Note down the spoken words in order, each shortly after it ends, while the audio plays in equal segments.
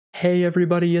Hey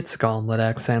everybody, it's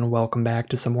GauntletX and welcome back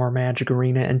to some more Magic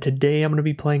Arena, and today I'm going to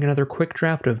be playing another quick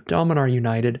draft of Dominaria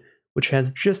United, which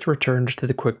has just returned to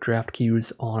the quick draft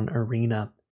queues on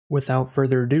Arena. Without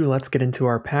further ado, let's get into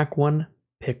our pack 1,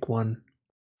 pick 1.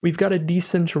 We've got a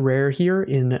decent rare here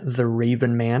in the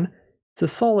Raven Man. It's a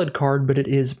solid card, but it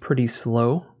is pretty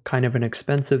slow, kind of an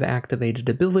expensive activated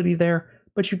ability there,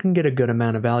 but you can get a good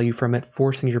amount of value from it,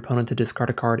 forcing your opponent to discard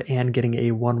a card and getting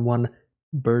a 1/1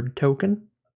 bird token.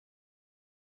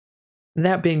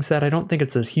 That being said, I don't think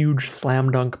it's a huge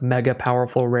slam dunk mega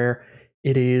powerful rare.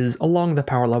 It is along the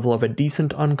power level of a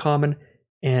decent uncommon,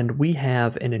 and we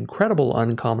have an incredible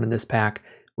uncommon in this pack,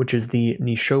 which is the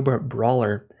Nishoba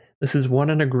Brawler. This is 1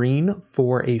 and a green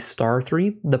for a star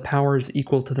 3. The power is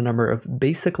equal to the number of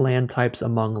basic land types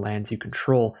among lands you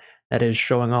control. That is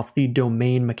showing off the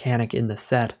domain mechanic in the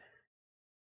set.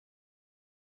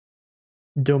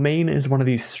 Domain is one of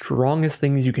the strongest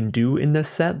things you can do in this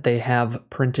set. They have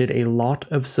printed a lot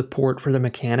of support for the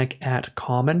mechanic at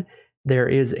common. There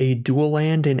is a dual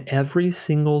land in every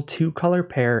single 2-color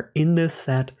pair in this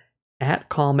set at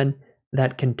common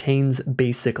that contains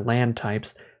basic land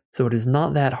types, so it is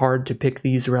not that hard to pick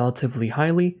these relatively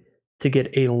highly to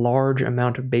get a large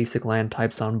amount of basic land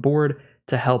types on board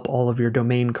to help all of your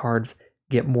domain cards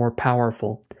get more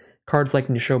powerful. Cards like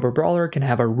Nishoba Brawler can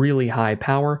have a really high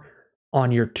power on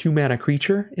your 2-mana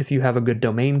creature if you have a good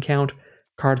domain count.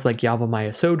 Cards like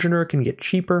Yavimaya Sojourner can get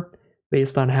cheaper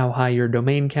based on how high your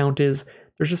domain count is.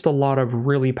 There's just a lot of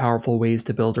really powerful ways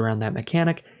to build around that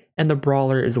mechanic, and the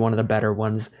Brawler is one of the better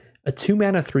ones. A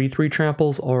 2-mana 3/3 trample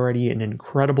is already an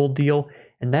incredible deal,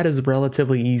 and that is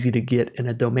relatively easy to get in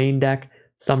a domain deck.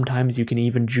 Sometimes you can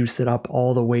even juice it up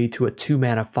all the way to a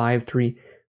 2-mana 5/3,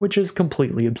 which is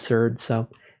completely absurd. So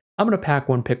I'm going to pack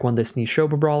 1, pick 1 this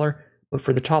Nishoba Brawler. But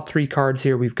for the top 3 cards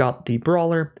here, we've got the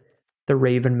Brawler, the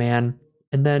Raven Man,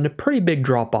 and then a pretty big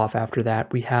drop-off after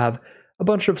that. We have a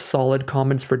bunch of solid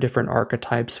commons for different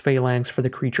archetypes, Phalanx for the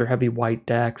creature-heavy white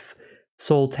decks,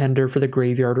 Soul Tender for the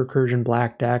Graveyard Recursion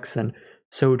black decks, and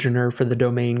Sojourner for the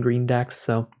domain green decks.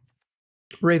 So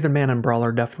Raven Man and Brawler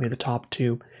are definitely the top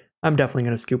 2. I'm definitely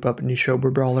going to scoop up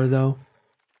Nishoba Brawler, though.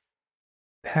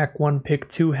 Pack 1, pick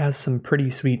 2 has some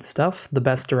pretty sweet stuff. The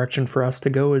best direction for us to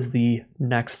go is the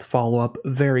next follow-up,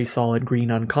 very solid green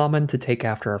uncommon to take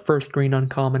after our first green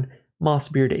uncommon.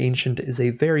 Mossbeard Ancient is a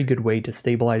very good way to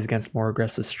stabilize against more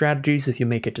aggressive strategies. If you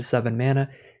make it to 7 mana,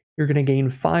 you're going to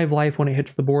gain 5 life when it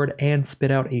hits the board and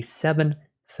spit out a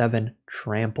 7/7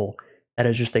 trample. That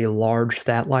is just a large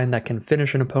stat line that can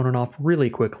finish an opponent off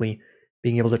really quickly,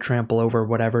 being able to trample over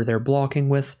whatever they're blocking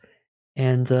with.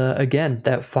 And again,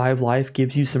 that 5 life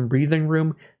gives you some breathing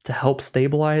room to help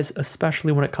stabilize,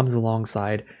 especially when it comes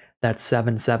alongside that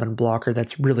 7/7 blocker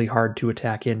that's really hard to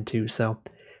attack into. So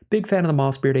big fan of the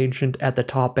Mossbeard Ancient at the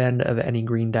top end of any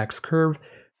green deck's curve,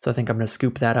 so I think I'm going to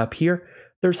scoop that up here.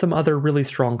 There's some other really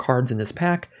strong cards in this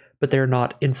pack, but they're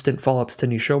not instant follow-ups to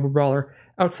Nishoba Brawler,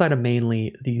 outside of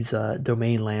mainly these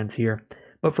domain lands here.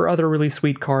 But for other really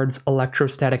sweet cards,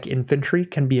 Electrostatic Infantry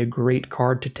can be a great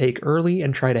card to take early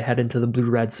and try to head into the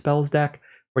blue-red spells deck,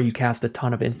 where you cast a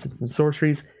ton of instants and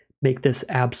sorceries, make this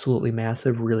absolutely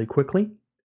massive really quickly.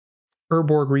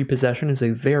 Urborg Repossession is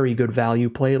a very good value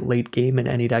play late game in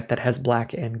any deck that has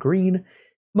black and green.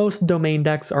 Most domain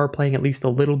decks are playing at least a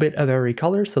little bit of every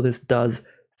color, so this does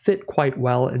fit quite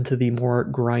well into the more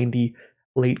grindy,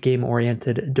 late game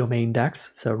oriented domain decks,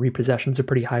 so Repossession's a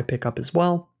pretty high pickup as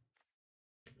well.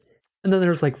 And then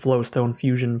there's like Flowstone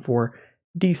Fusion for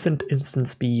decent instant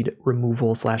speed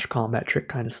removal / combat trick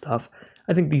kind of stuff.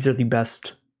 I think these are the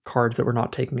best cards that we're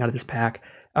not taking out of this pack.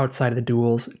 Outside of the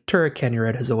duels, Tura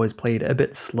Kenyared has always played a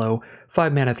bit slow.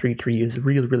 5 mana 3/3 is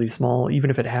really small, even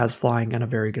if it has flying and a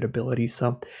very good ability.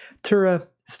 So Tura,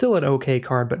 still an okay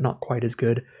card, but not quite as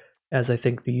good as I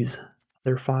think these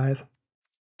other 5.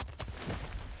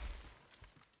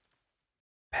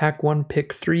 Pack 1,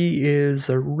 pick 3 is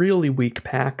a really weak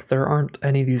pack. There aren't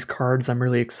any of these cards I'm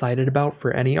really excited about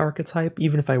for any archetype,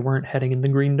 even if I weren't heading in the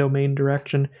green domain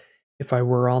direction. If I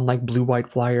were on like blue-white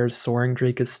flyers, Soaring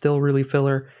Drake is still really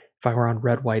filler. If I were on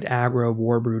red-white aggro,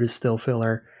 Warbrood is still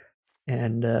filler.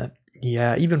 And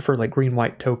yeah, even for like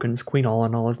green-white tokens, Queen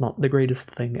All-in-All is not the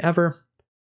greatest thing ever.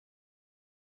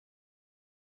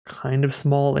 Kind of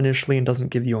small initially and doesn't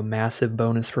give you a massive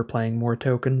bonus for playing more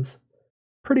tokens.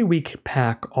 Pretty weak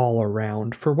pack all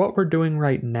around. For what we're doing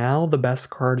right now, the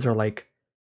best cards are like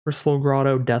Crystal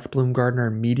Grotto, Deathbloom Gardener,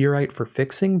 and Meteorite for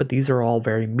fixing, but these are all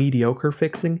very mediocre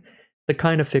fixing. The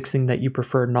kind of fixing that you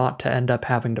prefer not to end up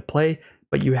having to play,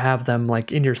 but you have them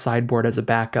like in your sideboard as a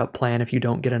backup plan if you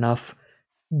don't get enough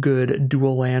good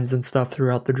dual lands and stuff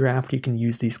throughout the draft, you can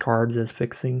use these cards as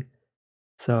fixing.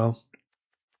 So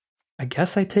I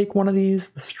guess I take one of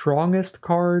these. The strongest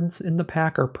cards in the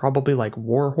pack are probably like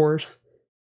Warhorse.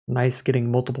 Nice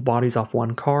getting multiple bodies off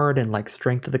one card, and like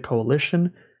Strength of the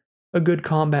Coalition. A good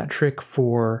combat trick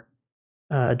for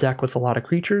a deck with a lot of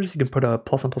creatures. You can put a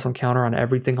 +1/+1 counter on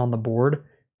everything on the board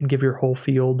and give your whole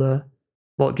field,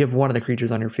 well, give one of the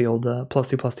creatures on your field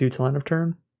 +2/+2 till end of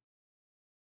turn.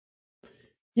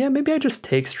 Yeah, maybe I just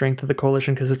take Strength of the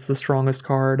Coalition because it's the strongest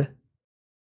card.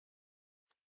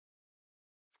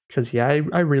 Because, yeah,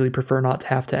 I really prefer not to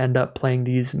have to end up playing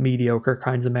these mediocre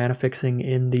kinds of mana fixing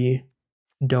in the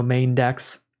domain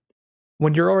decks.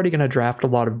 When you're already going to draft a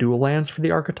lot of dual lands for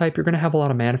the archetype, you're going to have a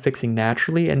lot of mana fixing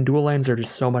naturally, and dual lands are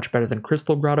just so much better than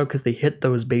Crystal Grotto because they hit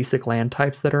those basic land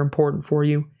types that are important for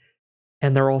you,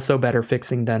 and they're also better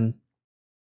fixing than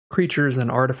creatures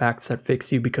and artifacts that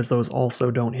fix you because those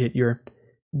also don't hit your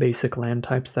basic land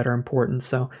types that are important.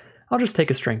 So I'll just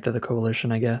take a Strength of the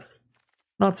Coalition, I guess.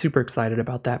 Not super excited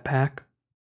about that pack.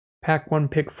 Pack 1,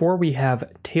 pick 4, we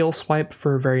have Tail Swipe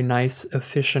for a very nice,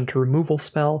 efficient removal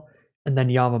spell, and then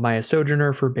Yavimaya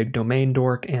Sojourner for big domain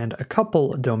dork and a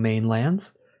couple domain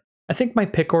lands. I think my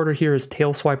pick order here is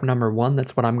Tail Swipe number 1,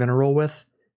 that's what I'm going to roll with,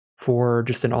 for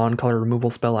just an on-color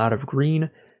removal spell out of green.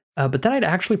 But then I'd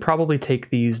actually probably take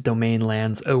these domain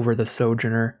lands over the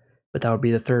Sojourner, but that would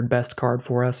be the third best card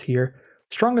for us here.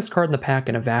 Strongest card in the pack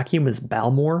in a vacuum is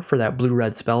Balmor for that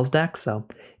blue-red spells deck, so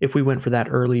if we went for that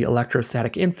early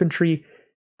electrostatic infantry,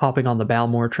 hopping on the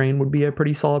Balmor train would be a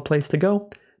pretty solid place to go,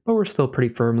 but we're still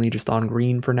pretty firmly just on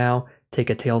green for now. Take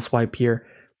a Tail Swipe here.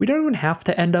 We don't even have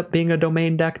to end up being a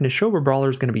domain deck. Neshoba Brawler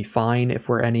is going to be fine if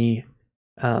we're any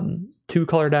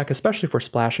 2-color deck, especially if we're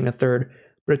splashing a third,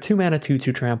 but a 2-mana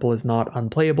 2/2 trample is not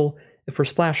unplayable. If we're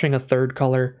splashing a third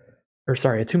color, or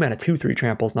sorry, a 2-mana 2/3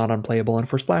 trample is not unplayable, and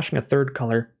if we're splashing a third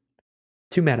color,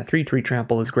 2-mana 3/3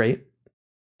 trample is great.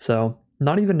 So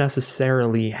not even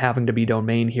necessarily having to be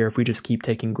domain here if we just keep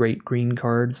taking great green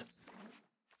cards.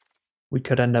 We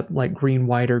could end up like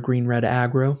green-white or green-red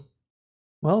aggro.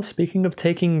 Well, speaking of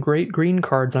taking great green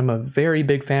cards, I'm a very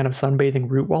big fan of Sunbathing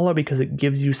Rootwalla because it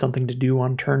gives you something to do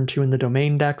on turn 2 in the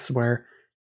domain decks where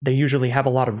they usually have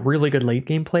a lot of really good late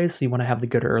game plays, so you want to have the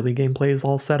good early game plays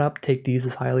all set up. Take these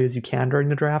as highly as you can during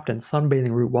the draft, and Sunbathing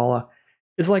Rootwalla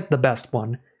is like the best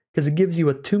one because it gives you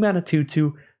a 2-mana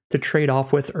 2/2 to trade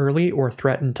off with early or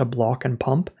threaten to block and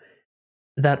pump.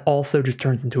 That also just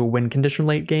turns into a win condition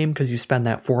late game because you spend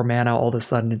that 4 mana, all of a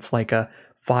sudden it's like a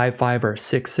 5/5 or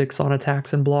 6/6 on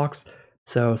attacks and blocks.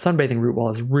 So Sunbathing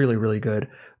Rootwalla is really, really good.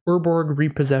 Urborg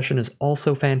Repossession is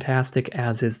also fantastic,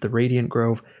 as is the Radiant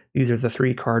Grove. These are the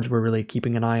 3 cards we're really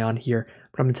keeping an eye on here,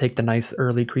 but I'm going to take the nice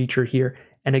early creature here.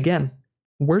 And again,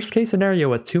 worst case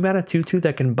scenario, a 2-mana 2/2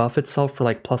 that can buff itself for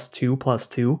like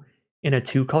 +2/+2 in a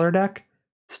 2-color deck.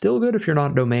 Still good if you're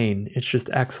not domain, it's just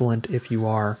excellent if you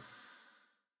are.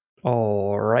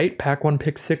 Alright, pack 1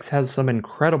 pick 6 has some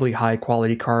incredibly high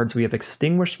quality cards. We have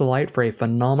Extinguish the Light for a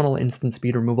phenomenal instant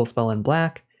speed removal spell in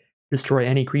black. Destroy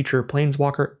any creature or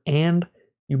planeswalker, and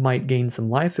you might gain some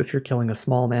life if you're killing a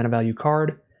small mana value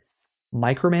card.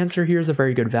 Micromancer here is a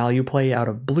very good value play out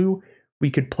of blue.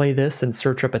 We could play this and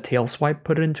search up a Tail Swipe,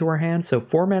 put it into our hand. So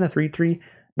 4 mana 3/3,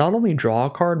 not only draw a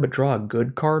card, but draw a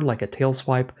good card like a Tail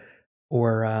Swipe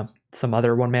or some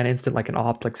other 1-mana instant like an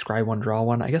Opt, like Scry 1, Draw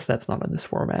 1. I guess that's not in this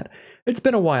format. It's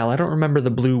been a while. I don't remember the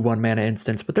blue 1-mana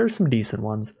instants, but there's some decent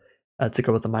ones to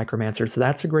go with the Micromancer. So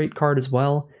that's a great card as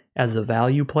well as a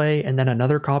value play. And then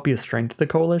another copy of Strength of the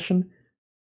Coalition.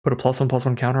 Put a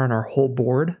 +1/+1 counter on our whole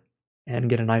board and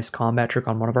get a nice combat trick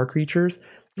on one of our creatures.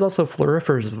 There's also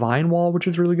Florifer's Vine Wall, which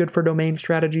is really good for domain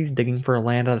strategies, digging for a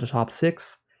land out of the top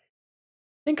 6.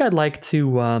 I think I'd like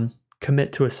to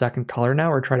commit to a second color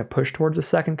now, or try to push towards a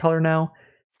second color now.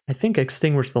 I think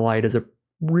Extinguish the Light is a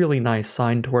really nice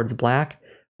sign towards black.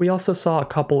 We also saw a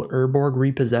couple Urborg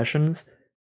repossessions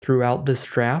throughout this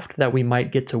draft that we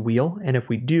might get to wheel, and if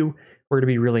we do, we're going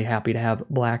to be really happy to have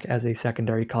black as a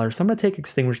secondary color. So I'm going to take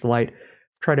Extinguish the Light,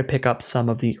 try to pick up some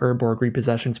of the Urborg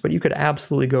repossessions, but you could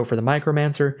absolutely go for the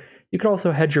Micromancer. You could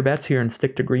also hedge your bets here and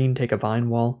stick to green, take a Vine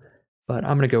Wall, but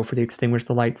I'm going to go for the Extinguish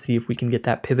the Light, see if we can get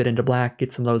that pivot into black,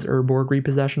 get some of those Urborg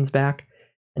repossessions back.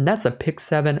 And that's a pick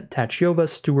 7 Tachiova,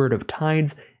 Steward of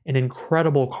Tides, an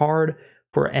incredible card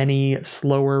for any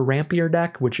slower, rampier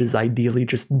deck, which is ideally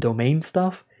just domain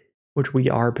stuff, which we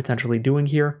are potentially doing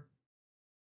here.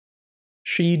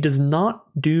 She does not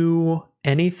do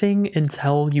anything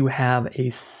until you have a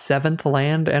 7th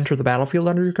land enter the battlefield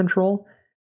under your control.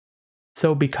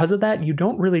 So because of that, you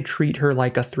don't really treat her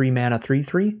like a 3-mana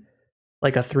 3/3.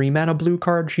 like a 3 mana blue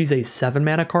card. She's a 7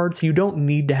 mana card, so you don't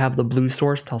need to have the blue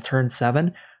source till turn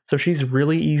 7. So she's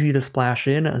really easy to splash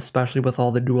in, especially with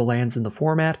all the dual lands in the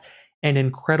format, and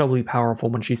incredibly powerful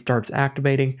when she starts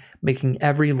activating, making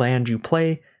every land you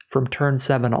play from turn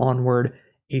 7 onward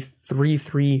a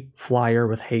 3/3 flyer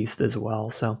with haste as well.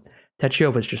 So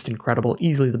Techiova is just incredible,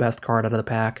 easily the best card out of the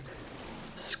pack.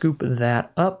 Scoop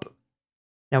that up.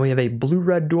 Now we have a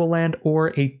blue-red dual land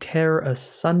or a Tear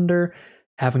Asunder,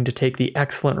 having to take the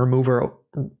excellent remover.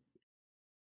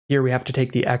 Here we have to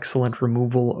take the excellent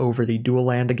removal over the dual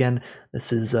land again.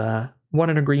 This is 1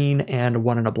 in a green and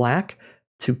 1 in a black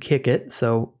to kick it.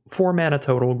 So 4 mana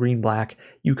total, green-black.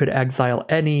 You could exile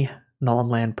any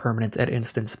non-land permanent at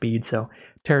instant speed. So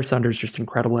Tear Asunder is just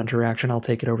incredible interaction. I'll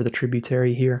take it over the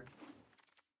Tributary here.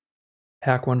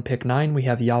 Pack 1, pick 9, we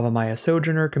have Yavimaya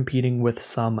Sojourner competing with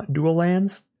some dual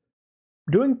lands.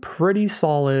 Doing pretty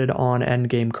solid on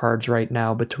endgame cards right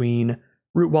now between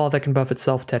Root Wall that can buff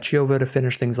itself, Techiova to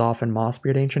finish things off, and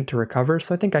Mossbeard Ancient to recover,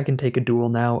 so I think I can take a duel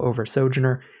now over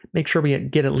Sojourner. Make sure we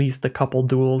get at least a couple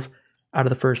duels out of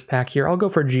the first pack here. I'll go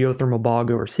for Geothermal Bog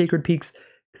over Sacred Peaks,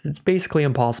 because it's basically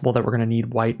impossible that we're going to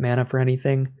need white mana for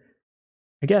anything.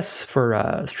 I guess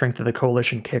for Strength of the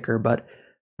Coalition kicker, but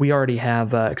we already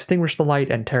have Extinguish the Light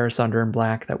and Tear Asunder in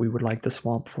black that we would like the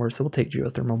swamp for, so we'll take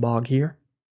Geothermal Bog here.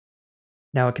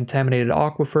 Now a Contaminated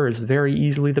Aquifer is very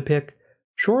easily the pick.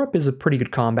 Shore Up is a pretty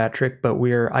good combat trick, but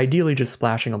we're ideally just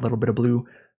splashing a little bit of blue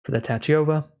for the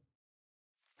Techiova.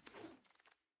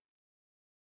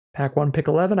 Pack 1, pick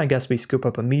 11, I guess we scoop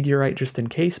up a Meteorite just in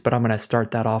case, but I'm going to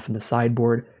start that off in the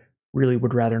sideboard. Really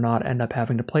would rather not end up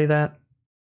having to play that.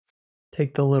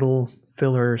 Take the little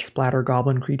filler Splatter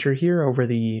Goblin creature here over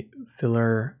the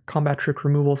filler combat trick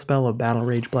removal spell of Battle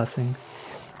Rage Blessing.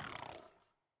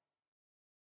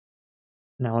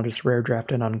 Now I'll just rare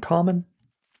draft an uncommon.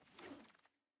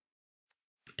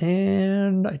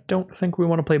 And I don't think we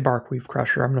want to play Barkweave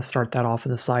Crusher. I'm going to start that off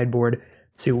in the sideboard,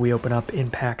 see what we open up in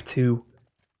pack 2.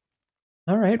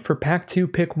 Alright, for pack 2,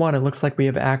 pick 1, it looks like we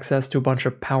have access to a bunch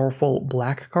of powerful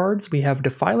black cards. We have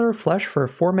Defiler of Flesh for a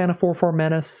 4 mana 4/4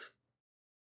 menace.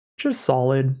 Which is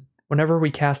solid. Whenever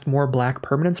we cast more black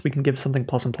permanents, we can give something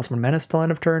 +1/+1 menace till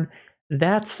end of turn.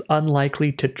 That's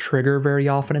unlikely to trigger very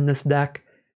often in this deck,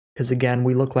 because again,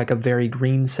 we look like a very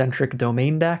green-centric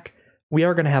domain deck. We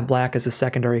are going to have black as a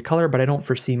secondary color, but I don't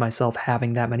foresee myself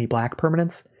having that many black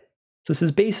permanents. So this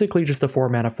is basically just a 4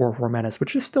 mana 4/4 menace,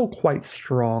 which is still quite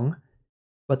strong.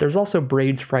 But there's also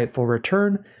Braid's Frightful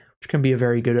Return, which can be a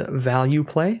very good value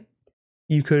play.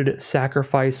 You could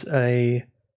sacrifice an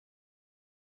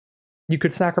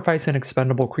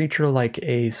expendable creature like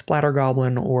a Splatter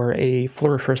Goblin or a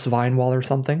Floriferous Vine Wall or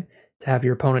something to have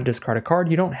your opponent discard a card.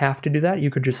 You don't have to do that. You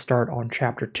could just start on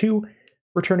Chapter 2,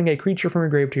 returning a creature from your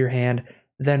grave to your hand,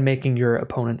 then making your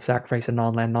opponent sacrifice a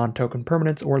non-land, non-token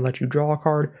permanence or let you draw a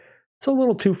card. So a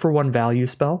little 2-for-1 value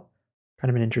spell. Kind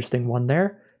of an interesting one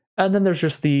there. And then there's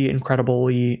just the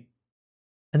incredibly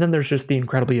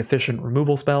efficient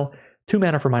removal spell. 2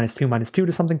 mana for -2/-2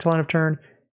 to something till end of turn.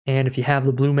 And if you have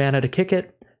the blue mana to kick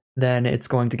it, then it's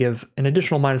going to give an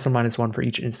additional -1/-1 for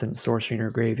each instant sorcery in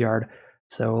your graveyard.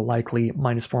 So likely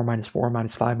 -4/-4,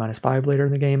 -5/-5 later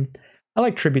in the game. I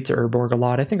like Tribute to Urborg a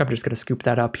lot. I think I'm just going to scoop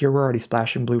that up here. We're already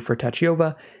splashing blue for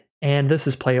Techiova, and this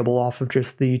is playable off of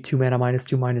just the 2 mana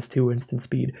 -2/-2 instant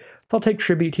speed. So I'll take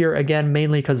Tribute here again,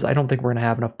 mainly because I don't think we're going to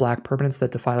have enough black permanents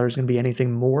that Defiler is going to be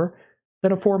anything more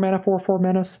than a 4 mana 4/4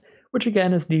 menace, which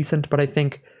again is decent, but I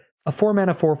think a 4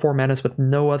 mana 4/4 menace with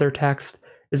no other text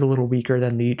is a little weaker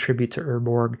than the Tribute to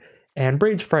Urborg. And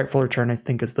Braid's Frightful Return I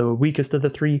think is the weakest of the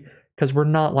 3, because we're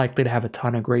not likely to have a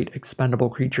ton of great expendable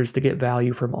creatures to get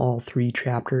value from all 3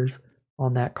 chapters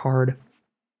on that card.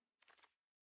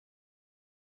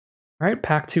 Alright,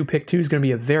 pack 2, pick 2 is going to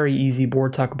be a very easy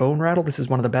Boartuck Bone Rattle. This is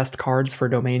one of the best cards for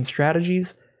domain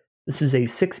strategies. This is a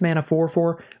 6 mana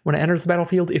 4/4. When it enters the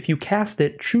battlefield, if you cast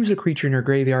it, choose a creature in your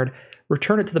graveyard,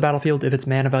 return it to the battlefield if its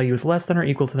mana value is less than or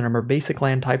equal to the number of basic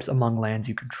land types among lands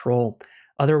you control.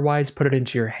 Otherwise, put it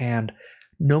into your hand.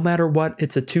 No matter what,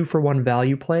 it's a 2-for-1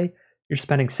 value play. You're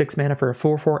spending 6 mana for a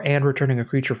 4/4 and returning a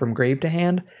creature from grave to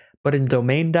hand, but in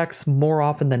domain decks, more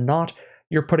often than not,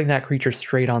 you're putting that creature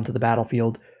straight onto the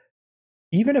battlefield.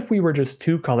 Even if we were just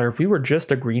 2-color, if we were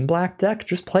just a green-black deck,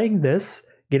 just playing this,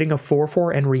 getting a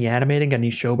 4/4 and reanimating a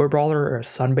Nishoba Brawler or a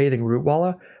Sunbathing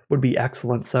Rootwalla would be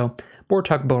excellent. So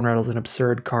Boartuck Bone Rattle is an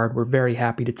absurd card. We're very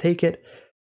happy to take it.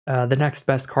 The next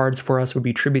best cards for us would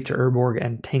be Tribute to Urborg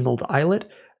and Tangled Islet.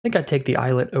 I think I'd take the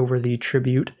Islet over the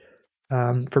Tribute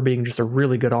for being just a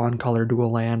really good on-color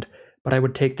dual land, but I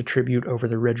would take the Tribute over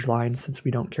the Ridgeline since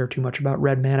we don't care too much about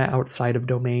red mana outside of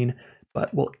domain.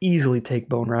 but we'll easily take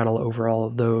Bone Rattle over all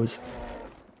of those.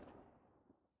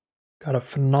 Got a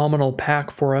phenomenal pack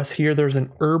for us here. There's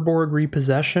an Urborg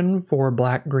Repossession for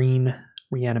black-green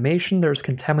reanimation. There's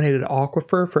Contaminated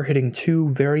Aquifer for hitting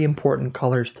 2 very important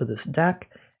colors to this deck.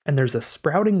 And there's a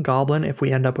Sprouting Goblin if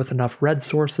we end up with enough red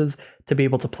sources to be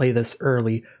able to play this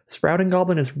early. Sprouting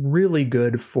Goblin is really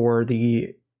good for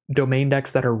the domain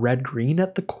decks that are red-green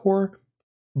at the core,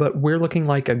 but we're looking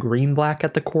like a green-black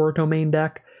at the core domain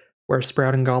deck, where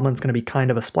Sprouting Goblin is going to be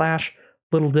kind of a splash.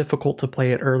 Little difficult to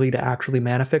play it early to actually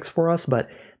mana fix for us, but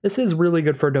this is really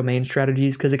good for domain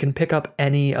strategies because it can pick up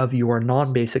any of your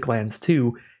non-basic lands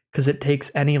too, because it takes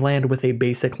any land with a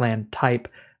basic land type,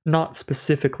 not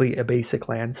specifically a basic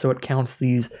land, so it counts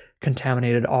these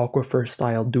Contaminated Aquifer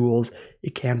style duels.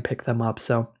 It can pick them up.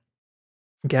 So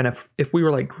again, if we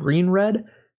were like green-red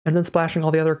and then splashing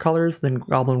all the other colors, then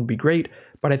Goblin would be great,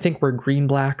 but I think we're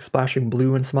green-black splashing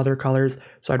blue and some other colors,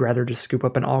 so I'd rather just scoop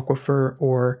up an Aquifer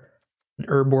or an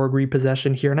Urborg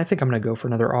Repossession here, and I think I'm going to go for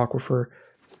another Aquifer.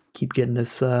 Keep getting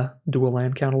this dual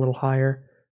land count a little higher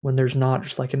when there's not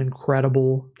just like an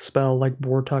incredible spell like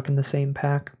Bortuck in the same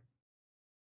pack.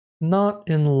 Not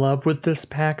in love with this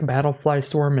pack. Battlefly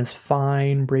Storm is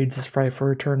fine. Braids' Fright for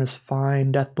Return is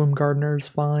fine. Deathbloom Gardener is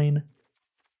fine.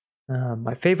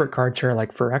 My favorite cards here are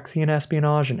like Phyrexian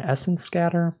Espionage and Essence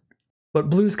Scatter. But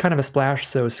blue's kind of a splash,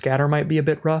 so Scatter might be a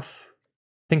bit rough.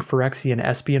 I think Phyrexian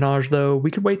Espionage, though,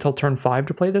 we could wait till turn 5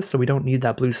 to play this, so we don't need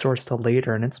that blue source till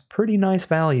later, and it's pretty nice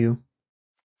value.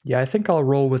 Yeah, I think I'll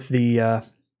roll with the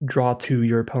draw 2,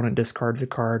 your opponent discards a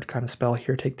card kind of spell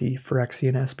here. Take the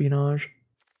Phyrexian Espionage.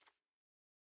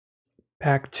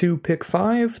 Pack 2, pick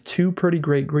 5, 2 pretty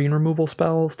great green removal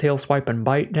spells, Tail Swipe and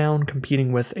Bite down,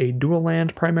 competing with a dual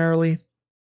land primarily.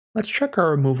 Let's check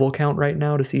our removal count right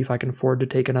now to see if I can afford to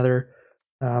take another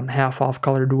half off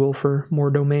color duel for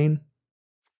more domain.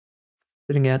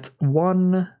 Sitting at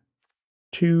 1,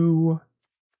 2,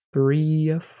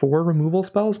 3, 4 removal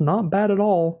spells, not bad at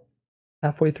all.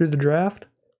 Halfway through the draft.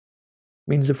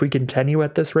 Means if we continue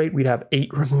at this rate, we'd have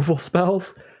 8 removal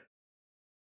spells.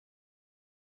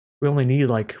 We only need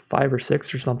like 5 or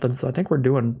 6 or something, so I think we're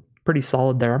doing pretty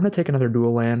solid there. I'm going to take another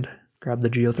dual land, grab the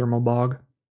Geothermal Bog.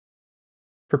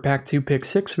 For pack 2, pick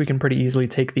 6, we can pretty easily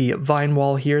take the Vine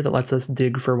Wall here that lets us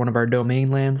dig for one of our domain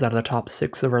lands out of the top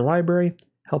 6 of our library,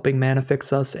 helping mana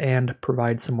fix us and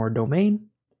provide some more domain.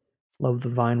 Love the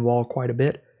Vine Wall quite a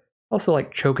bit. Also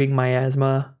like Choking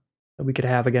Miasma that we could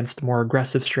have against more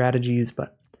aggressive strategies,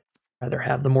 but rather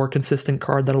have the more consistent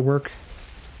card that'll work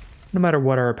no matter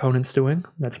what our opponent's doing.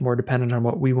 That's more dependent on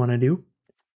what we want to do.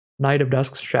 Knight of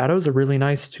Dusk's Shadow is a really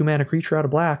nice 2-mana creature out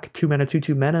of black, 2-mana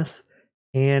 2/2 Menace,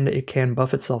 and it can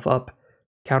buff itself up,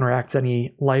 counteracts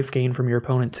any life gain from your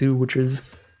opponent too, which is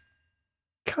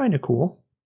kind of cool.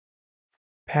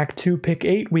 Pack 2, pick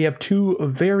 8, we have 2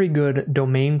 very good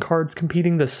domain cards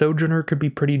competing. The Sojourner could be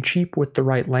pretty cheap with the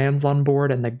right lands on board,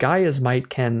 and the Gaia's Might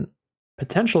can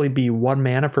potentially be 1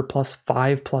 mana for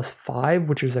 +5/+5,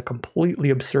 which is a completely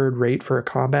absurd rate for a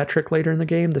combat trick later in the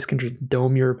game. This can just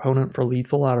dome your opponent for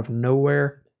lethal out of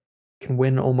nowhere. Can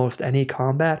win almost any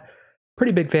combat.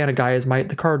 Pretty big fan of Gaia's Might.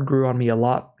 The card grew on me a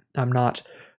lot. I'm not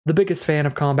the biggest fan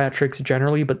of combat tricks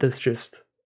generally, but this just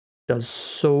does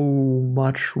so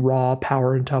much raw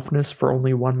power and toughness for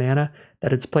only 1 mana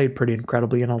that it's played pretty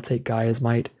incredibly, and I'll take Gaia's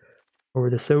Might over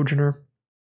the Sojourner.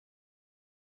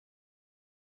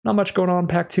 Not much going on.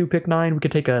 Pack 2, pick 9. We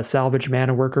could take a Salvage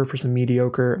Mana Worker for some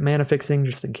mediocre mana fixing,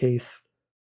 just in case.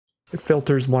 It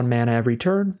filters 1 mana every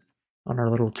turn on our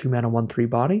little 2-mana 1/3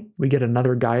 body. We get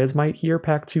another Gaia's Might here.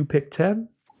 Pack 2, pick 10.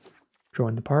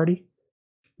 Join the party.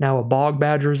 Now a Bog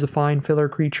Badger is a fine filler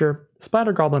creature.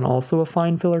 Spider Goblin also a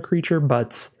fine filler creature,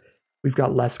 but we've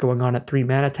got less going on at 3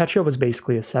 mana. Techova is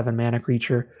basically a 7-mana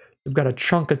creature. We've got a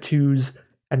chunk of 2s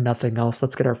and nothing else.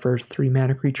 Let's get our first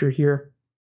 3-mana creature here.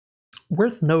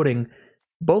 Worth noting,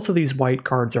 both of these white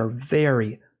cards are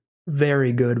very,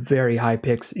 very good, very high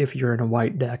picks if you're in a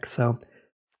white deck. So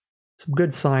some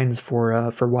good signs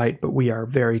for white, but we are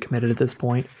very committed at this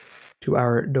point to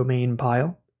our domain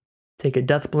pile. Take a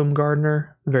Deathbloom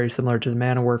Gardener, very similar to the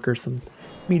Mana Worker, some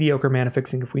mediocre mana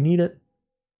fixing if we need it.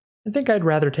 I think I'd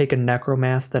rather take a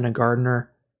Necromanced than a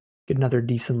Gardener. Get another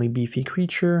decently beefy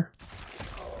creature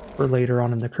for later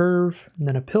on in the curve. And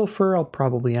then a Pilfer I'll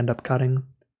probably end up cutting.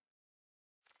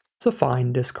 It's a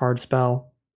fine discard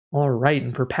spell. Alright,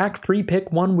 and for pack 3,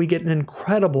 pick 1, we get an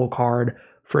incredible card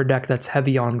for a deck that's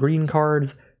heavy on green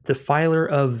cards. Defiler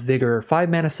of Vigor. 5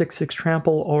 mana 6/6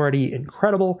 trample, already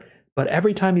incredible, but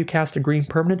every time you cast a green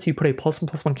permanence, you put a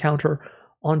 +1/+1 counter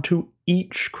onto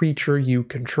each creature you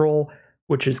control,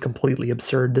 which is completely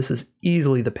absurd. This is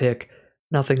easily the pick.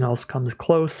 Nothing else comes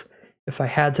close. If I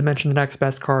had to mention the next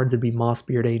best cards, it'd be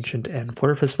Mossbeard Ancient and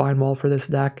Flurfus Vinewall for this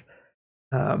deck.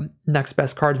 Next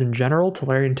best cards in general,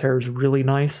 Tolarian Terror is really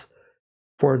nice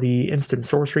for the instant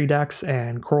sorcery decks,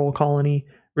 and Coral Colony,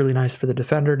 really nice for the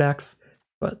defender decks,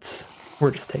 but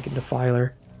we're just taking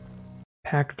Defiler.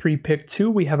 Pack 3, pick 2,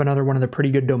 we have another one of the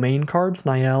pretty good domain cards,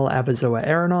 Niall Avazoa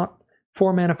Aeronaut.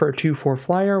 4 mana for a 2/4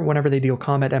 flyer. Whenever they deal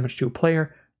combat damage to a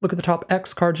player, look at the top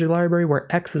X cards of your library, where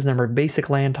X is the number of basic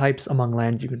land types among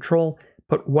lands you control.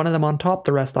 Put one of them on top,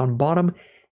 the rest on bottom.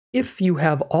 If you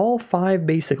have all 5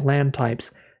 basic land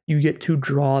types, you get to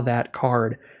draw that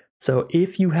card. So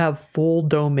if you have full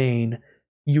domain,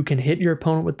 you can hit your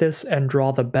opponent with this and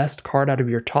draw the best card out of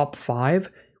your top 5,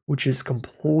 which is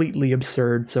completely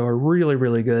absurd. So a really,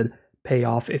 really good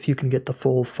payoff if you can get the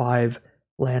full 5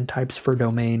 land types for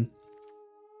domain.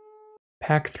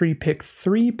 Pack 3, pick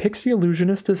 3. Pixie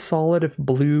Illusionist is solid if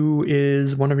blue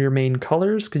is one of your main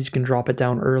colors, because you can drop it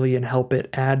down early and help it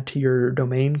add to your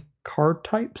domain card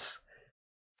types.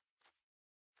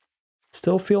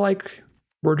 Still feel like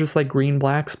we're just like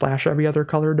green-black, splash every other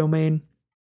color domain,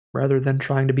 rather than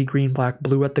trying to be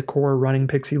green-black-blue at the core, running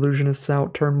Pixie Illusionists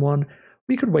out turn 1.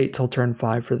 We could wait till turn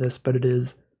 5 for this, but it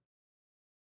is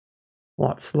a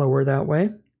lot slower that way.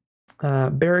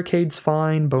 Barricade's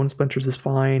fine, Bone Splinters is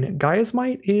fine. Gaia's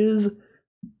Might is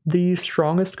the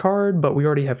strongest card, but we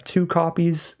already have 2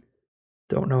 copies.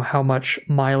 Don't know how much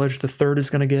mileage the third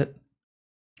is going to get.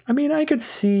 I mean, I could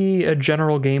see a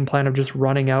general game plan of just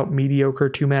running out mediocre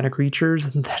 2-mana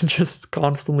creatures and then just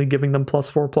constantly giving them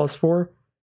 +4/+4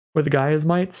 with Gaia's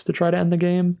Mights to try to end the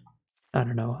game. I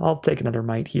don't know. I'll take another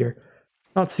Might here.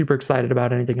 Not super excited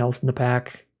about anything else in the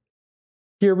pack.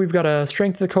 Here we've got a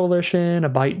Strength of the Coalition, a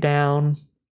Bite Down.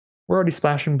 We're already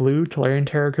splashing blue. Tolarian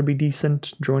Terror could be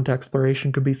decent. Joint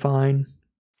Exploration could be fine.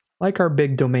 Like our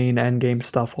big domain endgame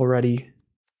stuff already.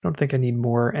 Don't think I need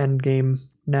more endgame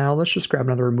now. Let's just grab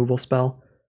another removal spell.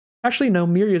 Actually, no,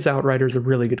 Miria's Outrider is a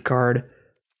really good card.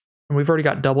 And we've already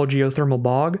got double Geothermal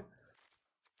Bog.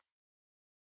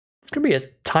 It's going to be a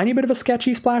tiny bit of a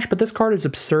sketchy splash, but this card is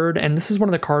absurd, and this is one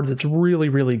of the cards that's really,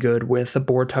 really good with a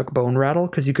Bortuck Bone Rattle,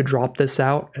 because you could drop this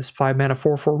out as 5 mana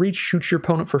 4/4 reach, shoot your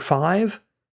opponent for 5,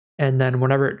 and then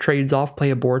whenever it trades off, play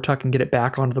a Bortuck and get it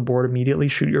back onto the board immediately,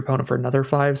 shoot your opponent for another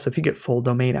 5. So if you get full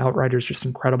domain, Outrider is just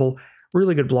incredible.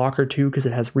 Really good blocker too, because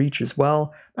it has reach as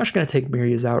well. I'm actually going to take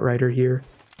Miria's Outrider here.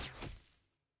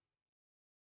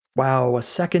 Wow, a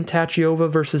second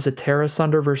Tachiova versus a Terra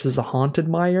Sunder versus a Haunted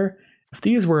Mire. If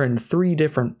these were in 3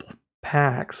 different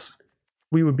packs,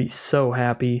 we would be so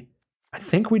happy. I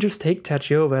think we just take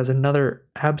Tachiova as another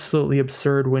absolutely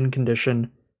absurd win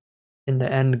condition in the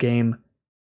end game.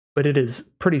 But it is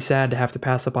pretty sad to have to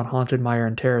pass up on Haunted Mire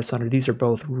and Terra Sunder. These are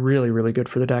both really, really good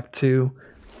for the deck too.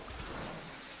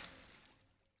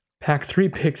 Pack 3,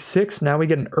 pick 6. Now we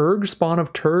get an Urg, Spawn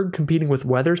of Turg competing with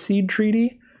Weatherseed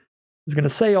Treaty. I was going to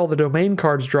say all the domain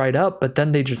cards dried up, but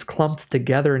then they just clumped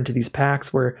together into these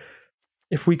packs where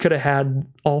if we could have had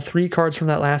all 3 cards from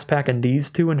that last pack and these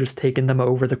 2 and just taken them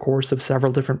over the course of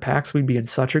several different packs, we'd be in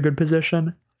such a good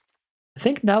position. I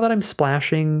think now that I'm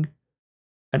splashing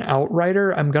an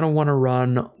Outrider, I'm going to want to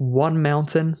run 1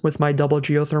 Mountain with my double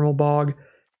Geothermal Bog,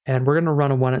 and we're going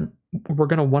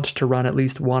to want to run at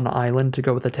least 1 Island to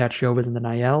go with the Tachiovas and the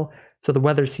Niall. So the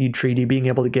Weatherseed Treaty, being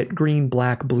able to get green,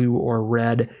 black, blue, or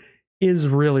red is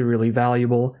really, really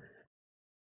valuable.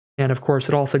 And of course,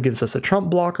 it also gives us a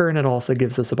trump blocker, and it also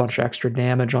gives us a bunch of extra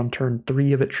damage on turn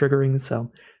 3 of it triggering. So I'm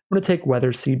going to take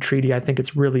Weatherseed Treaty. I think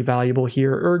it's really valuable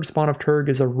here. Urg, Spawn of Turg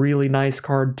is a really nice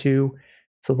card too.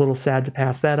 It's a little sad to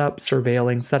pass that up.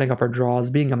 Surveilling, setting up our draws,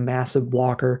 being a massive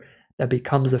blocker that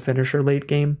becomes a finisher late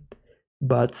game.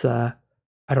 But I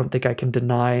don't think I can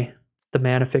deny the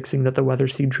mana fixing that the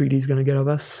Weatherseed Treaty is going to get of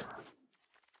us.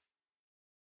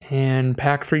 And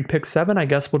pack 3, pick 7, I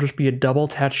guess will just be a double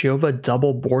Tachiova,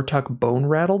 double Bortuck Bone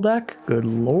Rattle deck. Good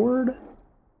lord.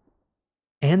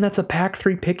 And that's a pack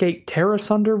 3, pick 8, Terra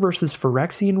Sunder versus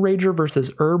Phyrexian Rager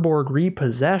versus Urborg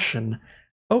Repossession.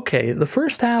 Okay, the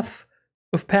first half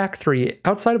of pack 3,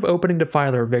 outside of opening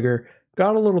Defiler Vigor,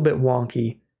 got a little bit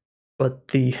wonky. But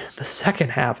the second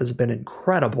half has been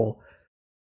incredible.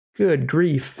 Good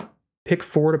grief. Pick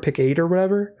 4 to pick 8 or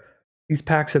whatever. These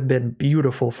packs have been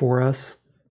beautiful for us.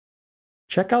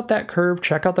 Check out that curve.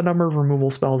 Check out the number of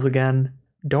removal spells again.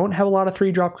 Don't have a lot of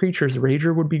 3-drop creatures.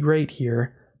 Rager would be great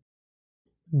here.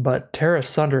 But Terra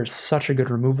Sunder is such a good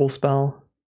removal spell.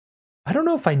 I don't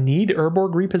know if I need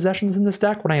Urborg Repossessions in this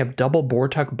deck when I have double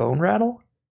Bortuck Bone Rattle.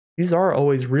 These are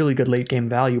always really good late game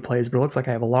value plays, but it looks like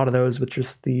I have a lot of those with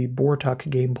just the Bortuck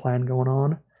game plan going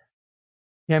on.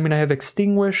 Yeah, I mean, I have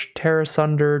Extinguish, Tear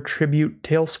Asunder, Tribute,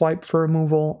 Tail Swipe for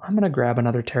removal. I'm going to grab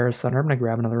another Tear Asunder. I'm going to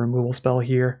grab another removal spell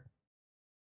here.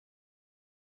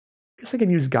 I guess I can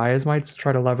use Gaia's Mites to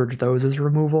try to leverage those as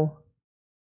removal.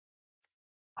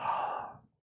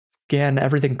 Again,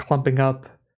 everything clumping up.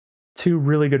 2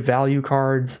 really good value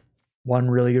cards, 1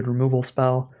 really good removal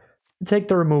spell. I'll take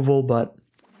the removal, but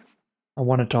I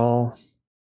want it all.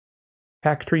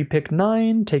 Pack 3, pick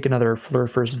 9, take another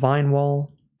Flurfur's Vine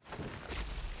Wall.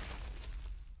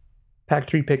 Pack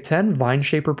 3, pick 10, Vine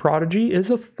Shaper Prodigy is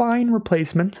a fine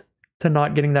replacement to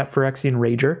not getting that Phyrexian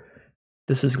Rager.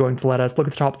 This is going to let us look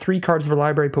at the top 3 cards of our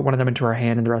library, put one of them into our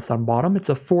hand and the rest on bottom. It's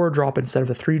a 4-drop instead of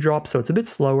a 3-drop, so it's a bit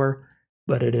slower,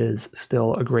 but it is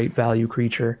still a great value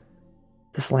creature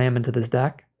to slam into this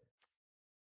deck.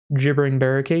 Gibbering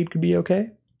Barricade could be okay.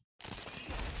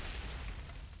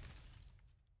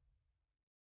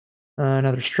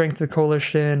 Another Strength of the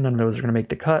Coalition. None of those are going to make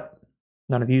the cut.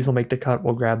 None of these will make the cut.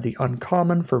 We'll grab the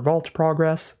Uncommon for Vault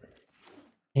Progress.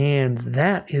 And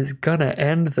that is gonna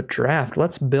end the draft.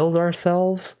 Let's build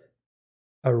ourselves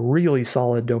a really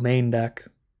solid domain deck.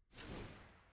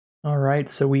 Alright,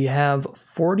 so we have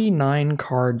 49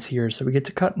 cards here, so we get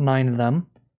to cut 9 of them.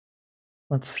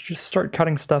 Let's just start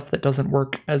cutting stuff that doesn't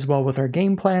work as well with our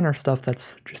game plan, or stuff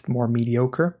that's just more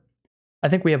mediocre. I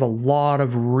think we have a lot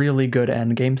of really good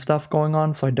endgame stuff going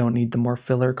on, so I don't need the more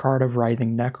filler card of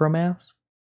Writhing Necromass.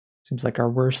 Seems like our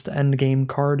worst endgame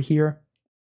card here.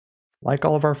 Like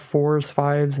all of our 4s,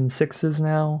 5s, and 6s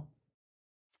now.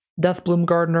 Deathbloom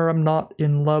Gardener I'm not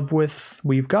in love with.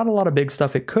 We've got a lot of big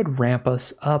stuff. It could ramp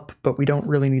us up, but we don't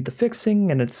really need the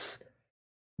fixing, and it's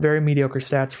very mediocre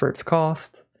stats for its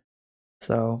cost.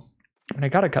 So, and I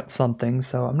gotta cut something,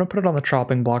 so I'm gonna put it on the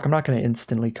chopping block. I'm not gonna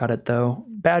instantly cut it though.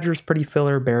 Badger's pretty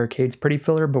filler, Barricade's pretty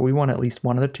filler, but we want at least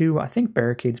one of the two. I think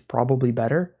Barricade's probably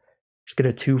better. Just get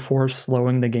a 2/4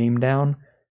 slowing the game down.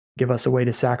 Give us a way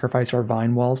to sacrifice our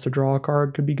Vine Walls to draw a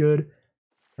card could be good.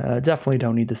 Definitely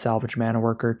don't need the Salvage Mana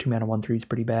Worker. 2 mana 1/3 is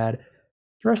pretty bad.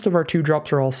 The rest of our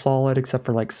 2-drops are all solid, except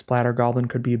for like Splatter Goblin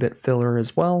could be a bit filler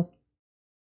as well.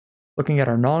 Looking at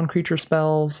our non-creature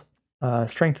spells,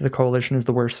 Strength of the Coalition is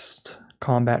the worst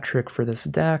combat trick for this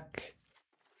deck.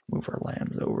 Move our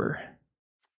lands over.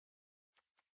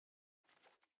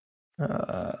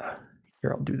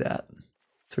 Here, I'll do that.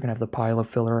 So we're gonna have the pile of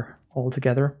filler all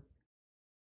together.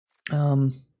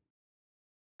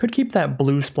 Could keep that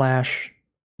blue splash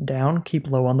down, keep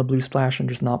low on the blue splash and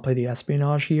just not play the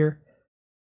Espionage here.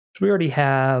 So we already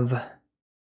have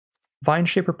Vine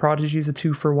Shaper Prodigy is a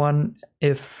 2-for-1.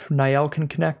 If Niall can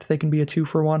connect, they can be a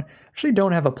 2-for-1. Actually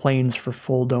don't have a Plains for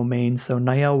full domain, so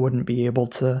Niall wouldn't be able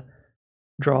to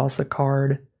draw us a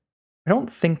card. I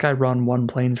don't think I run 1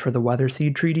 Plains for the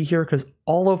Weatherseed Treaty here, because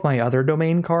all of my other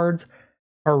domain cards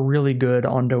are really good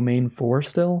on domain 4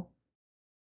 still.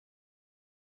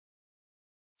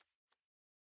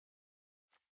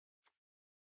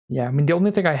 Yeah, I mean, the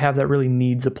only thing I have that really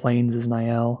needs a Plains is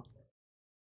Niall.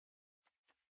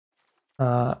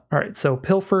 Alright, so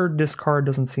Pilfer, discard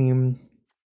doesn't seem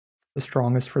the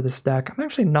strongest for this deck. I'm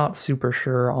actually not super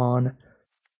sure on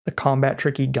the combat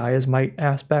tricky Gaia's Might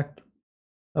aspect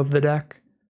of the deck.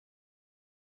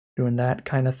 Doing that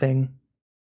kind of thing.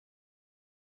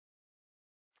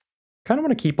 Kind of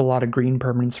want to keep a lot of green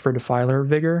permanents for Defiler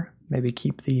Vigor. Maybe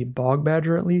keep the Bog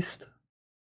Badger at least.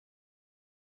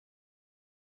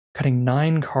 Cutting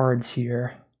 9 cards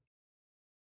here.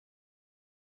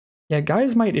 Yeah,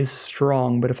 Gaia's Might is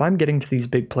strong, but if I'm getting to these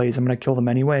big plays, I'm going to kill them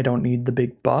anyway. I don't need the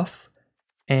big buff.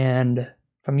 And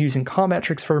if I'm using combat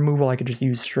tricks for removal, I could just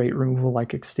use straight removal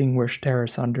like Extinguish, Tear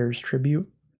Asunder's Tribute.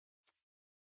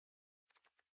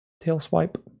 Tail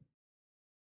Swipe.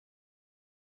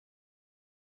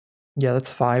 Yeah, that's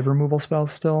 5 removal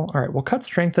spells still. Alright, we'll cut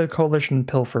Strength of the Coalition and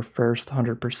Pilfer first,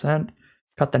 100%.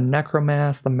 Cut the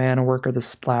Necromass, the Mana Worker, the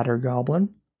Splatter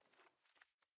Goblin.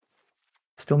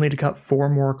 Still need to cut 4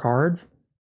 more cards.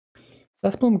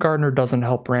 Deathbloom Gardener doesn't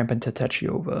help ramp into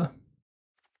Techiova,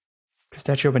 because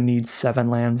Techiova needs 7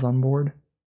 lands on board.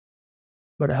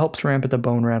 But it helps ramp into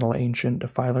Bone Rattle, Ancient,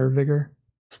 Defiler Vigor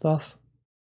stuff.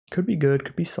 Could be good,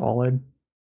 could be solid.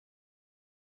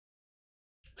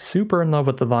 Super in love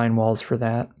with the Vine Walls for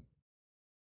that.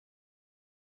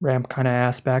 Ramp kind of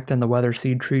aspect and the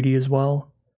Weatherseed Treaty as well.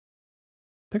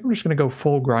 I think I'm just going to go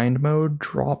full grind mode,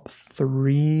 drop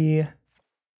 3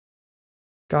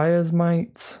 Gaia's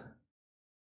Might.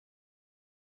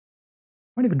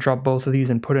 Might even drop both of these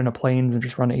and put in a Plains and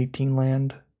just run 18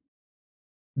 land.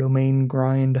 Domain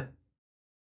grind.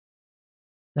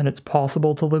 Then it's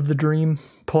possible to live the dream.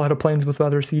 Pull out a Plains with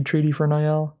Weatherseed Treaty for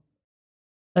Niall.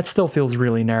 That still feels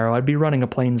really narrow. I'd be running a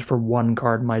Plains for 1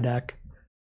 card in my deck.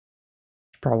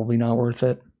 probably not worth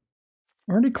it.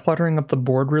 We're already cluttering up the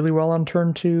board really well on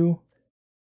turn 2.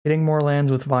 Hitting more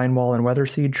lands with Vine Wall and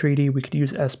Weatherseed Treaty. We could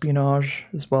use Espionage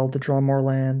as well to draw more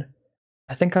land.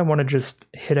 I think I want to just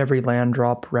hit every land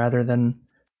drop rather than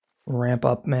ramp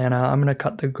up mana. I'm going to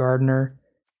cut the Gardener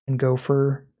and go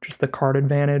for just the card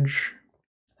advantage,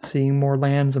 seeing more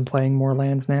lands and playing more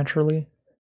lands naturally.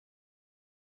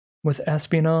 With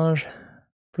Espionage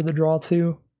for the draw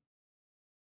 2.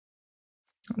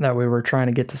 That way we're trying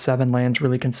to get to 7 lands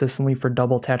really consistently for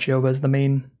double Tachiova as the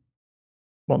main,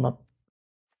 well, not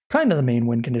kind of the main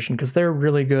win condition, because they're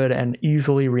really good and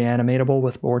easily reanimatable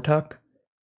with Bortuk.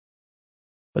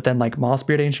 But then like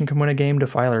Mossbeard Ancient can win a game,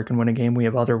 Defiler can win a game, we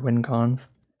have other win cons.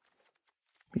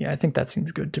 Yeah, I think that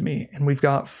seems good to me. And we've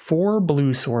got 4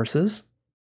 blue sources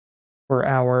for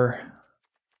our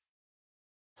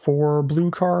 4 blue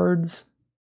cards.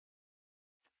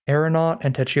 Aeronaut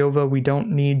and Tachiova, we don't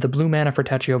need the blue mana for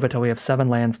Tachiova till we have 7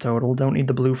 lands total. Don't need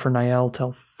the blue for Niall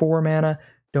till 4 mana.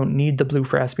 Don't need the blue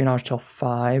for Espionage till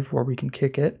 5, where we can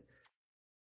kick it.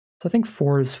 So I think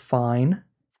 4 is fine.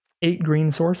 8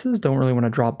 green sources, don't really want to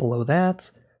drop below that.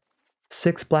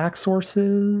 6 black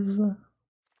sources.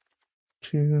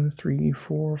 2, 3,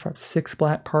 4, 5, 6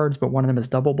 black cards, but one of them is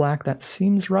double black. That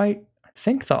seems right. I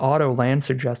think the auto land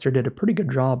suggester did a pretty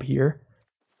good job here.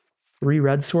 3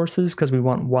 red sources, because we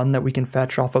want 1 that we can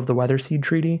fetch off of the Weatherseed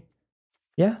Treaty.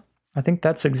 Yeah, I think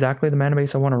that's exactly the mana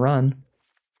base I want to run.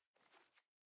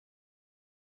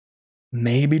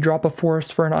 Maybe drop a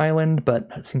forest for an island, but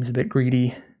that seems a bit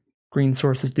greedy. Green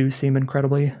sources do seem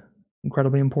incredibly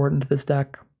important to this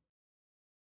deck.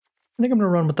 I think I'm going to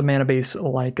run with the mana base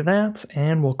like that,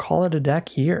 and we'll call it a deck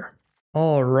here.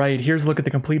 Alright, here's a look at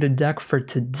the completed deck for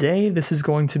today. This is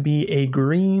going to be a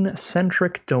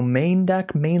green-centric domain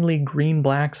deck, mainly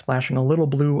green-black, splashing a little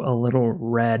blue, a little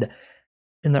red.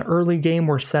 In the early game,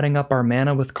 we're setting up our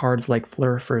mana with cards like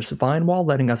Floriferous Vine Wall,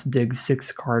 letting us dig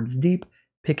 6 cards deep,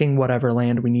 picking whatever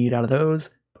land we need out of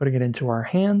those, putting it into our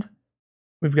hand.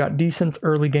 We've got decent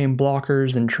early game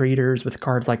blockers and traders with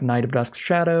cards like Knight of Dusk's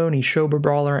Shadow, Nishoba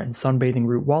Brawler, and Sunbathing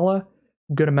Root Walla.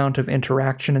 Good amount of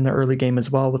interaction in the early game as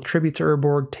well with Tribute to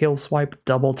Urborg, Tail Swipe,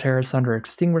 Double Terra Sunder,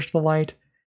 Extinguish the Light.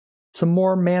 Some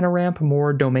more mana ramp,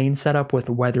 more domain setup with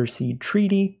Weatherseed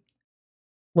Treaty.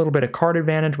 A little bit of card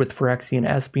advantage with Phyrexian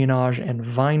Espionage and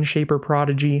Vine Shaper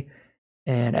Prodigy.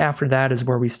 And after that is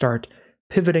where we start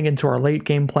pivoting into our late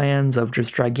game plans of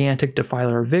just gigantic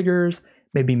Defiler of Vigors,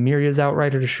 maybe Miria's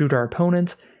Outrider to shoot our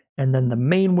opponent, and then the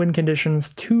main win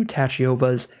conditions, 2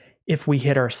 Tachiovas. If we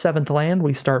hit our 7th land,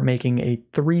 we start making a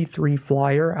 3/3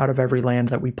 flyer out of every land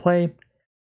that we play,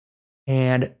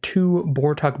 and 2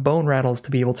 Bortuk Bone Rattles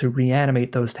to be able to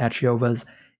reanimate those Tachiovas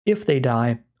if they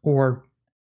die, or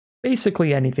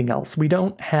basically anything else. We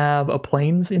don't have a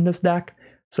Plains in this deck,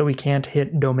 so we can't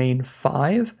hit Domain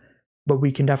 5, but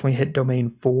we can definitely hit Domain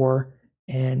 4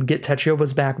 and get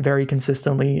Tachiovas back very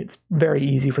consistently. It's very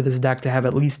easy for this deck to have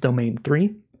at least Domain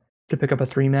 3 to pick up a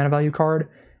 3 mana value card.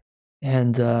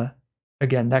 And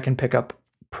again, that can pick up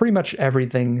pretty much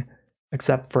everything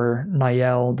except for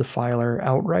Niall, Defiler,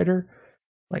 Outrider.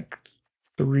 Like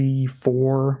 3,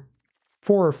 4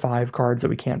 or 5 cards that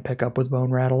we can't pick up with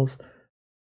Bone Rattles.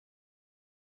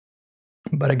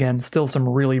 But again, still some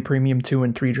really premium 2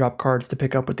 and 3 drop cards to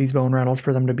pick up with these Bone Rattles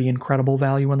for them to be incredible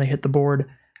value when they hit the board.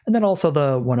 And then also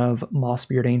the one of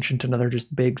Mossbeard Ancient, another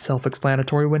just big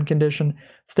self-explanatory win condition,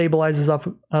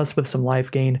 stabilizes us with some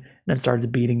life gain, and then starts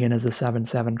beating in as a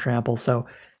 7/7 trample. So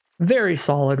very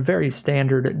solid, very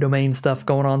standard domain stuff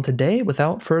going on today.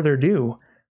 Without further ado,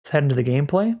 let's head into the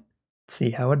gameplay,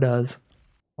 see how it does.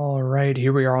 Alright,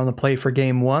 here we are on the play for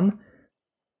game 1.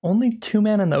 Only 2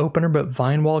 mana in the opener, but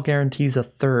Vine Wall guarantees a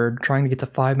 3rd, trying to get to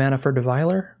 5 mana for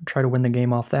Defiler, try to win the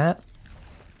game off that.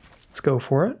 Let's go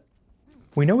for it.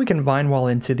 We know we can Vine Wall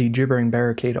into the Gibbering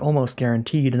Barricade almost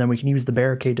guaranteed, and then we can use the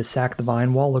Barricade to sack the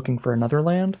Vine Wall looking for another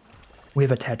land. We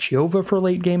have a Tachiova for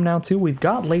late game now too. We've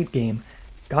got late game.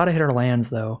 Gotta hit our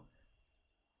lands though.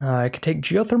 I could take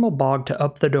Geothermal Bog to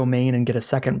up the domain and get a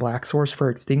 2nd black source for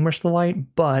Extinguish the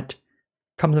Light, but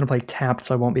comes into play tapped,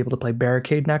 so I won't be able to play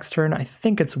Barricade next turn. I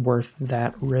think it's worth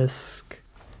that risk.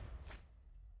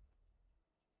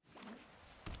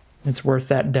 It's worth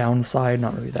that downside,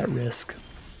 not really that risk.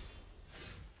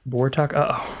 Bortuk,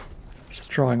 uh-oh. Just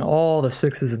drawing all the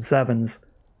 6s and 7s.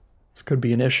 This could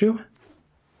be an issue.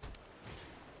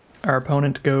 Our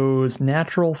opponent goes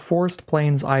Natural Forest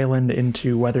Plains Island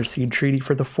into Weatherseed Treaty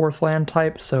for the 4th land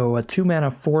type, so a 2 mana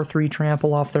 4/3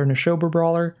 trample off their Nishoba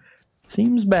Brawler.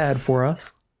 Seems bad for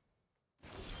us.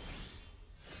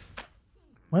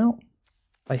 Well,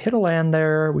 I hit a land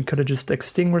there, we could have just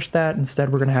extinguished that.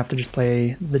 Instead, we're going to have to just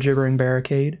play the Gibbering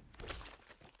Barricade.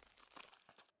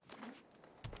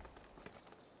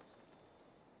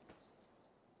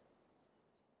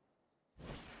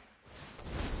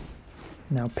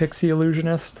 Now Pixie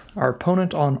Illusionist. Our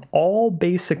opponent on all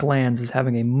basic lands is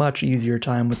having a much easier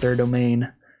time with their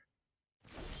domain.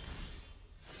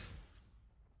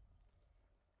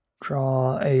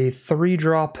 Draw a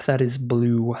 3-drop that is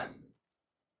blue.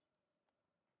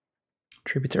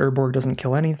 Tribute to Urborg doesn't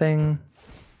kill anything.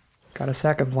 Got a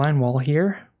sack of Vinewall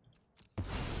here.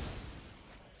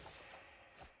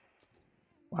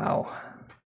 Wow.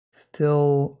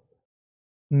 Still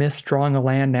missed drawing a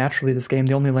land naturally this game.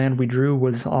 The only land we drew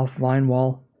was off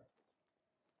Vinewall.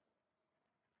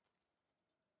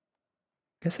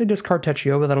 Guess I discard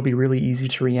Techiova. That'll be really easy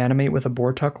to reanimate with a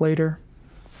Bortuck later.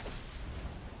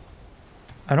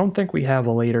 I don't think we have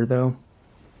a later though.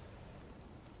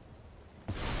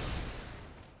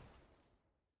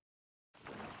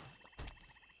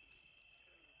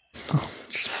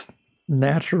 Just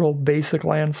natural basic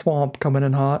land swamp coming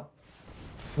in hot.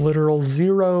 Literal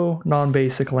 0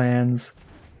 non-basic lands.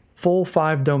 Full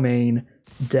 5 domain.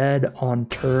 Dead on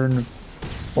turn,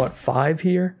 what, 5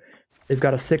 here? They've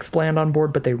got a 6th land on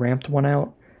board, but they ramped one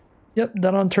out. Yep,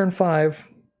 dead on turn 5.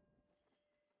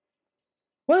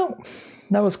 Well,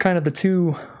 that was kind of the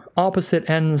two opposite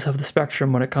ends of the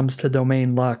spectrum when it comes to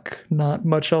domain luck. Not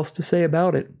much else to say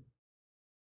about it.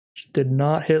 Just did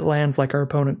not hit lands like our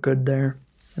opponent could there.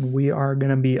 And we are going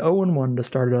to be 0-1 to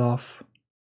start it off.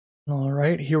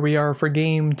 Alright, here we are for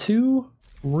game 2.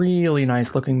 Really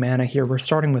nice looking mana here. We're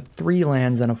starting with 3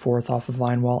 lands and a 4th off of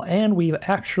Vinewall, and we've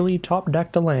actually top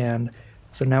decked a land.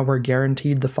 So now we're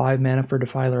guaranteed the 5 mana for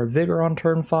Defiler of Vigor on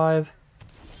turn 5.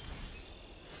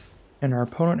 And our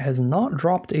opponent has not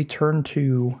dropped a turn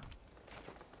 2.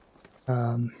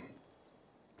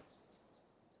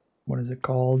 What is it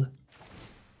called?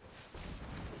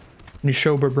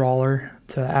 Nishoba Brawler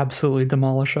to absolutely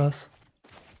demolish us.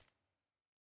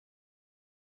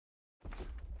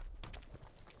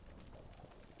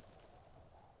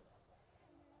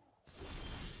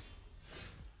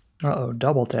 Uh-oh,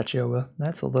 double Techiova.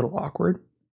 That's a little awkward.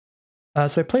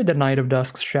 So I played the Knight of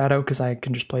Dusk's Shadow because I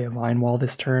can just play a Vinewall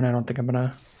this turn. I don't think I'm going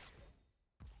to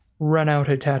run out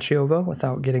a Techiova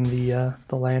without getting the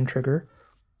land trigger.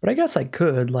 But I guess I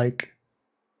could, like,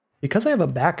 because I have a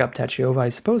backup Techiova, I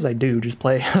suppose I do just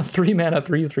play a 3-mana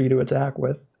 3/3 to attack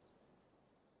with.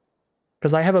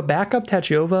 Because I have a backup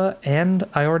Techiova and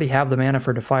I already have the mana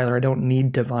for Defiler. I don't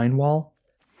need to Vinewall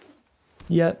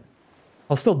yet.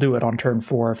 I'll still do it on turn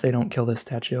 4 if they don't kill this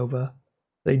Techiova.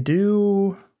 They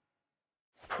do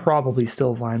probably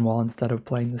still Vinewall instead of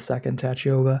playing the second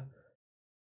Techiova.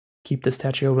 Keep this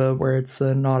Techiova where it's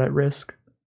not at risk.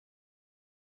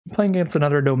 I'm playing against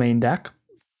another domain deck.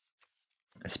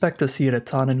 Expect to see it a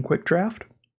ton in Quick Draft.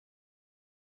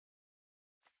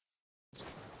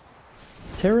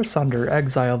 Tear Asunder,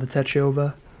 exile the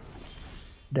Techiova.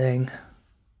 Dang.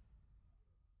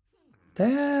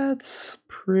 That's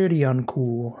pretty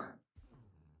uncool.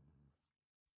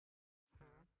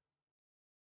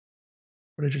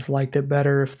 Would have just liked it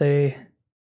better if they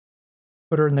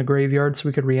put her in the graveyard so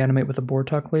we could reanimate with a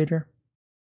Bortuck later.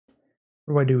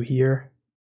 What do I do here?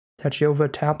 Techiova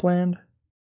tap land.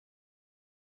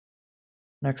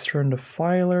 Next turn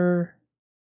Defiler.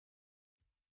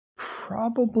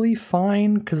 Probably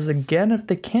fine, because again, if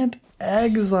they can't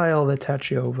exile the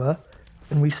Techiova,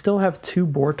 then we still have 2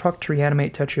 Bortuck to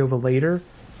reanimate Techiova later.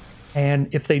 And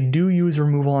if they do use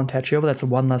removal on Techiova, that's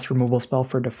 1 less removal spell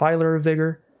for Defiler of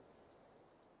Vigor.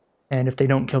 And if they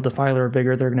don't kill Defiler of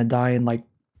Vigor, they're going to die in like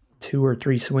 2 or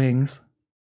 3 swings.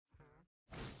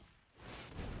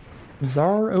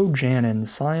 Zar Ojanin,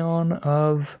 Scion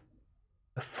of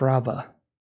Frava.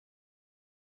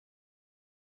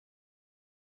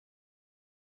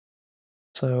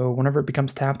 So whenever it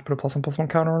becomes tapped, put a +1/+1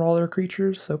 counter on all their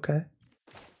creatures. Okay.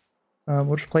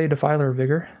 We'll just play Defiler of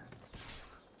Vigor.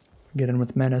 Get in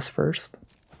with Menace first.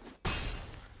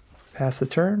 Pass the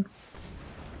turn.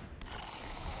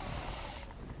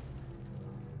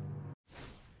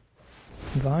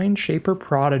 Vine Shaper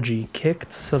Prodigy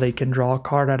kicked so they can draw a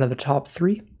card out of the top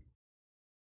 3.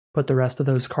 Put the rest of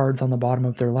those cards on the bottom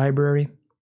of their library.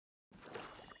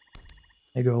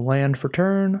 They go land for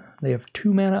turn. They have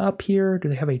 2 mana up here. Do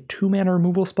they have a 2 mana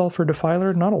removal spell for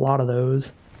Defiler? Not a lot of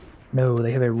those. No,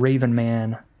 they have a Raven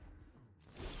Man.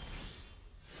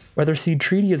 Weatherseed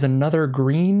Treaty is another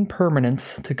green permanent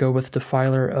to go with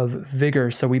Defiler of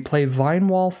Vigor. So we play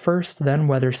Vinewall first, then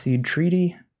Weatherseed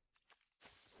Treaty.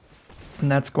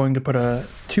 And that's going to put a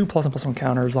 2 +1/+1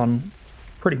 counters on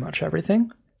pretty much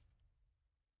everything.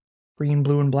 green,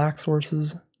 blue, and black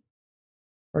sources.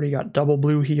 Already got double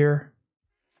blue here.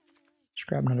 Just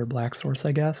grab another black source,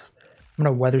 I guess. I'm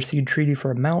gonna Weather Seed Treaty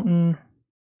for a mountain.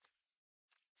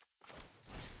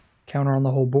 Counter on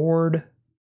the whole board.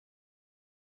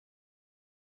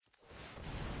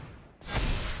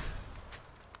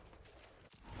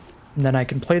 And then I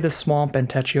can play this swamp and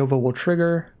Techiova will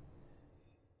trigger,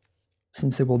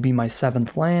 since it will be my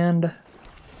 7th land.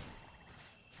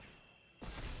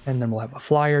 And then we'll have a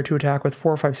flyer to attack with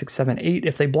 4, 5, 6, 7, 8.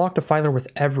 If they block Defiler with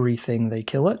everything, they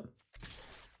kill it.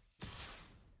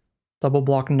 Double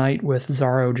block Knight with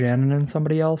Zaro, Janin, and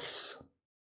somebody else.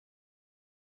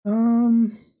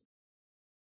 I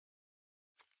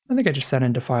think I just sent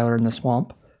in Defiler in the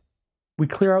swamp. We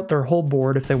clear out their whole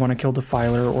board if they want to kill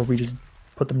Defiler, or we just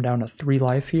put them down to 3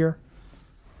 life here.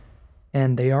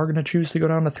 And they are going to choose to go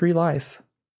down to 3 life.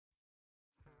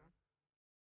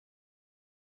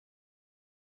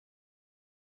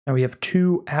 Now we have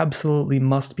 2 absolutely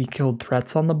must-be-killed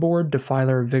threats on the board,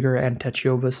 Defiler, Vigor, and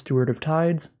Techiova, Steward of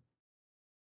Tides.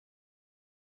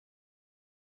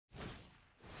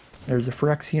 There's a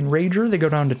Phyrexian Rager. They go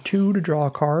down to 2 to draw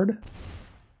a card.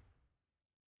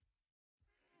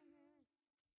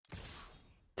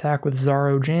 Attack with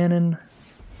Zaro, Janin.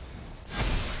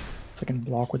 So I can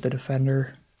block with the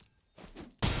Defender.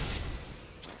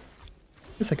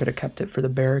 Guess I could have kept it for the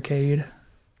Barricade.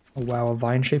 Oh wow, a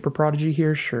Vine Shaper Prodigy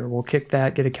here? Sure, we'll kick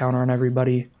that, get a counter on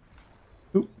everybody.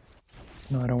 Oop.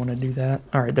 No, I don't want to do that.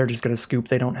 Alright, they're just going to scoop.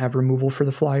 They don't have removal for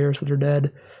the flyer, so they're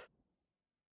dead.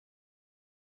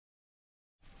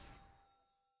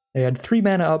 They had 3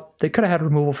 mana up. They could have had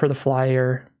removal for the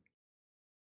flyer.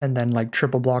 And then like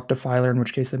triple block Defiler, in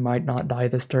which case they might not die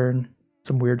this turn.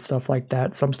 Some weird stuff like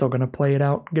that. So I'm still going to play it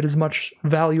out, get as much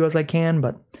value as I can,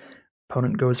 but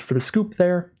opponent goes for the scoop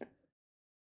there.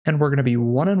 And we're going to be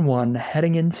 1-1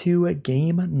 heading into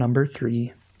game number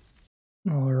 3.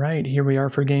 Alright, here we are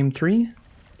for game 3.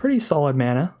 Pretty solid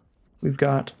mana. We've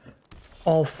got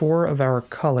all 4 of our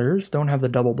colors. Don't have the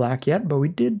double black yet, but we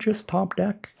did just top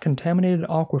deck Contaminated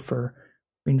Aquifer.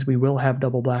 Means we will have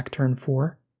double black turn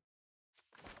 4.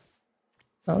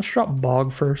 Let's drop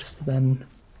Bog first, then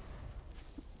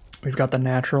we've got the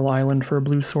natural island for a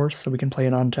blue source, so we can play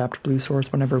an untapped blue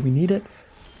source whenever we need it.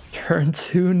 Turn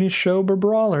 2 Nishoba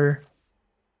Brawler.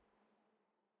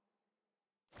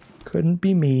 Couldn't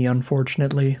be me,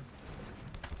 unfortunately.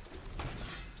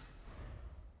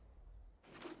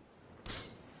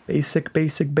 Basic,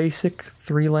 basic, basic.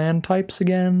 3 land types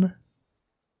again.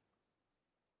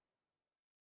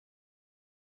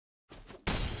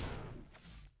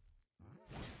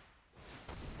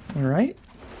 Alright.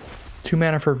 2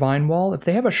 mana for Vine Wall. If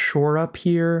they have a shore up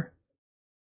here,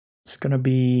 it's gonna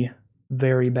be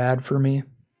very bad for me.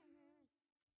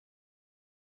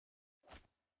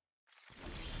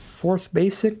 4th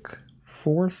basic,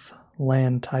 4th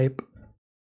land type.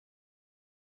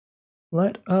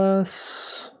 Let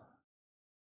us...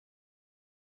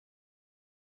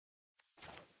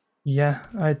 Yeah,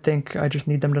 I think I just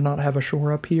need them to not have a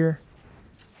shore up here.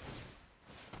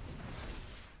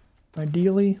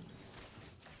 Ideally.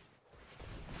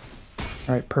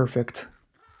 Alright, perfect.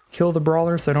 Kill the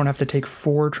Brawler so I don't have to take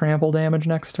 4 trample damage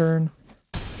next turn.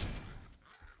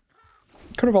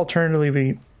 Could have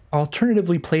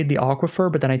alternatively played the Aquifer,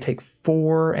 but then I take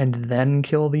 4 and then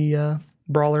kill the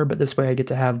Brawler, but this way I get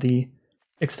to have the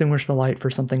Extinguish the Light for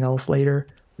something else later.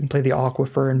 We can play the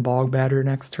Aquifer and Bog Batter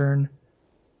next turn.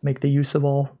 Make the use of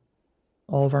all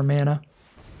of our mana.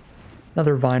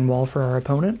 Another Vine Wall for our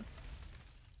opponent.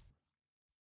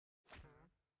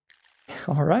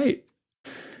 Alright.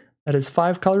 That is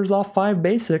 5 colors off 5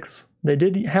 basics. They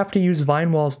did have to use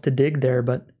Vine Walls to dig there,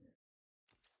 but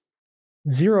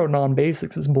 0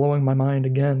 non-basics is blowing my mind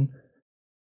again.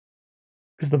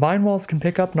 Because the Vine Walls can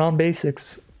pick up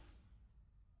non-basics.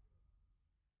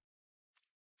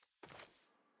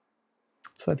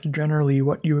 So that's generally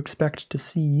what you expect to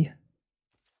see.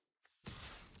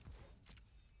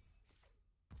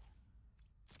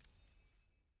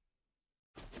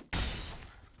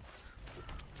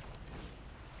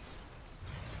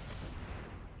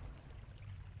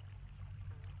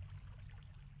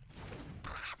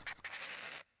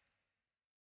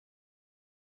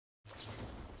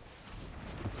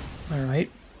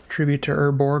 Alright, tribute to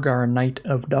Urborg, our Knight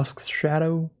of Dusk's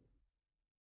Shadow.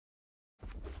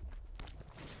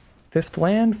 5th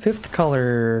land, 5th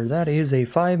color. That is a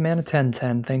 5 mana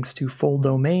 10/10 thanks to Full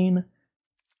Domain.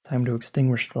 Time to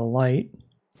extinguish the light.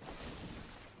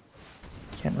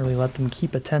 Can't really let them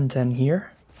keep a 10/10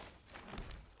 here.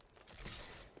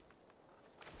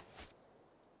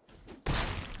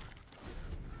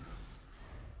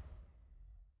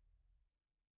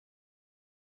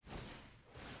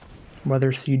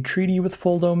 Weatherseed Treaty with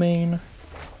full domain.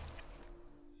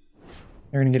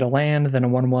 They're going to get a land, then a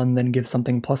 1/1, then give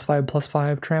something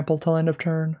 +5/+5 trample till end of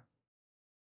turn.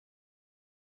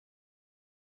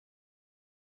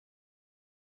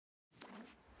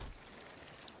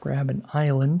 Grab an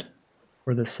island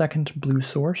for the second blue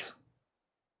source.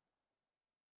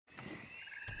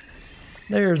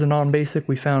 There's a non-basic,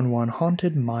 we found one.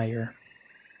 Haunted Mire.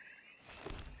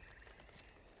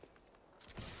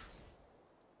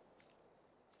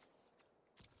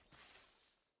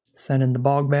 Send in the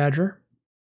Bog Badger.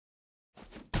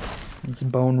 Let's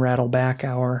bone rattle back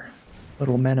our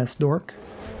little menace dork.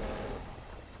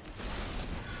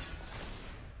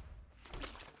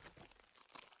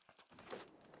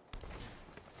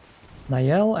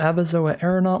 Niall Abazoa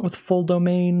Aeronaut with full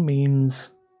domain means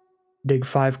dig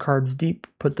 5 cards deep,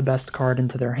 put the best card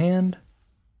into their hand.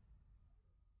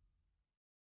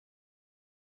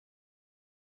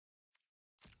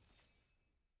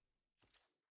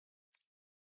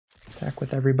 Attack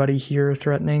with everybody here,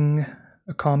 threatening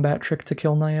a combat trick to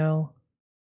kill Niall.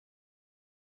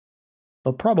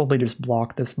 They'll probably just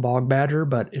block this Bog Badger,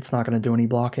 but it's not going to do any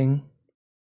blocking.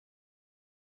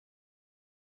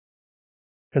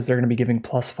 Because they're going to be giving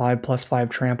 +5/+5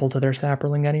 trample to their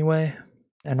Saproling anyway.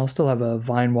 And I'll still have a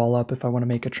Vine Wall up if I want to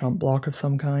make a chump block of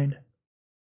some kind.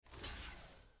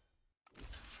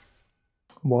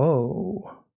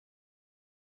 Whoa.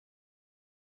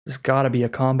 There's gotta be a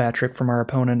combat trick from our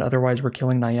opponent, otherwise we're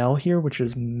killing Niall here, which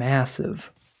is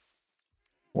massive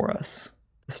for us.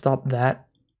 To stop that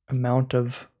amount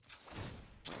of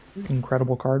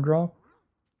incredible card draw.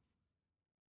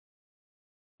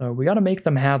 So we gotta make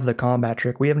them have the combat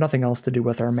trick. We have nothing else to do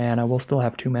with our mana. We'll still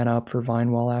have 2 mana up for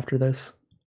Vine Wall after this.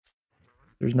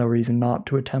 There's no reason not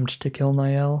to attempt to kill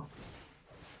Niall,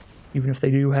 even if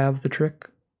they do have the trick.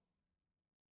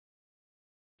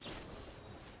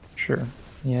 Sure,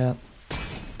 yeah.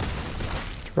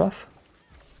 It's rough.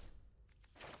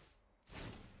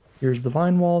 Here's the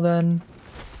Vine Wall then.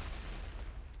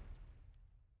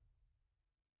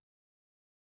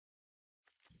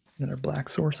 Another black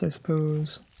source, I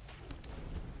suppose.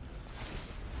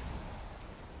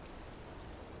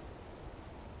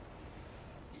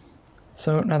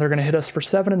 So now they're going to hit us for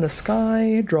 7 in the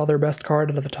sky, draw their best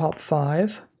card out of the top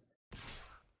 5.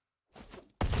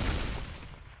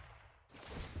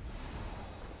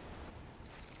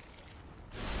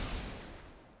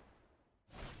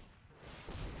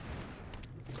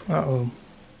 Uh-oh.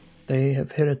 They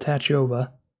have hit a Tachyova.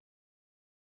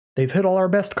 They've hit all our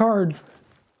best cards.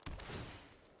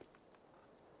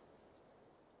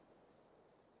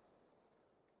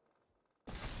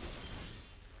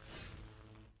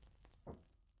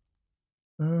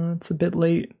 It's a bit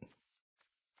late.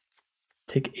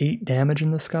 Take 8 damage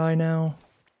in the sky now.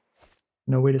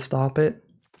 No way to stop it.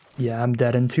 Yeah, I'm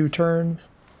dead in 2 turns.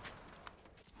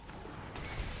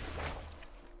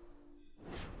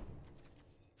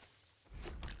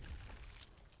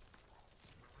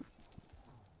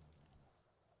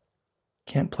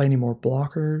 Can't play any more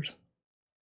blockers.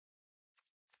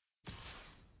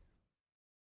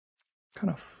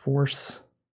 Kind of force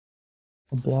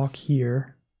a block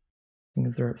here.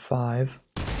 Because they're at 5.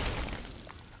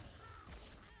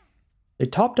 They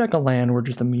top deck a land, we're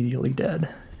just immediately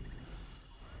dead.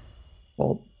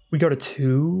 Well, we go to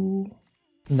 2.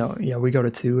 No, yeah, we go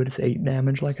to 2. It's 8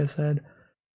 damage, like I said.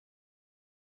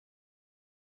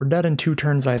 We're dead in 2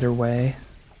 turns either way.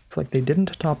 It's like they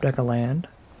didn't top deck a land.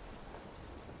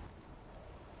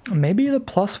 Maybe the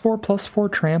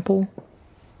 +4/+4 trample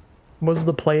was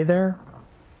the play there.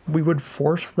 We would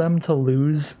force them to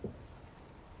lose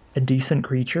a decent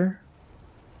creature.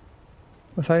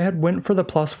 If I had went for the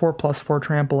 +4/+4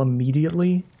 trample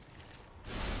immediately,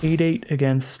 8/8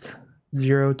 against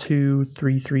 0/2,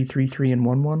 3/3, 3/3, and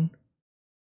 1/1.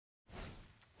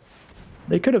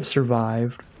 They could have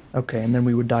survived. Okay, and then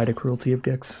we would die to Cruelty of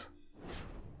Gix.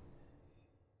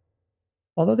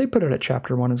 Although they put it at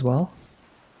chapter 1 as well.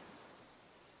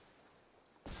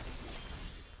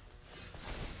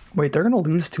 Wait, they're gonna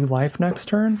lose 2 life next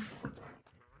turn?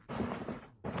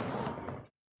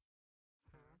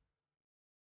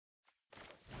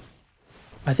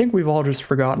 I think we've all just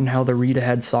forgotten how the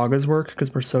read-ahead sagas work,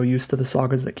 because we're so used to the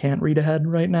sagas that can't read ahead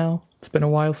right now. It's been a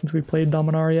while since we played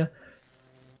Dominaria.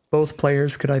 Both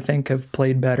players could, I think, have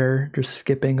played better just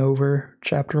skipping over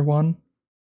chapter 1.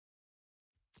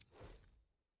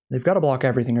 They've got to block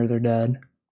everything or they're dead.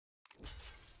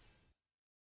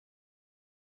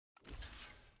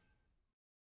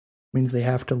 Means they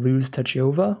have to lose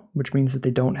Tachyova, which means that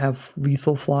they don't have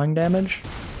lethal flying damage.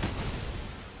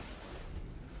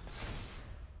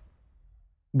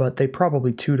 but they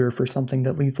probably tutor for something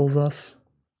that lethals us.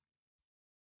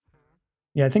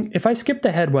 Yeah, I think if I skipped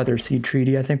ahead Weather Seed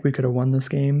Treaty, I think we could have won this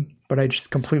game, but I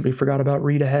just completely forgot about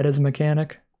read ahead as a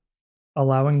mechanic,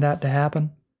 allowing that to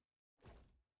happen.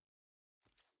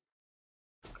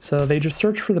 So they just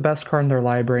search for the best card in their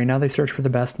library, now they search for the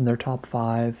best in their top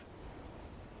 5.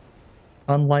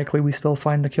 Unlikely we still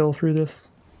find the kill through this.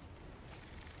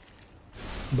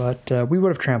 But we would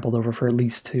have trampled over for at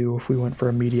least 2 if we went for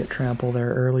immediate trample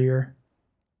there earlier.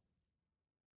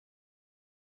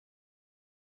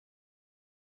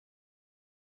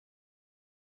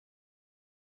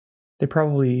 They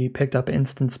probably picked up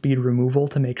instant speed removal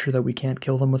to make sure that we can't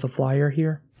kill them with a flyer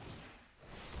here.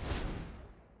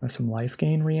 Some life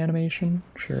gain reanimation,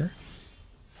 sure.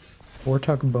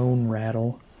 Vortuck Bone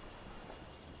Rattle.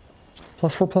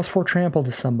 +4/+4 trample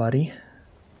to somebody.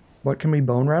 What can we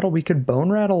bone rattle? We could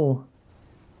bone rattle.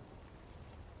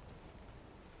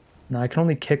 No, I can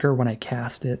only kick her when I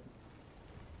cast it.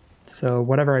 So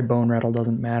whatever I bone rattle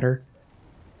doesn't matter.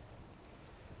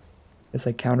 Guess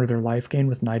I counter their life gain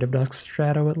with Knight of Duck's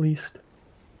Shadow at least.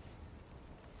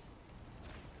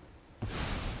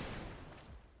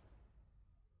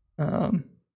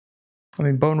 I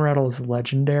mean, Bone Rattle is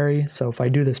legendary, so if I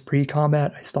do this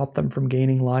pre-combat, I stop them from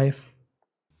gaining life.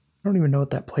 I don't even know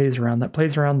what that plays around. That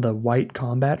plays around the white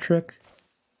combat trick.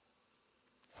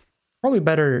 Probably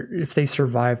better if they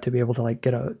survive to be able to like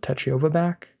get a Techiova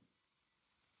back.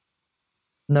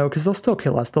 No, because they'll still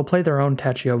kill us. They'll play their own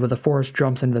Techiova. The forest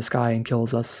jumps into the sky and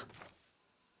kills us.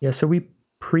 Yeah, so we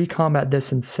pre-combat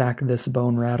this and sack this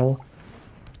Bone Rattle.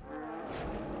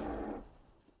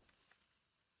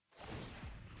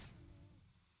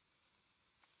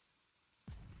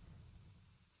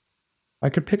 I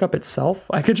could pick up itself.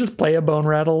 I could just play a Bone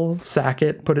Rattle, sack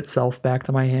it, put itself back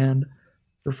to my hand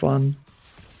for fun.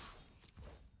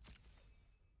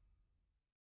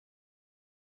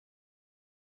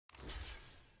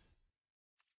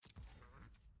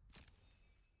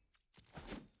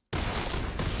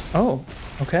 Oh,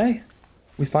 okay.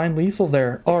 We find lethal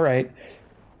there. All right.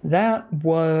 That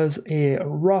was a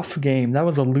rough game. That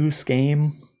was a loose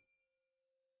game.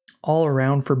 All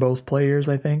around for both players,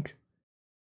 I think.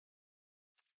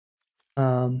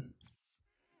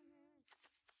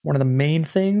 One of the main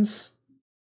things,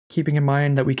 keeping in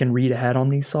mind that we can read ahead on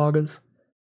these sagas,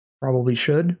 probably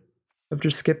should have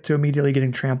just skipped to immediately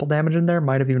getting trample damage in there.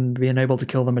 Might have even been able to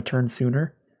kill them a turn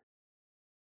sooner.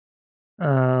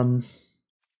 That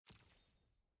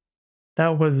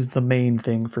was the main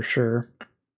thing for sure.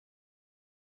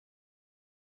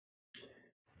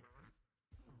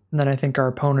 And then I think our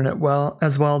opponent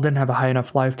as well didn't have a high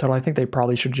enough life total. I think they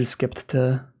probably should just skipped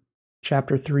to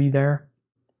chapter 3 there.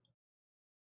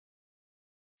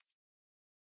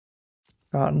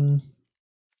 Gotten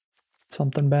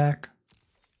something back.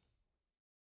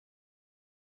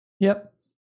 Yep.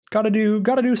 Gotta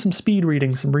do some speed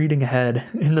reading, some reading ahead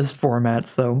in this format,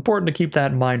 so important to keep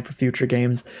that in mind for future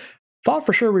games. Thought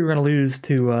for sure we were going to lose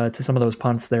to some of those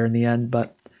punts there in the end,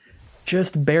 but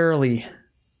just barely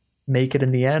make it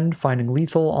in the end, finding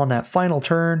lethal on that final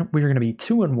turn. We are going to be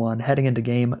 2-1 heading into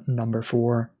game number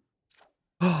 4.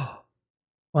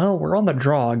 Well, we're on the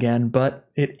draw again, but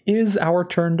it is our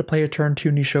turn to play a turn 2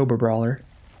 Nishoba Brawler.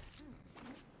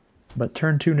 But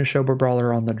turn 2 Nishoba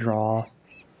Brawler on the draw. A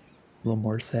little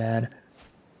more sad.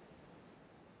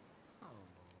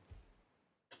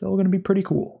 Still going to be pretty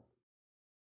cool.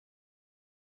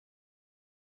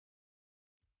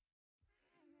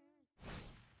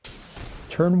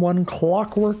 Turn 1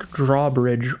 Clockwork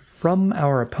Drawbridge from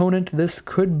our opponent. This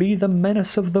could be the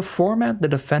menace of the format, the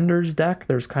Defender's deck.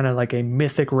 There's kind of like a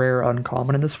mythic rare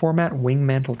uncommon in this format,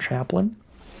 Wingmantle Chaplain.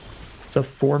 It's a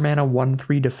 4-mana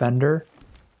 1/3 Defender.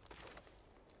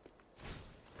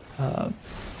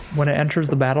 When it enters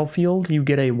the battlefield, you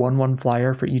get a 1/1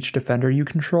 flyer for each defender you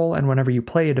control, and whenever you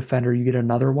play a defender, you get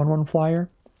another 1/1 flyer.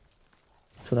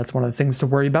 So that's one of the things to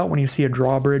worry about when you see a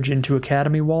drawbridge into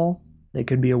Academy Wall. They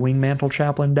could be a Wingmantle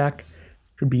Chaplain deck.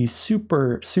 It would be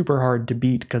super, super hard to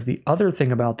beat, because the other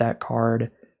thing about that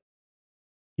card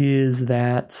is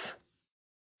that...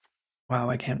 Wow,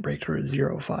 I can't break through a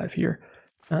 0/5 here.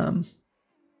 But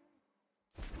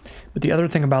the other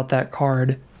thing about that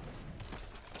card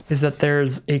is that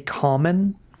there's a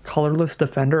common colorless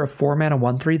defender, a 4-mana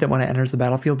 1/3, that when it enters the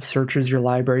battlefield searches your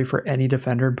library for any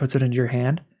defender and puts it into your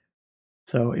hand.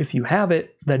 So if you have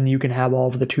it, then you can have all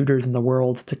of the tutors in the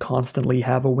world to constantly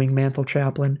have a Wingmantle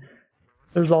Chaplain.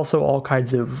 There's also all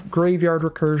kinds of graveyard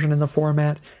recursion in the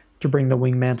format to bring the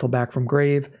Wingmantle back from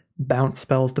grave, bounce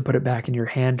spells to put it back in your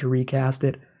hand to recast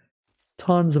it.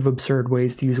 Tons of absurd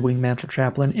ways to use Wingmantle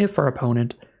Chaplain if our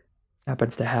opponent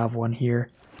happens to have one here.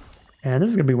 And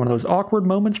this is going to be one of those awkward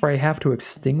moments where I have to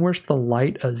extinguish the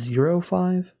light a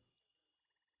 0-5.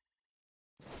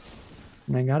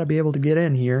 And I got to be able to get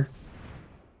in here.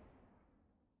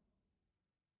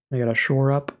 I got to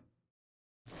shore up.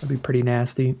 That'd be pretty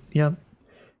nasty. Yep.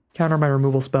 Counter my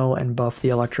removal spell and buff the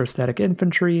electrostatic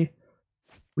infantry.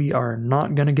 We are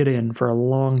not going to get in for a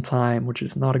long time, which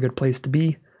is not a good place to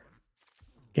be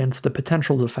against the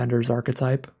potential defender's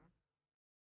archetype.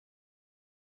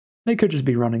 They could just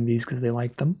be running these because they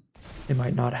like them. They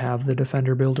might not have the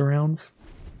defender build-arounds.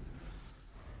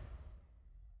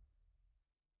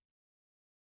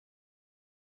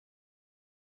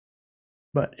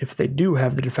 But if they do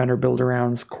have the defender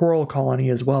build-arounds, Coral Colony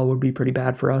as well would be pretty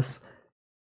bad for us.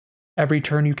 Every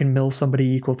turn you can mill somebody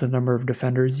equal to the number of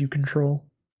defenders you control.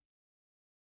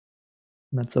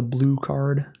 And that's a blue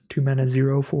card, 2 mana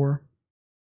 0/4.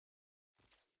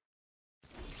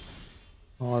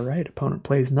 Alright, opponent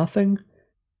plays nothing.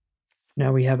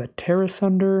 Now we have a Terra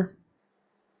Sunder.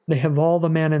 They have all the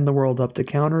mana in the world up to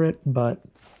counter it, but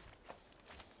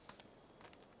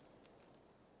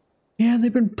yeah,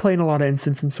 they've been playing a lot of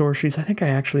instants and sorceries. I think I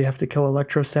actually have to kill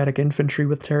Electrostatic Infantry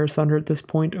with Terra Sunder at this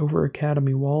point over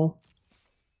Academy Wall.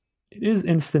 It is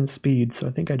instant speed, so I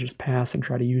think I just pass and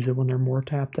try to use it when they're more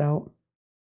tapped out.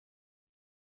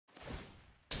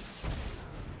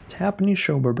 Tapney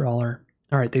Shober Brawler.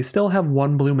 Alright, they still have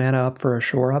 1 blue mana up for a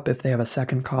shore up if they have a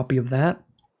second copy of that.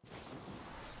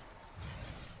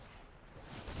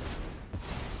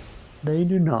 They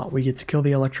do not. We get to kill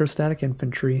the Electrostatic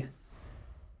Infantry.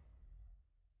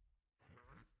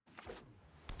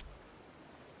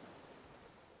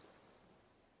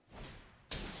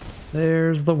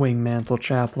 There's the Wingmantle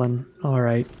Chaplain.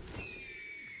 Alright.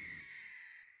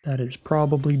 That is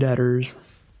probably Deaders.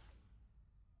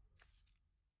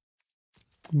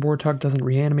 Vortug doesn't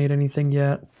reanimate anything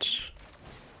yet.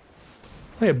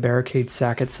 Play a Barricade,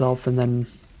 sack itself, and then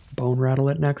Bone Rattle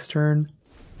it next turn.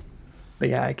 But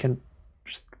yeah, I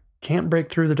just can't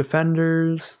break through the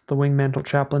defenders. The Wingmantle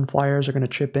Chaplain flyers are going to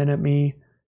chip in at me.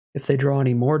 If they draw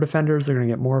any more defenders, they're going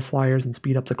to get more flyers and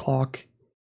speed up the clock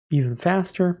even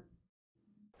faster.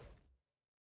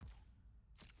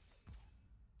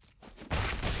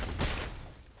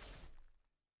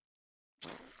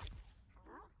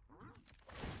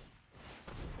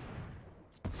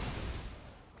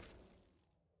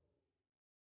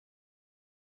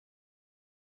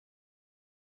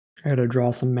 I gotta draw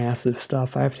some massive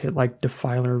stuff. I have to hit like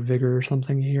Defiler Vigor or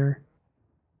something here.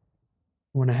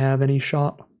 Want to have any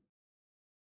shot?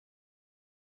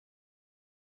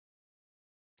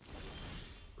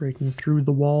 Breaking through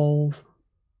the walls.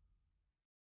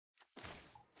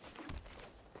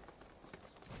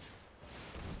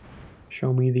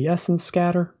 Show me the Essence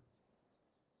Scatter.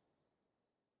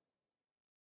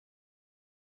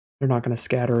 They're not going to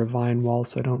scatter a Vine Wall,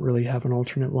 so I don't really have an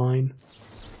alternate line.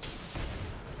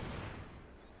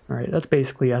 Alright, that's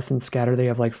basically Essence Scatter. They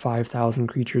have like 5,000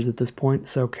 creatures at this point,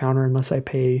 so counter unless I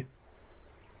pay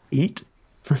 8.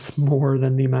 That's more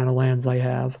than the amount of lands I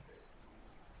have.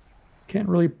 Can't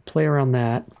really play around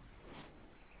that.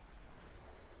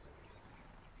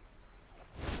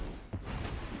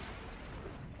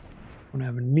 Don't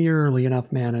have nearly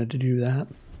enough mana to do that.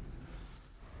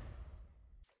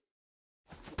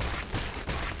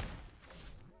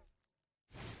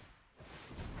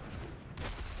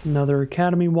 Another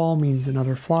Academy Wall means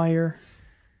another flyer.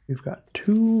 We've got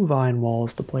 2 Vine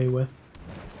Walls to play with.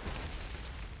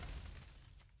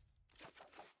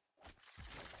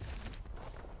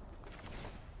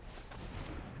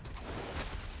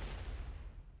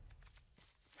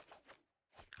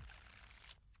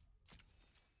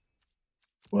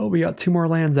 Well, we got 2 more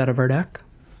lands out of our deck.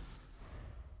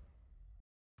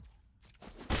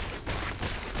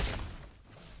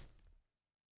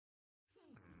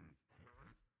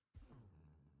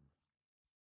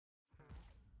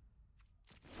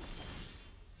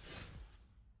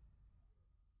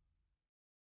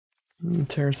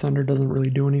 Terra Sunder doesn't really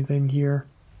do anything here.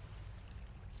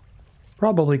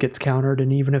 Probably gets countered,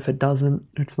 and even if it doesn't,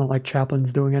 it's not like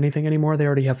Chaplin's doing anything anymore. They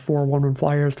already have 4 1/1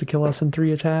 flyers to kill us in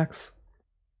 3 attacks.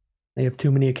 They have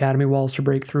too many Academy Walls to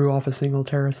break through off a single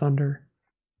Terra Sunder.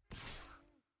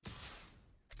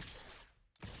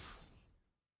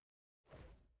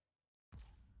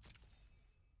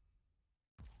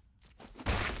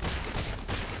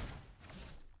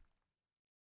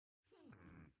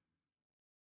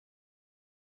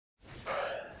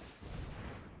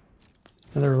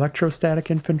 Another Electrostatic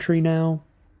Infantry now.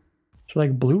 So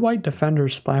like blue-white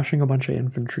defenders splashing a bunch of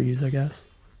infantries, I guess.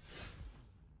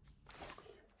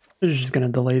 This is just going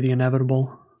to delay the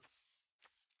inevitable.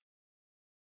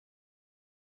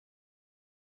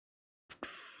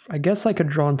 I guess I could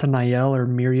draw into Niall or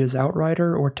Miria's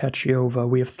Outrider or Techiova.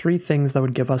 We have 3 things that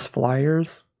would give us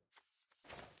flyers.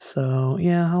 So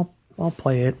yeah, I'll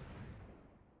play it.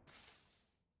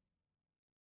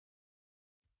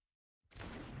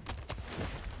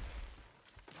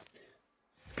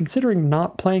 Considering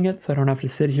not playing it, so I don't have to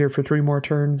sit here for 3 more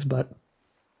turns, but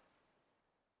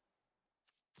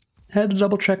I had to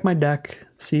double check my deck,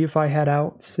 see if I had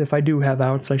outs. If I do have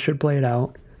outs, I should play it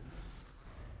out.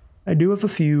 I do have a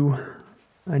few.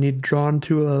 I need drawn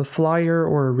to a flyer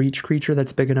or a reach creature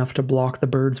that's big enough to block the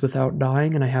birds without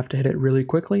dying, and I have to hit it really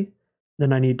quickly.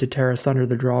 Then I need to Terrace Under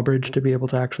the Drawbridge to be able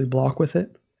to actually block with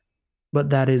it.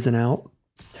 But that is an out.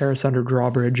 Terrace Under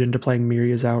Drawbridge into playing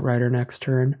Miria's Outrider next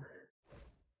turn.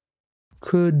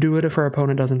 Could do it if our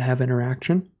opponent doesn't have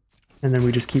interaction, and then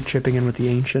we just keep chipping in with the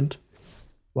Ancient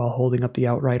while holding up the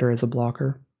Outrider as a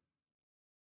blocker.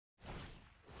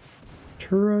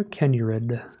 Tura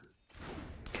Kenurid.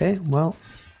 Okay, well,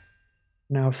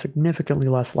 now significantly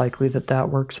less likely that that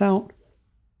works out.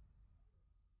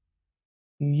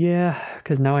 Yeah,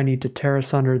 because now I need to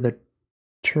Terrace Under the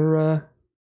Tura.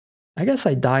 I guess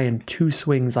I die in 2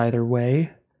 swings either way.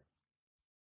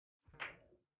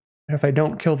 And if I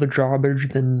don't kill the drawbridge,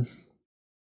 then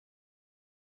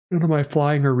none of my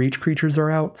flying or reach creatures are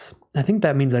outs. I think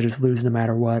that means I just lose no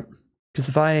matter what. Because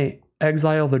if I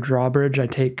exile the drawbridge, I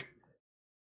take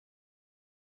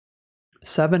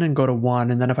 7 and go to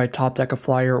 1, and then if I top deck a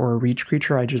flyer or a reach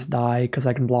creature, I just die because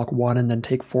I can block 1 and then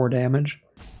take 4 damage.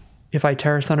 If I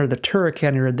Terrace Under the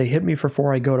Turricanid, they hit me for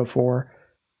 4, I go to 4.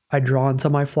 I draw into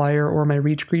my flyer or my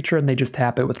reach creature, and they just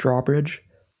tap it with drawbridge.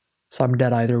 So I'm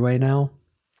dead either way now.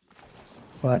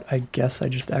 But I guess I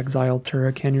just exiled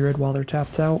Turricanid while they're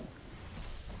tapped out.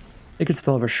 They could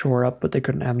still have a shore up, but they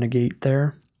couldn't have negate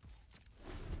there.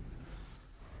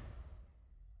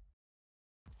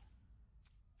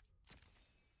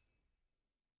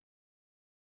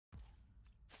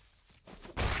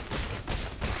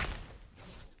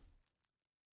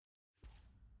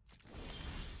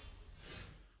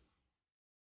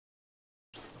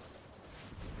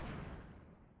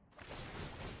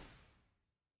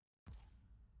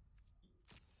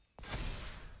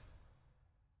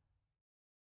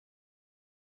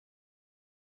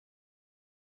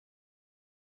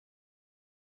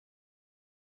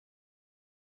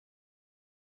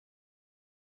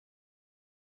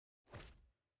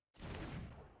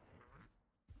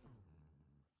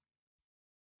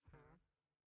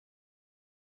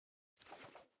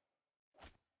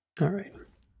 All right.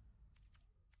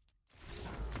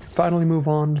 Finally move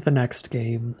on to the next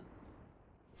game.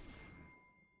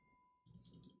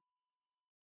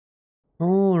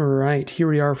 All right, here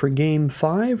we are for game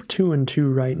 5,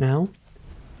 2-2 right now.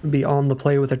 We'll be on the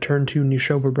play with a turn 2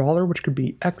 Nishoba Brawler, which could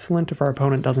be excellent if our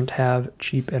opponent doesn't have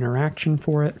cheap interaction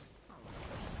for it.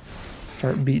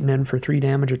 Start beating in for 3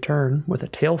 damage a turn, with a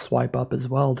tail swipe up as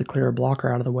well to clear a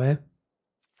blocker out of the way.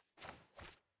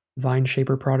 Vine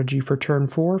Shaper Prodigy for turn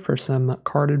 4 for some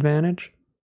card advantage.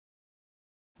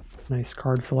 Nice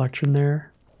card selection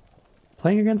there.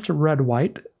 Playing against a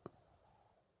red-white.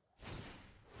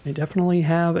 They definitely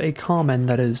have a common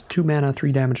that is 2 mana,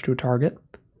 3 damage to a target.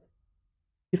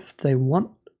 If they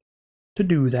want to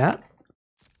do that,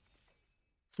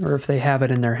 or if they have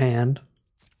it in their hand,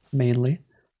 mainly.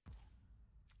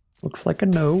 Looks like a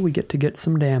no, we get to get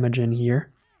some damage in here.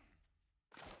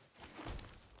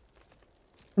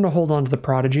 I'm going to hold on to the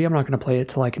Prodigy. I'm not going to play it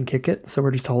till I can kick it, so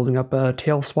we're just holding up a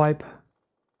tail swipe.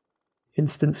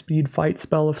 Instant speed fight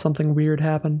spell if something weird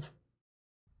happens.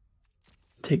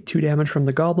 Take 2 damage from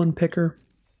the Goblin Picker.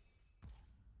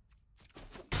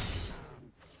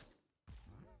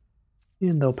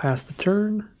 And they'll pass the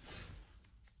turn.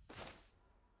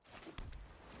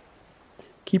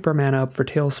 Keep our mana up for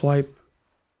tail swipe.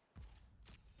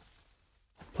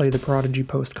 Play the Prodigy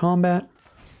post-combat.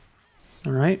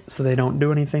 Alright, so they don't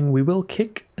do anything. We will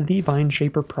kick the Vine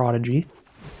Shaper Prodigy.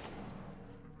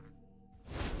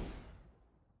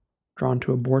 Drawn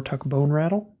to a Bortuk Bone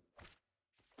Rattle.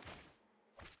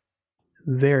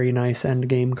 Very nice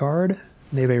endgame card.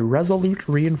 They have a Resolute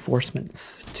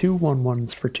Reinforcements. 2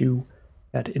 1/1s for 2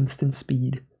 at instant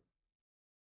speed.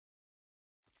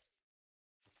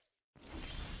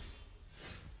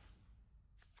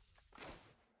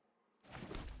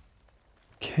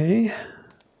 Okay.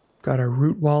 Got a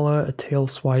Root Walla, a Tail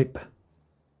Swipe.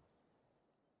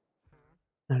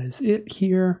 That is it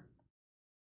here.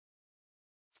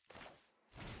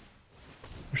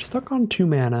 They're stuck on 2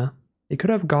 mana. They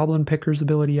could have Goblin Picker's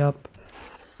ability up.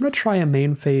 I'm going to try a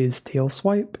main phase Tail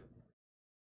Swipe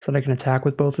so that I can attack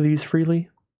with both of these freely.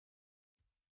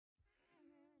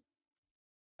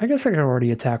 I guess I can already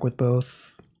attack with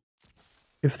both.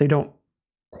 if they don't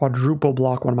quadruple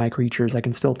block one of my creatures, I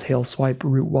can still tail swipe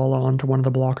Root Walla onto one of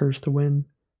the blockers to win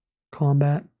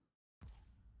combat.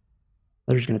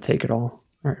 They're just going to take it all.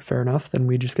 Alright, fair enough. Then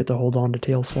we just get to hold on to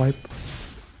tail swipe.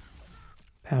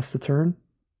 Pass the turn.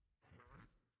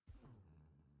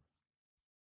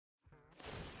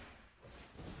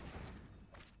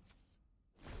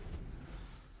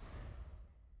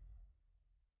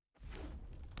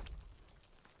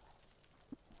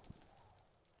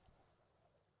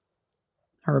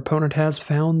 Our opponent has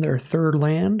found their third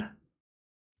land.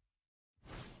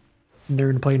 And they're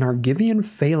going to play an Argivian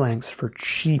Phalanx for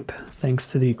cheap, thanks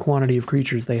to the quantity of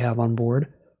creatures they have on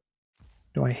board.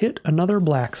 Do I hit another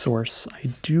black source? I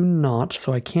do not,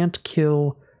 so I can't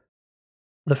kill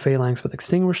the Phalanx with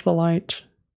Extinguish the Light.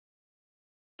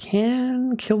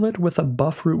 Can kill it with a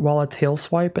buff Root Walla tail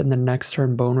swipe, and then next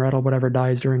turn Bone Rattle whatever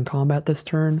dies during combat this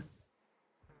turn.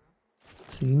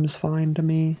 Seems fine to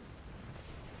me.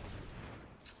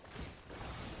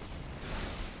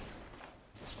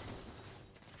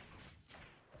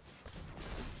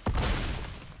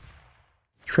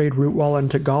 Trade Root Walla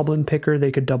into Goblin Picker, they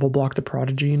could double block the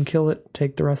Prodigy and kill it,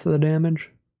 take the rest of the damage.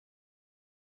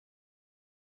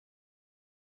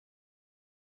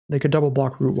 They could double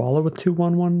block Root Walla with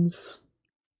 2/1/1s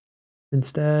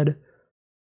instead.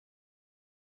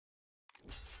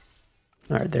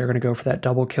 Alright, they're going to go for that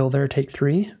double kill there, take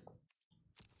 3.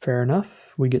 Fair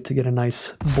enough. We get to get a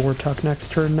nice Boar-Tuck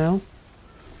next turn now.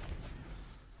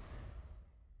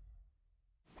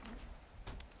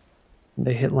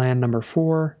 They hit land number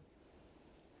 4.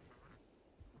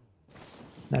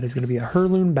 That is going to be a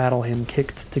Hurloon Battle Hymn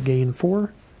kicked to gain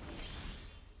 4.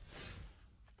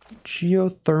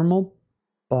 Geothermal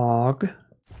Bog.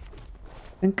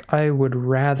 I think I would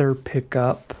rather pick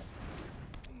up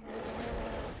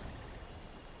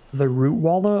the Root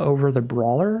Walla over the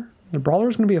Brawler. The Brawler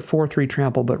is going to be a 4/3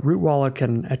 trample, but Root Walla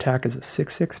can attack as a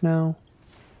 6/6 now.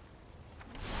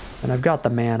 And I've got the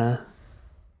mana.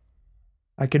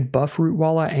 I could buff Root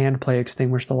Walla and play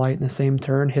Extinguish the Light in the same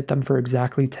turn, hit them for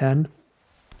exactly 10.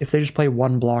 If they just play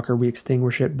one blocker, we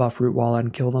extinguish it, buff Root Walla,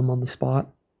 and kill them on the spot.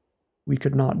 We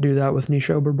could not do that with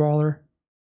Nishober Brawler.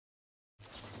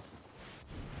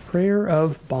 Prayer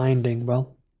of Binding.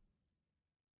 Well,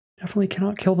 definitely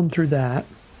cannot kill them through that.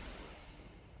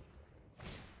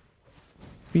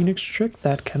 Phoenix Trick,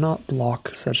 that cannot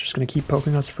block, so that's just going to keep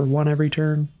poking us for 1 every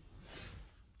turn.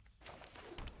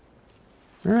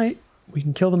 Alright, we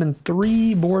can kill them in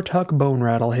 3 Boar-Tuck Bone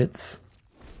Rattle hits.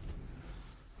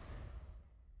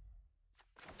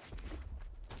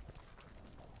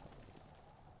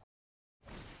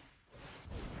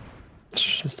 It's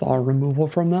just all removal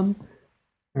from them.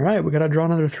 Alright, we gotta draw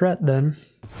another threat then.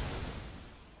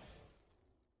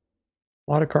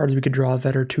 A lot of cards we could draw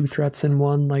that are 2 threats in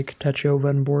one, like Techova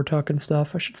and Boar-Tuck and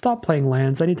stuff. I should stop playing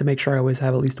lands. I need to make sure I always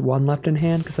have at least 1 left in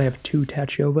hand, because I have 2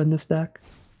 Techova in this deck.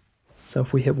 So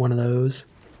if we hit one of those,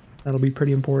 that'll be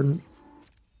pretty important.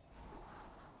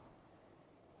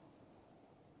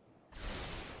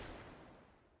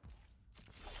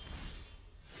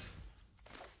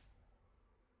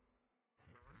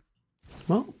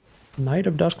 Well, Knight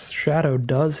of Dusk's Shadow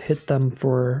does hit them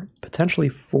for potentially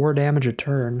 4 damage a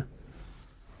turn.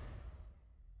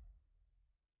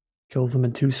 Kills them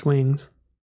in 2 swings.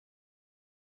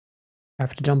 I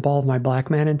have to dump all of my black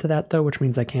mana into that though, which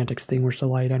means I can't Extinguish the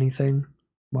Light anything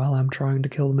while I'm trying to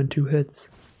kill them in 2 hits.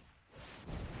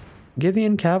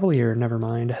 Givian Cavalier, never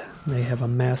mind. They have a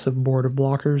massive board of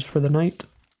blockers for the night.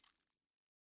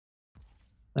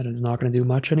 That is not going to do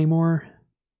much anymore.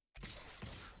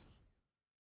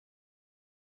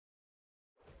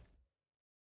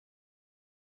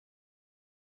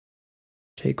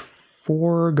 Take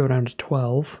 4, go down to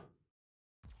 12.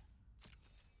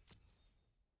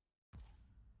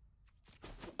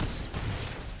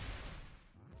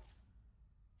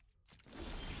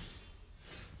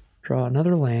 Draw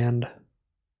another land.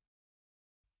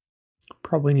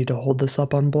 Probably need to hold this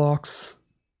up on blocks.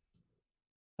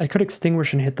 I could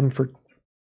Extinguish and hit them for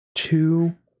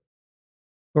 2.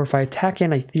 Or if I attack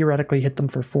in, I theoretically hit them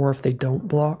for 4 if they don't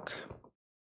block.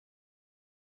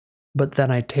 But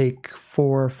then I take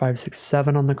 4, 5, 6,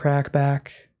 7 on the crackback.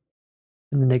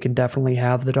 And then they can definitely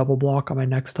have the double block on my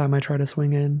next time I try to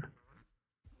swing in.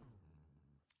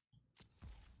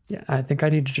 Yeah, I think I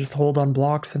need to just hold on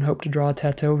blocks and hope to draw a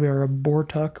Techova or a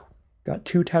Boar-Tuck. Got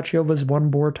 2 Techovas, 1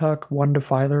 Boar-Tuck, 1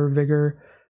 Defiler Vigor,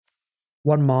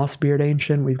 1 Mossbeard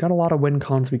Ancient. We've got a lot of win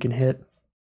cons we can hit.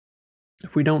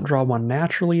 If we don't draw one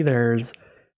naturally, there's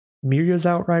Mirya's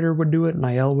Outrider would do it,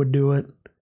 Niall would do it.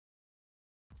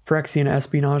 Phyrexian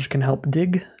Espionage can help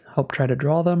dig, help try to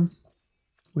draw them.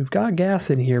 We've got gas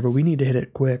in here, but we need to hit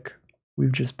it quick.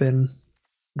 We've just been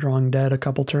drawing dead a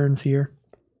couple turns here.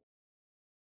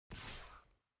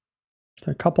 Just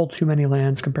a couple too many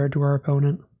lands compared to our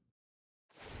opponent.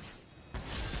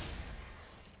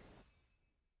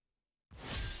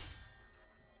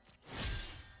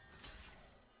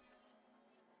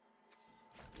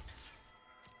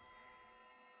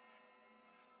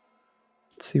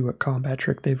 Let's see what combat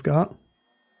trick they've got.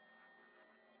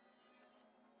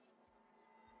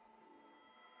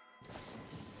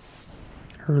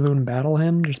 Heirloom Battle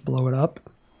Hymn, just blow it up.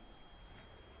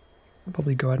 I'll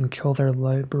probably go ahead and kill their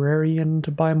librarian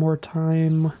to buy more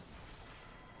time.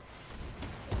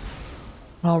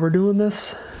 While we're doing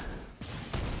this.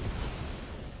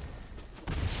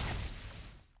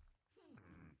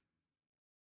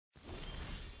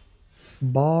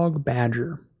 Bog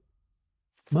Badger.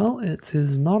 Well, it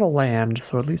is not a land,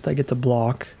 so at least I get to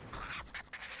block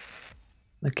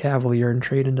the Cavalier and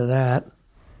trade into that.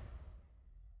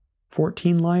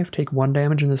 14 life, take 1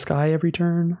 damage in the sky every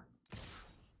turn.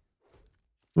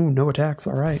 Ooh, no attacks,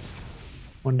 alright.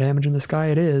 1 damage in the sky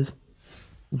it is.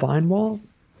 Vine Wall.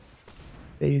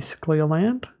 Basically a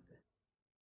land.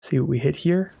 See what we hit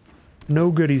here.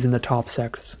 No goodies in the top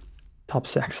 6. Top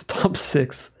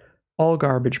 6. All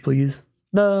garbage, please.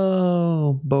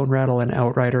 No! Bone Rattle and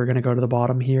Outrider are going to go to the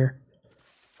bottom here.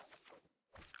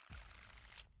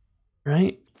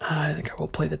 Right? I think I will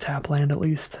play the tap land at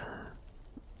least.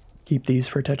 Keep these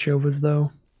for Techovas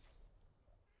though.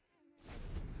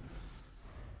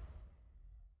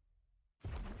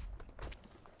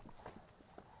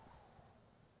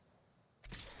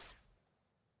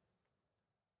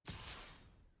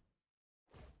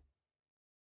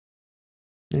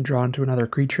 And draw into another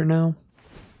creature now.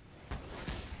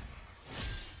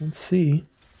 Let's see.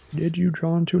 Did you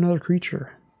draw into another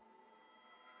creature?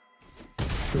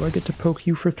 Do I get to poke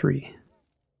you for 3?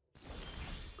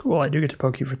 Cool, I do get to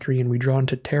poke you for 3, and we draw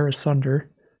into Tear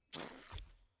Asunder.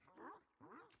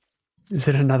 Is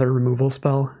it another removal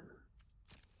spell?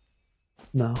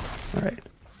 No. Alright.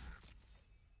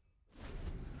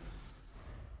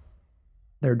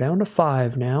 They're down to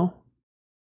 5 now.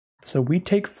 So we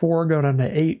take 4, go down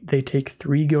to 8. They take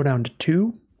 3, go down to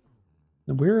 2.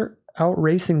 We're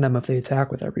outracing them if they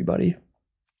attack with everybody.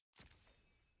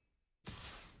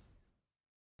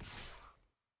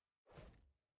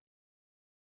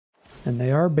 And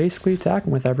they are basically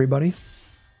attacking with everybody.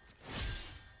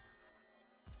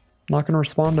 Not going to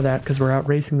respond to that because we're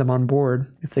outracing them on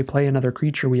board. If they play another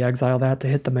creature, we exile that to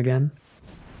hit them again.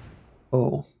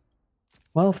 Oh.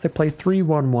 Well, if they play 3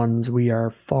 1/1s, we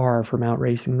are far from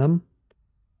outracing them.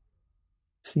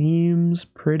 Seems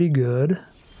pretty good.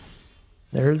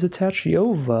 There's a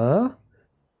Techova.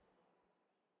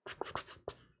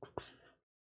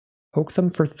 Poke them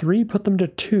for 3, put them to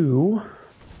 2.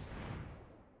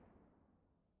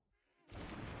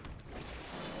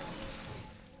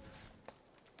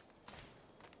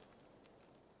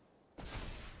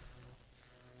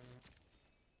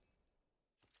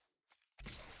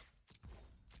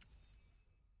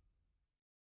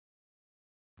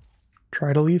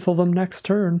 Try to lethal them next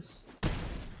turn.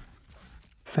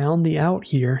 Found the out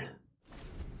here.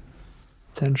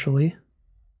 Potentially.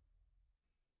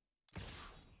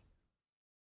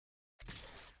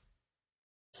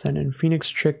 Send in Phoenix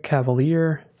Trick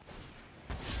Cavalier.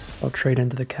 I'll trade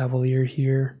into the Cavalier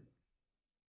here.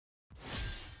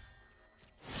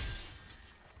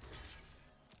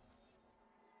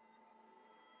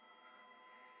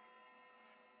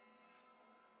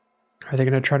 Are they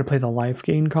going to try to play the life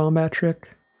gain combat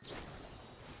trick?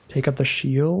 Take up the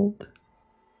shield?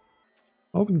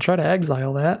 Oh, we can try to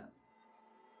exile that.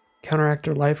 Counteract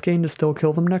their life gain to still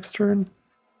kill them next turn.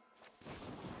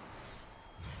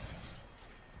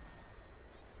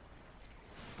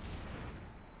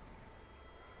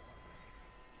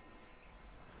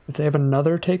 If they have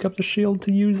another take up the shield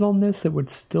to use on this, it would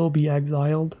still be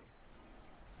exiled.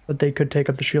 But they could take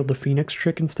up the shield to Phoenix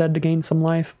Trick instead to gain some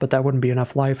life, but that wouldn't be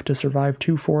enough life to survive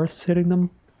 2 forests hitting them.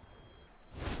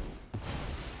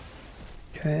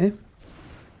 Okay.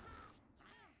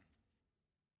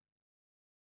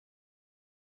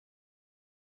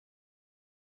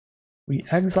 We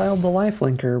exiled the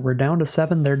lifelinker. We're down to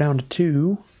 7, they're down to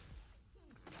 2.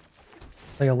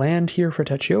 Play a land here for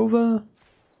Techova.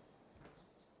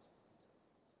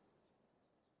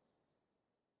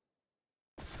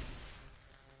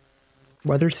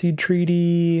 Weatherseed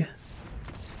Treaty.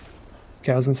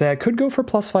 Okay, I was gonna say I could go for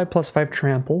 +5/+5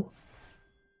 trample,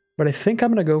 but I think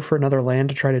I'm gonna go for another land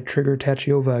to try to trigger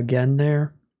Techova again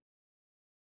there.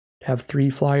 Have 3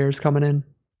 flyers coming in,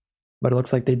 but it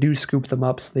looks like they do scoop them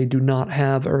up, so they do not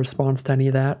have a response to any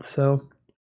of that, so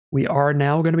We are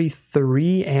now going to be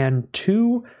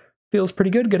 3-2. Feels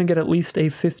pretty good. Going to get at least a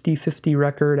 50-50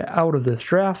 record out of this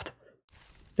draft.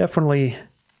 Definitely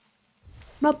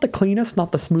not the cleanest,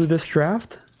 not the smoothest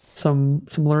draft. Some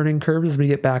learning curves as we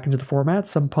get back into the format.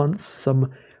 Some punts,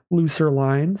 some looser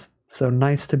lines. So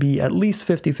nice to be at least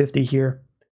 50-50 here.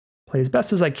 Play as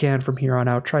best as I can from here on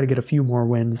out. Try to get a few more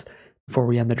wins before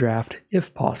we end the draft,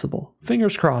 if possible.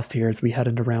 Fingers crossed here as we head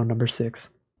into round number 6.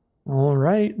 All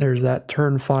right, there's that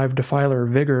turn 5 Defiler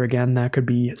Vigor again. That could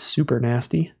be super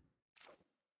nasty.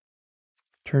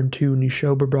 Turn 2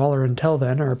 Nishoba Brawler. Until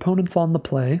then, our opponent's on the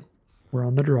play. We're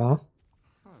on the draw.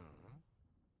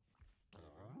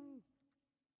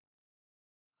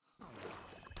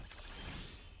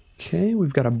 Okay,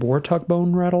 we've got a Bortuck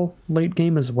Bone Rattle late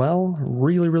game as well.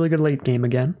 Really, really good late game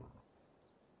again.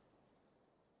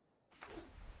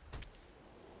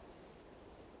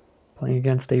 Playing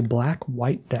against a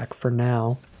black-white deck for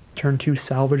now. Turn 2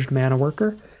 Salvaged Mana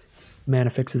Worker. Mana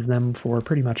fixes them for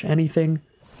pretty much anything.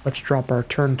 Let's drop our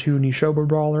turn 2 Nishoba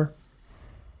Brawler.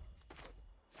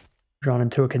 Drawn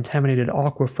into a Contaminated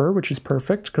Aquifer, which is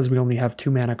perfect because we only have 2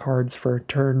 mana cards for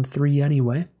turn 3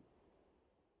 anyway.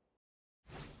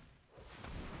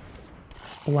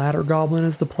 Splatter Goblin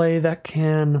is the play that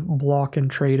can block and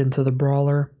trade into the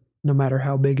Brawler, no matter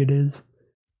how big it is.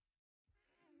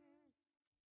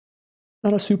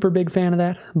 Not a super big fan of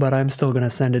that, but I'm still going to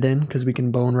send it in because we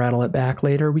can Bone Rattle it back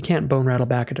later. We can't Bone Rattle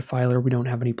back a Defiler. We don't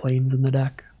have any planes in the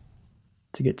deck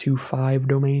to get to 5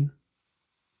 domain.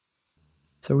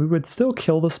 So we would still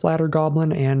kill the Splatter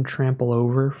Goblin and trample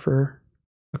over for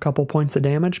a couple points of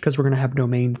damage because we're going to have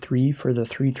domain 3 for the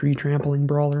 3/3 Trampling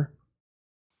Brawler.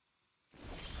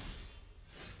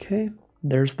 Okay,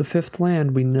 there's the 5th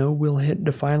land. We know we'll hit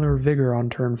Defiler Vigor on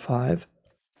turn 5.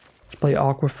 Let's play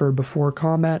Aquifer before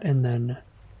combat and then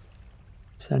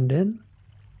send in.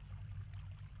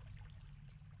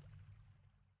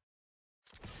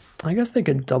 I guess they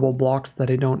could double block so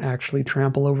that I don't actually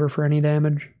trample over for any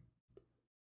damage.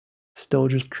 Still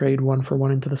just trade 1 for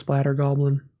 1 into the Splatter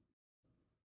Goblin.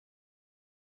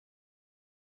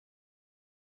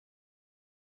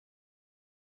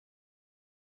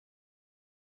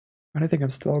 But I think I'm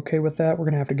still okay with that. We're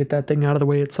going to have to get that thing out of the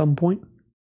way at some point.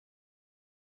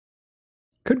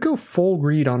 Could go full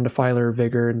greed on Defiler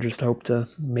Vigor and just hope to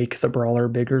make the Brawler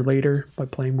bigger later by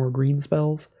playing more green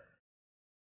spells.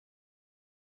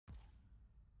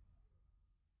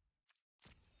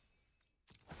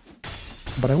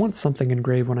 But I want something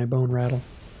engraved when I Bone Rattle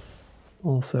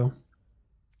also.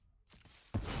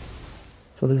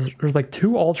 So there's like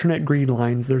 2 alternate greed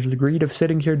lines. There's the greed of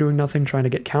sitting here doing nothing, trying to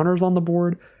get counters on the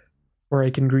board, or I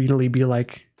can greedily be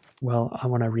like, well, I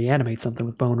want to reanimate something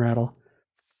with Bone Rattle.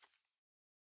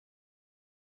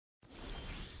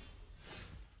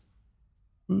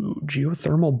 Ooh,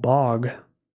 Geothermal Bog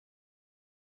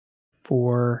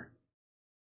for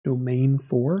domain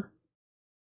 4.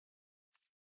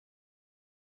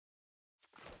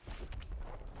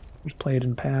 Just play it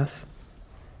and pass.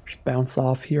 Just bounce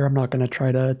off here. I'm not going to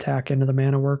try to attack into the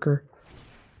Mana Worker.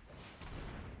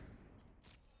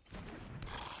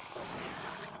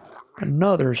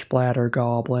 Another Splatter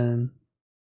Goblin.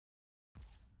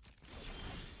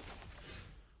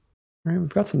 Alright,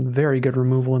 we've got some very good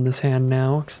removal in this hand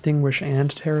now. Extinguish and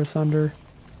Tear Asunder.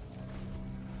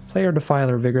 Play our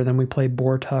Defiler Vigor, then we play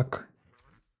Bortuck.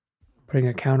 Putting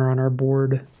a counter on our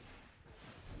board.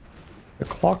 The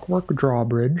Clockwork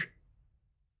Drawbridge.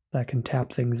 That can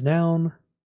tap things down.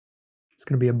 It's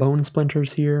going to be a Bone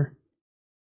Splinters here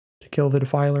to kill the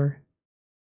Defiler.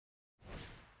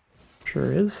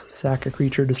 Sure is. Sack a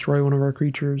creature, destroy one of our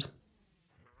creatures.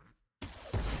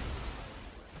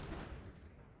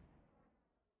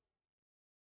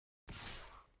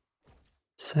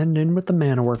 Send in with the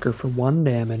Mana Worker for 1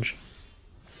 damage.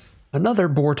 Another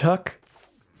Bortuck.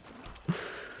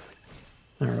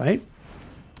 Alright.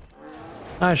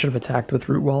 I should have attacked with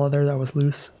Root Walla there, that was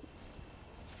loose.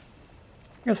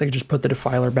 I guess I could just put the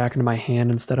Defiler back into my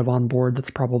hand instead of on board. That's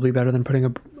probably better than putting a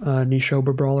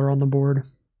Nishoba Brawler on the board.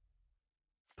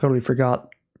 Totally forgot.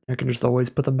 I can just always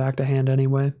put them back to hand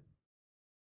anyway.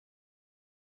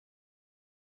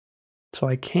 So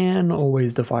I can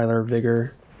always Defiler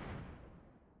Vigor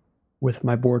with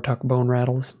my Bortuck Bone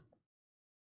Rattles.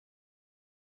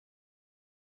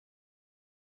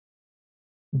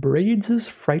 Braids'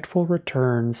 Frightful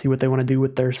Return. See what they want to do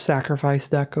with their sacrifice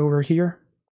deck over here.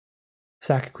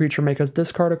 Sack a creature, make us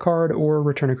discard a card, or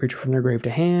return a creature from their grave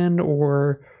to hand,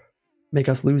 or make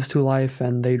us lose 2 life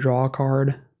and they draw a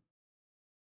card.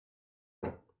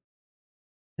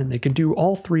 And they can do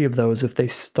all 3 of those if they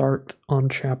start on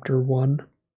Chapter 1.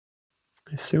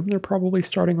 I assume they're probably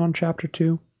starting on Chapter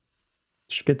 2.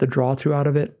 Just get the draw 2 out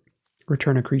of it,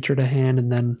 return a creature to hand, and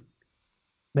then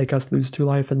make us lose 2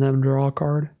 life and then draw a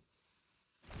card.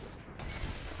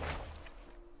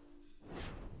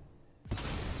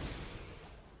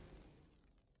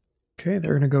 Okay,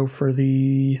 they're going to go for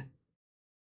the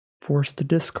force to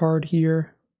discard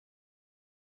here.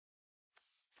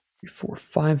 3, 4,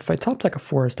 5. If I top deck a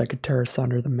forest, I could tear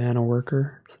asunder the mana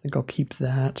worker, so I think I'll keep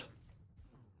that.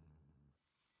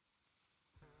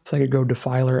 So I could go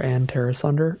Defiler and tear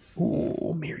asunder.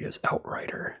 Ooh, Miria's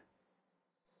Outrider.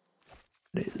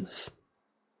 It is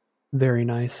very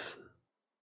nice.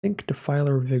 I think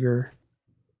Defiler Vigor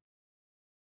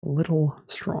a little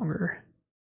stronger.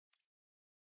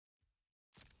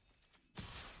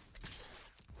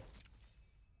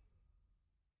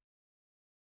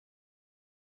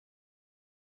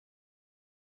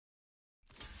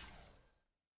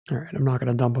 Alright, I'm not going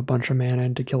to dump a bunch of mana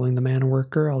into killing the mana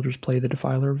worker. I'll just play the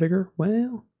Defiler Vigor.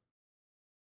 Well.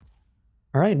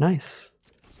 Alright, nice.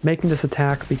 Making this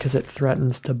attack because it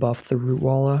threatens to buff the Root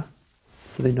Walla.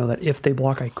 So they know that if they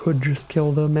block, I could just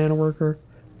kill the mana worker.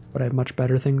 But I have much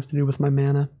better things to do with my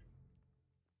mana.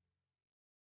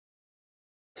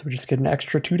 So we just get an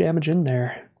extra 2 damage in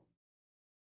there.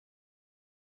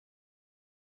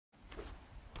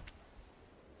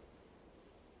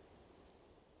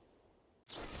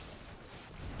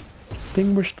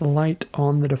 Extinguish the light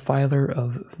on the Defiler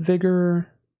of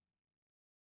Vigor.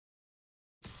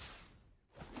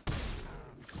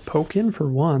 Poke in for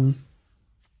 1.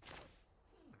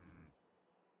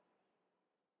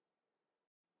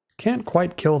 Can't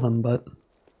quite kill them, but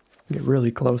get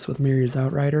really close with Miria's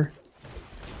Outrider.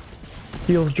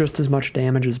 Deals just as much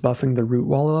damage as buffing the Root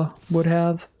Walla would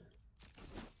have.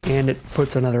 And it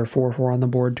puts another 4/4 on the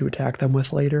board to attack them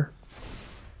with later.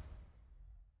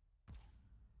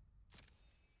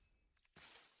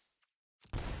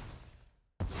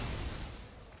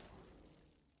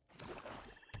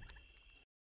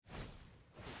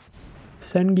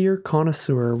 Sengir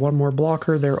Connoisseur, 1 more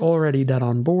blocker, they're already dead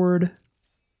on board.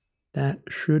 That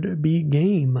should be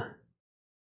game.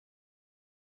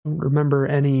 Don't remember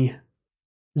any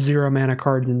 0 mana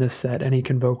cards in this set, any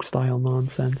Convoke style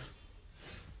nonsense.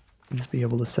 Just be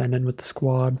able to send in with the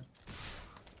squad.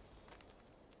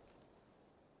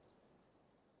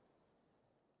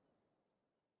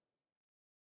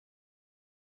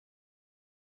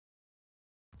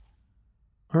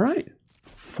 Alright,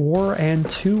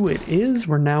 4-2 it is.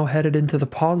 We're now headed into the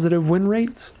positive win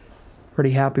rates.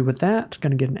 Pretty happy with that.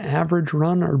 Gonna get an average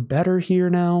run or better here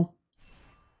now.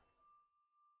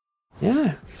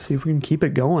 Yeah, see if we can keep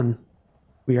it going.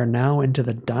 We are now into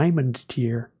the diamond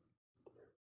tier.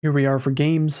 Here we are for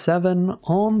game 7.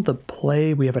 On the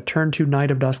play, we have a turn 2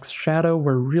 Knight of Dusk's Shadow.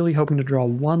 We're really hoping to draw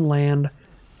 1 land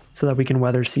so that we can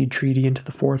Weather Seed Treaty into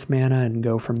the 4th mana and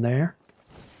go from there.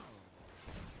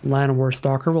 Llanowar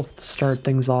Stalker will start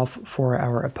things off for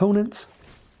our opponents.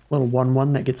 Little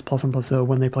 1/1 that gets +1/+0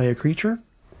 when they play a creature,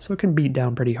 so it can beat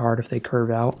down pretty hard if they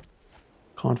curve out,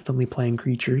 constantly playing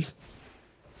creatures.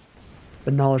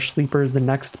 But Knowledge Sleeper is the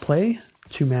next play.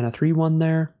 2 mana 3/1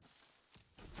 there.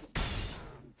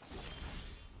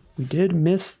 We did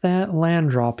miss that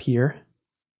land drop here.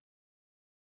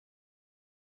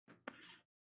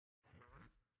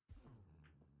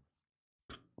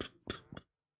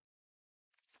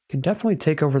 Can definitely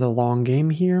take over the long game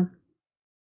here.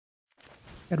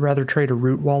 I'd rather trade a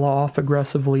Root Walla off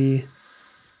aggressively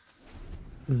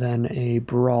than a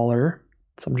Brawler.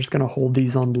 So I'm just going to hold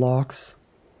these on blocks.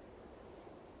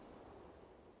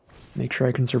 Make sure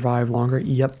I can survive longer.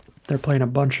 Yep, they're playing a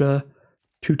bunch of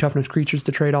 2 toughness creatures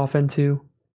to trade off into.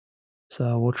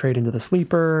 So we'll trade into the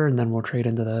Sleeper, and then we'll trade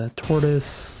into the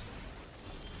Tortoise.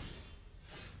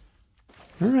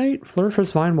 Alright,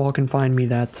 Flurfus Vinewall can find me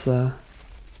that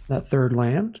 3rd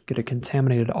land. Get a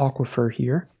Contaminated Aquifer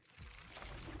here.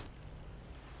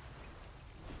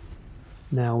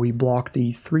 Now we block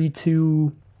the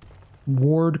 3/2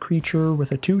 ward creature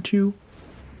with a 2/2.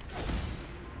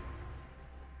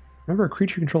 Whenever a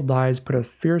creature control dies, put a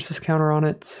Fierce's counter on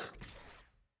it.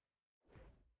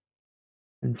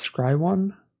 And scry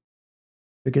 1.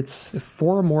 If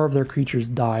 4 or more of their creatures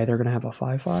die, they're going to have a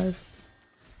 5/5.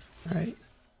 Alright.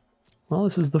 Well,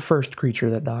 this is the first creature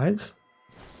that dies.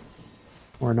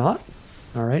 Or not.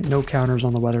 Alright, no counters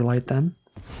on the Weatherlight then.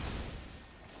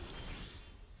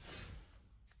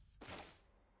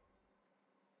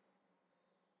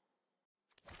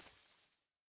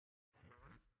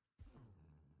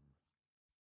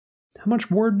 How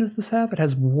much ward does this have? It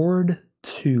has ward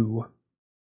 2.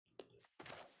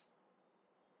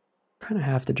 Kind of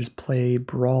have to just play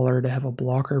Brawler to have a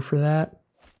blocker for that.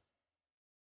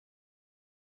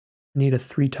 I need a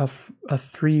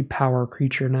 3 power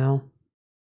creature now.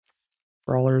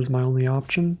 Brawler is my only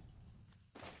option.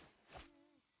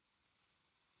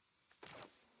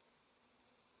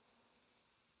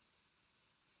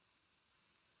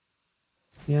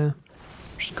 Yeah,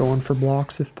 just going for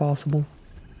blocks if possible.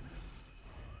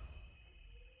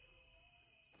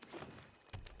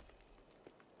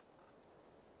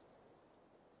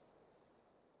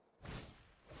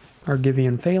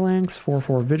 Argivian Phalanx,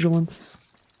 4/4 Vigilance.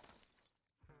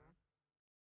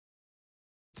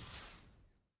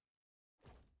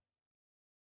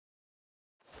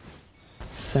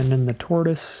 Send in the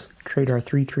Tortoise, trade our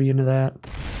 3/3 into that.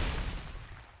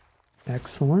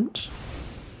 Excellent.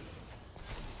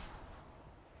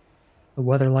 The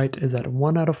Weatherlight is at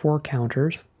 1 out of 4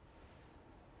 counters.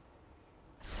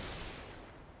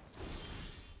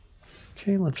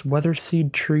 Okay, let's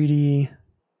Weatherseed Treaty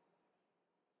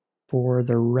for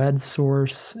the red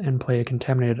source and play a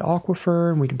Contaminated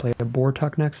Aquifer, and we can play a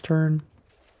Bortuck next turn.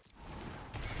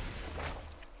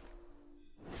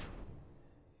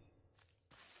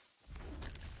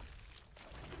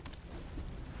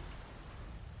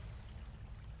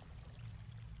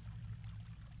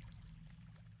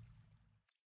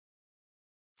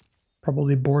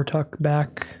 Probably Bortuck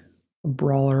back, a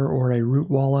Brawler or a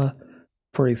Rootwalla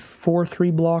for a 4/3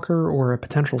 blocker or a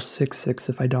potential 6/6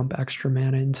 if I dump extra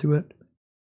mana into it.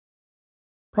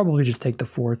 Probably just take the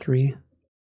 4/3.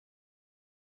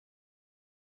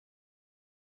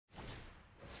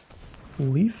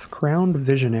 Leaf Crowned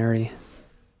Visionary.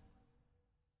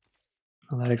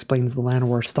 Well, that explains the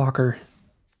Llanowar Stalker.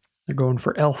 They're going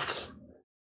for elves.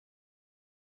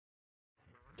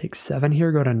 Take 7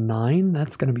 here, go to 9.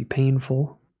 That's going to be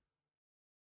painful.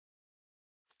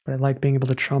 But I like being able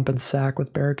to chump and sack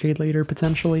with Barricade later,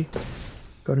 potentially.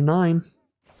 Go to 9.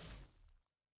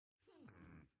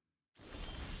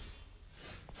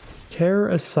 Tear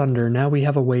Asunder. Now we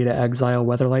have a way to exile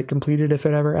Weatherlight completed if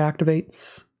it ever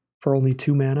activates, for only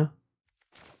 2 mana.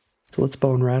 So let's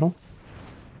Bone Rattle.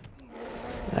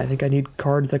 I think I need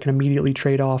cards that can immediately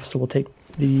trade off, so we'll take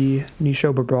the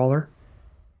Nishoba Brawler.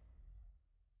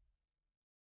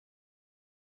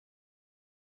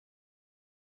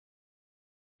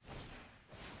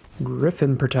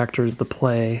 Griffin Protector is the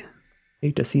play.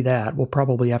 Hate to see that. We'll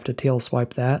probably have to tail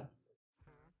swipe that.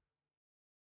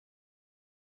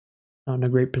 Not in a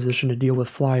great position to deal with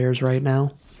flyers right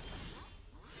now.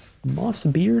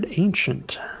 Mossbeard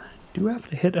Ancient. Do have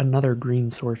to hit another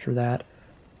green source for that.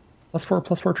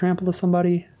 +4/+4 trample to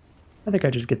somebody. I think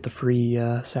I just get the free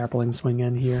sapling swing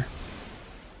in here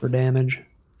for damage.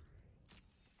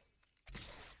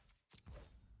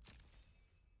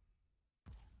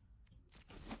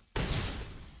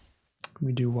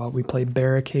 We do what? We play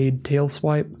Barricade, tail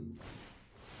swipe.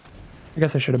 I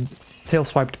guess I should have tail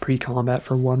swiped pre-combat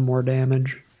for 1 more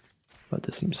damage, but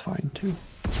this seems fine too.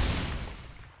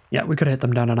 Yeah, we could have hit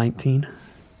them down to 19.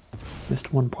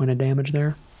 Missed 1 point of damage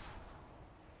there.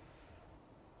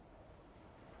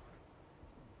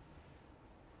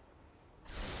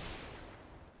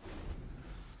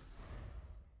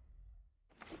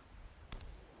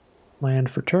 Land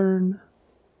for turn.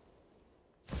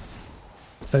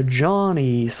 A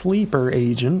Johnny Sleeper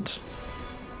Agent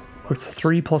puts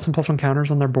 3 +1/+1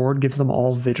 counters on their board, gives them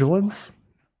all vigilance,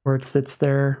 where it sits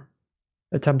there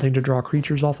attempting to draw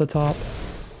creatures off the top.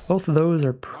 Both of those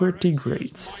are pretty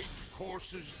great.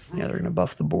 Yeah, they're going to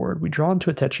buff the board. We draw into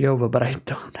a Techiova, but I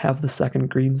don't have the second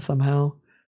green somehow.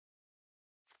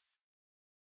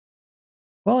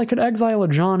 Well, I could exile a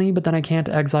Johnny, but then I can't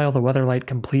exile the Weatherlight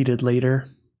completed later.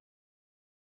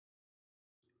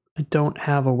 I don't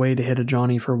have a way to hit a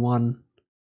Johnny for 1.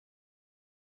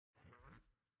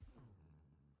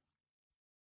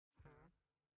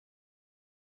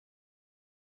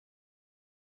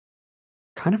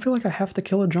 Kind of feel like I have to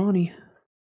kill a Johnny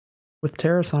with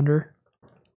Tear Asunder.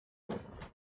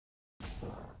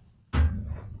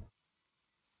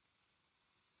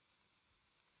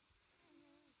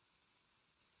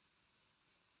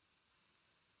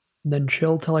 Then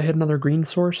chill till I hit another green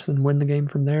source and win the game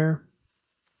from there.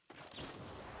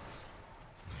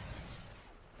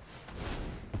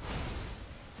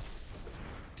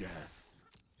 Death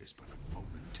is but a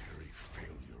momentary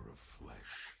failure of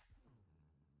flesh.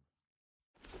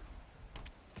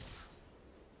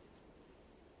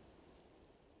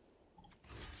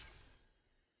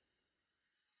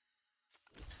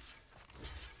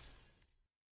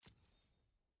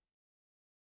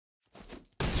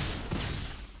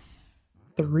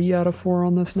 Three out of 4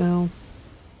 on this now.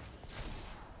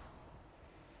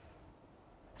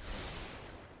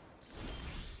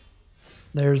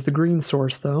 There's the green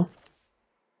source, though.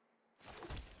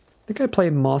 I think I play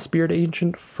Mossbeard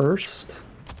Ancient first.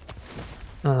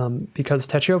 Because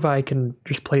Techova, I can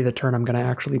just play the turn I'm going to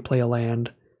actually play a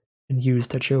land and use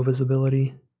Techova's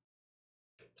ability.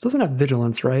 This doesn't have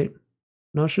Vigilance, right?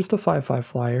 No, it's just a 5/5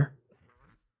 flyer.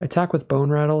 I attack with Bone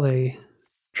Rattle, they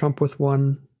trump with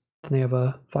 1, then they have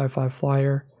a 5/5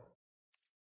 flyer.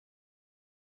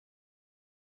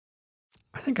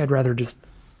 I think I'd rather just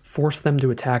force them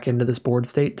to attack into this board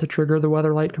state to trigger the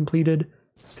Weatherlight completed,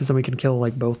 because then we can kill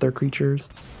like both their creatures.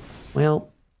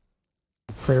 Well,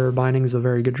 Prayer Binding is a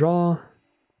very good draw.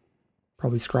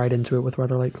 Probably scryed into it with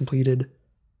Weatherlight completed.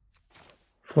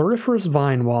 Floriferous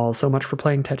Vine Wall, so much for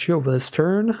playing Techova this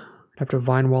turn. I'd have to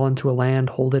Vine Wall into a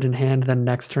land, hold it in hand, then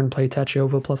next turn play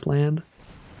Techova plus land.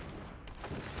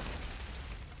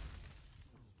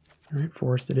 Alright,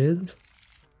 Forest it is.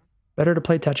 Better to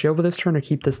play Techova this turn or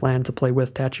keep this land to play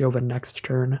with Techova next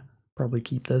turn. Probably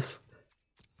keep this.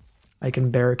 I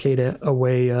can barricade it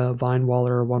away Vine Wall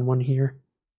or a 1/1 here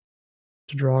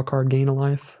to draw a card, gain a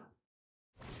life.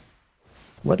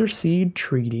 Weatherseed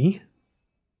Treaty.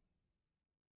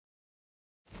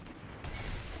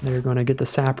 They're going to get the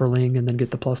Sapperling and then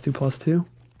get the +2/+2.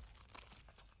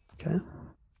 Okay.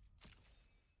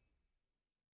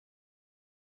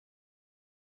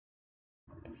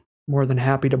 More than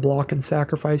happy to block and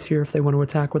sacrifice here if they want to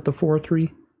attack with the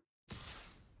 4/3.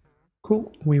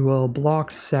 Cool. We will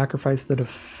block, sacrifice the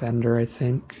Defender, I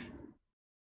think.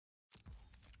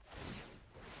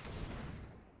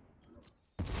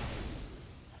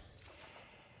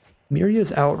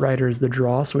 Miria's Outrider is the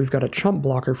draw, so we've got a chump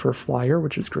blocker for a flyer,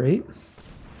 which is great.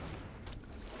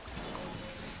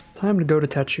 Time to go to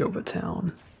Techova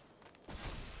Town.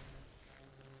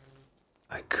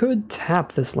 I could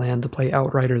tap this land to play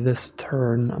Outrider this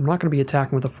turn. I'm not going to be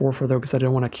attacking with a 4/4 though, because I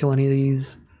don't want to kill any of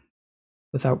these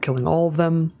without killing all of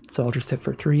them, so I'll just hit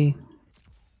for 3.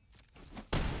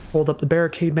 Hold up the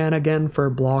Barricade Man again for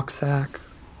a block sack.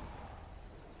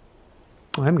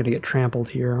 Oh, I'm going to get trampled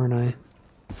here, aren't I?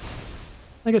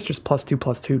 I guess just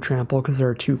 +2/+2 trample, because there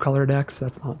are 2 color decks,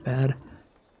 that's not bad.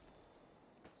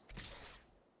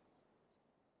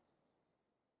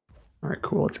 Alright,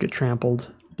 cool, let's get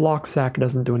trampled. Block sack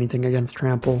doesn't do anything against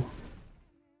trample,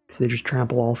 because they just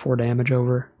trample all 4 damage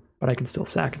over, but I can still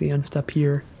sack the end step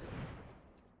here.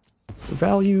 For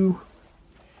value,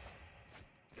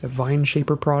 a Vine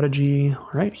Shaper Prodigy.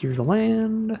 Alright, here's a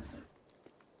land.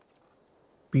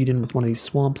 Beat in with one of these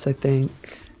swamps, I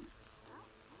think.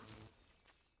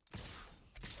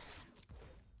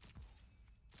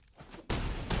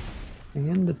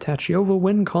 And the Techova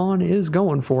win con is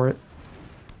going for it.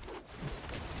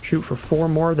 Shoot for 4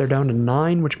 more, they're down to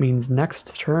 9, which means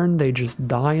next turn they just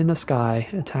die in the sky.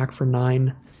 Attack for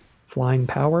 9 flying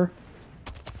power.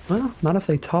 Well, not if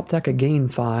they top deck a gain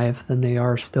 5, then they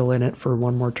are still in it for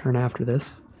 1 more turn after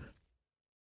this.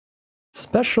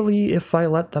 Especially if I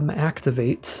let them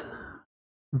activate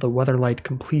the Weatherlight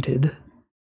completed.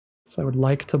 So I would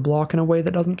like to block in a way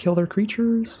that doesn't kill their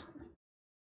creatures.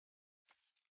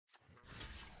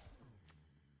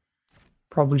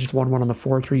 Probably just 1/1 on the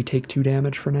 4/3, take 2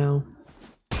 damage for now.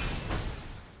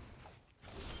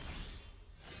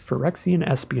 Phyrexian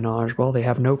Espionage, well, they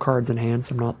have no cards in hand,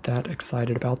 so I'm not that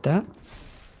excited about that.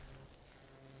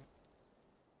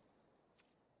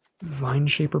 Vine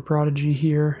Shaper Prodigy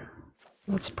here.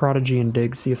 Let's Prodigy and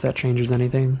dig, see if that changes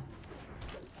anything.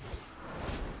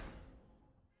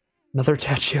 Another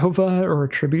Techova or a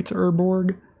Tribute to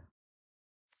Urborg?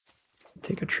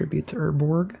 Take a Tribute to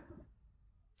Urborg.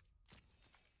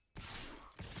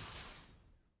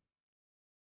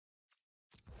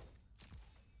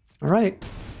 Alright.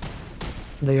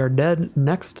 They are dead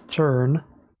next turn,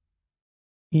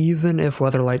 even if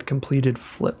Weatherlight completed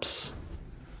flips.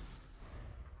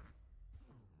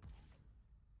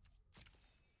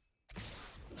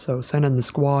 So send in the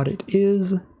squad it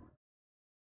is.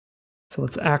 So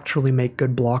let's actually make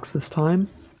good blocks this time.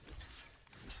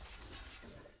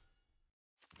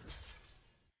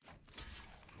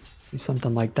 Do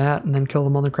something like that and then kill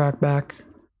them on the crackback.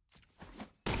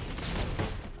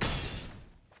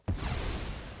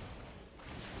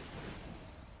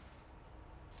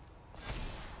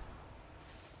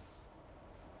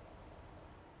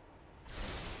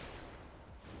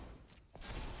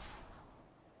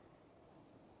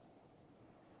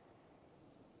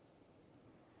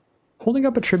 Holding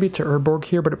up a Tribute to Urborg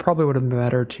here, but it probably would have been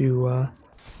better to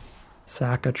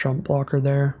sack a Trump blocker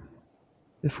there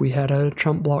if we had a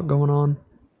Trump block going on.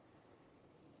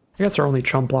 I guess our only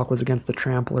Trump block was against the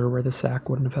Trampler where the sack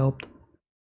wouldn't have helped.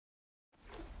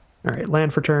 Alright,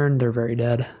 land for turn, they're very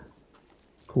dead.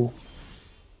 Cool.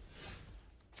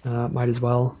 Might as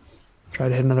well try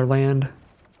to hit another land.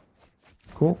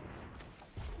 Cool.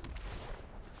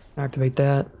 Activate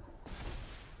that.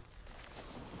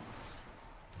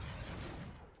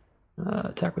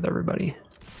 Attack with everybody.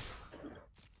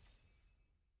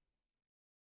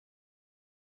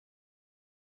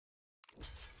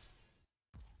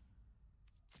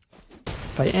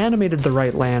 If I animated the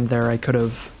right land there, I could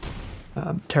have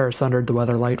Terra Sundered the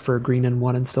Weatherlight for a green and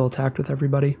 1 and still attacked with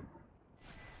everybody.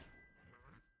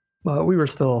 But we were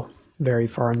still very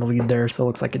far in the lead there, so it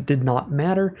looks like it did not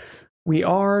matter. We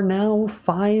are now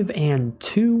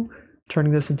 5-2,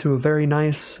 turning this into a very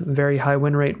nice, very high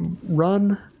win rate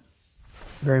run.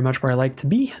 Very much where I like to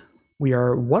be. We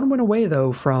are 1 win away,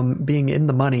 though, from being in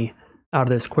the money out of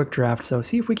this quick draft, so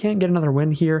see if we can't get another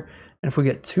win here. And if we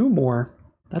get 2 more,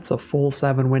 that's a full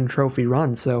 7-win trophy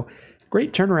run, so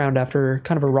great turnaround after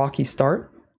kind of a rocky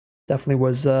start. Definitely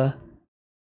was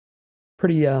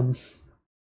pretty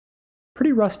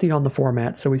rusty on the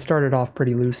format, so we started off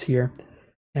pretty loose here.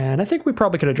 And I think we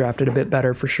probably could have drafted a bit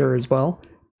better for sure as well.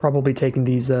 Probably taking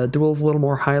these duels a little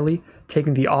more highly,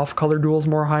 taking the off-color duels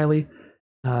more highly.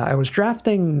 I was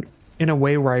drafting in a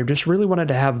way where I just really wanted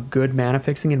to have good mana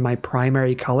fixing in my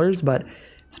primary colors, but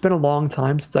it's been a long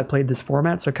time since I played this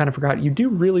format, so I kind of forgot you do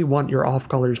really want your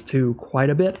off-colors too quite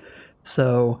a bit.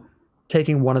 So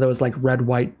taking one of those like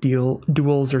red-white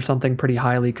duels or something pretty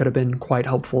highly could have been quite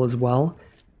helpful as well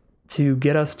to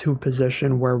get us to a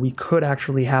position where we could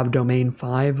actually have Domain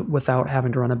 5 without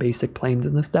having to run a basic Plains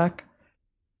in this deck.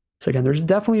 So again, there's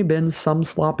definitely been some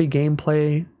sloppy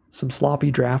gameplay, some sloppy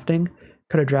drafting.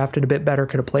 Could have drafted a bit better,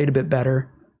 could have played a bit better,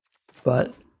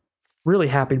 but really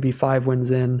happy to be 5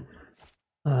 wins in.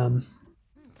 Kind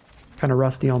of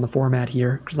rusty on the format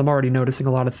here, because I'm already noticing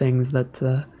a lot of things that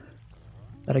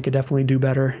that I could definitely do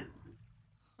better.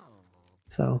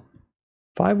 So,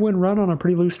 5-win run on a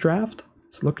pretty loose draft.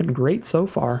 It's looking great so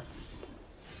far.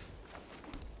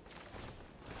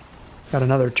 Got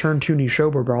another turn 2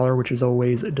 Nishoba Brawler, which is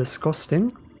always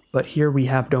disgusting. But here we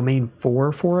have Domain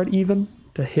 4 for it even,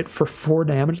 to hit for 4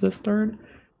 damage this turn.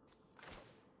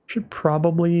 Should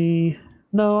probably...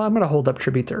 No, I'm going to hold up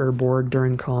Tribute to Urborg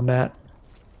during combat,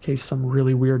 in case some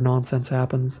really weird nonsense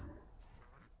happens.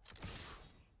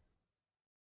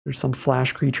 There's some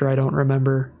flash creature I don't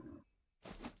remember.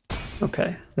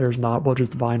 Okay, there's not. We'll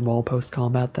just Vine Wall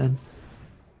post-combat then.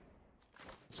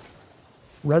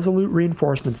 Resolute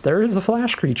Reinforcements. There is a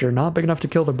flash creature, not big enough to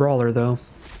kill the Brawler, though.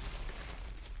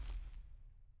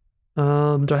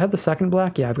 Do I have the second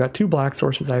black? Yeah, I've got 2 black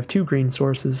sources. I have 2 green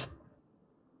sources.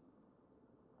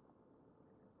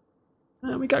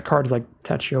 We got cards like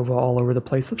Techova all over the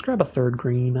place. Let's grab a 3rd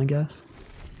green, I guess.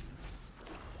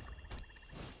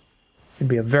 It'd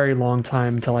be a very long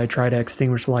time until I try to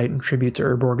Extinguish Light and Tribute to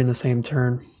Urborg in the same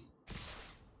turn.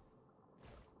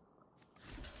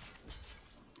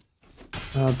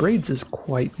 Braids is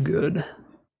quite good.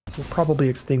 We'll probably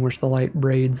Extinguish the Light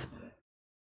Braids.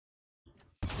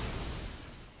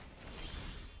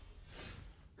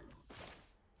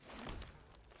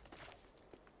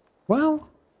 Well,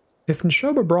 if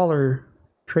Nishoba Brawler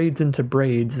trades into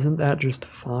Braids, isn't that just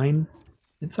fine?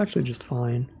 It's actually just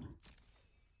fine.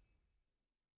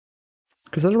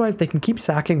 Because otherwise they can keep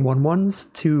sacking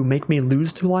 1/1s to make me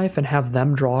lose 2 life and have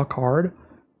them draw a card,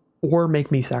 or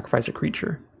make me sacrifice a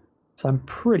creature. So I'm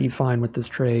pretty fine with this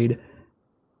trade.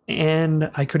 And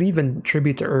I could even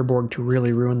Tribute to Urborg to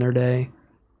really ruin their day.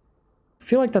 I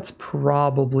feel like that's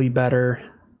probably better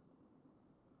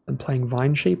than playing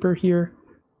Vine Shaper here.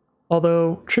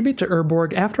 Although, Tribute to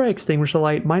Urborg, after I Extinguish the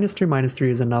Light, -3/-3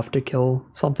 is enough to kill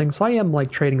something, so I am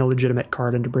like trading a legitimate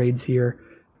card into Braids here.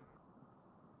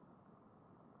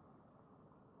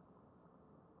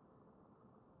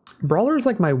 Brawler is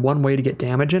like my one way to get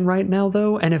damage in right now,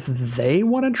 though, and if they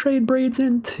want to trade Braids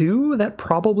in too, that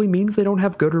probably means they don't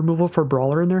have good removal for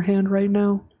Brawler in their hand right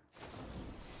now.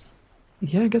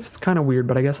 Yeah, I guess it's kind of weird,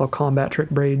 but I guess I'll Combat Trick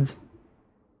Braids.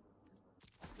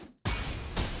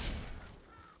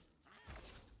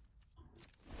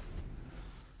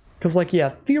 Because, like, yeah,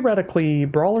 theoretically,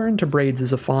 Brawler into Braids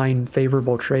is a fine,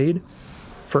 favorable trade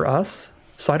for us.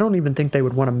 So I don't even think they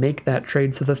would want to make that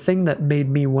trade. So the thing that made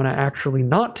me want to actually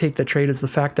not take the trade is the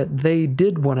fact that they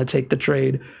did want to take the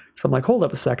trade. So I'm like, hold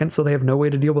up a second. So they have no way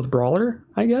to deal with Brawler,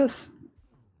 I guess?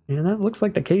 And that looks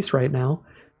like the case right now.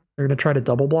 They're going to try to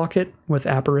double block it with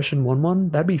Apparition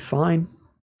 1/1. That'd be fine.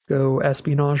 Go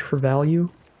Espionage for value.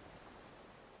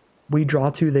 We draw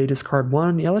 2, they discard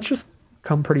 1. Yeah, let's just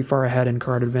come pretty far ahead in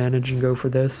card advantage and go for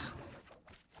this.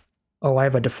 Oh, I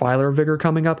have a Defiler Vigor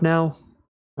coming up now.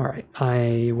 Alright,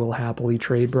 I will happily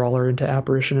trade Brawler into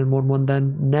Apparition in 1/1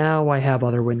 then. Now I have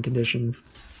other win conditions.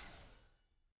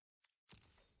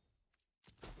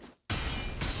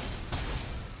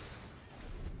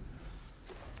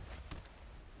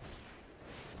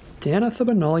 Danitha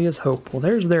Benalia's Hope. Well,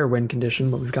 there's their win condition,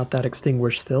 but we've got that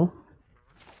extinguished still.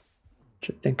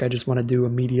 Which I think I just want to do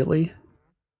immediately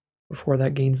before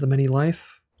that gains them any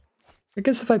life. I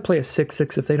guess if I play a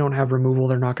 6/6, if they don't have removal,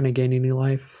 they're not going to gain any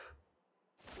life.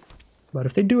 But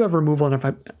if they do have removal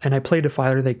and I play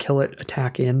Defiler, they kill it,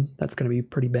 attack in, that's going to be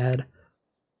pretty bad.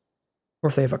 Or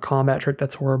if they have a combat trick,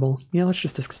 that's horrible. Yeah, let's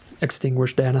just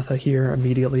extinguish Danitha here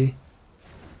immediately.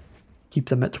 Keep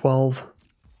them at 12.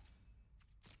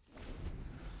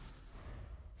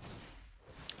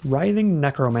 Writhing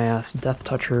Necromass, Death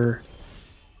Toucher.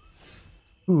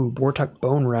 Ooh, Bortuk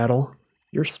Bone Rattle.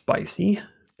 You're spicy.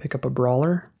 Pick up a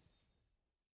Brawler.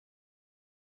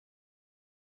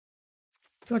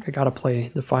 I feel like I gotta play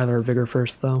Defiler or Vigor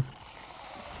first, though.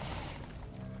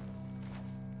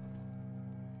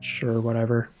 Sure,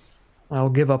 whatever. I'll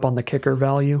give up on the kicker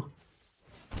value.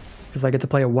 Because I get to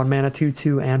play a 1-mana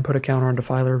 2/2 and put a counter on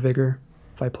Defiler or Vigor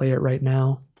if I play it right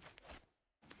now.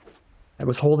 I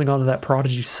was holding on to that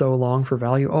Prodigy so long for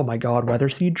value. Oh my god,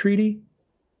 Weatherseed Treaty?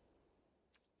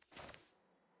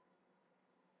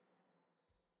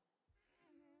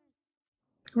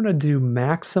 I'm gonna do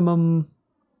maximum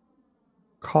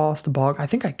cost bog. I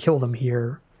think I killed him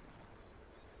here.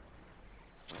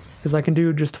 Because I can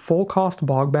do just full cost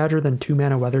Bog Badger, then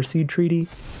 2-mana Weatherseed Treaty.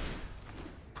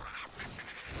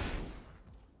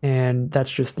 And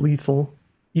that's just lethal.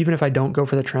 Even if I don't go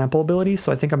for the trample ability,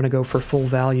 so I think I'm going to go for full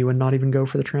value and not even go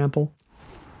for the trample.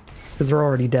 Because they're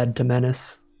already dead to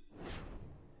Menace.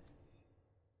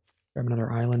 Grab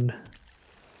another island.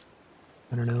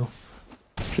 I don't know.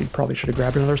 Probably should have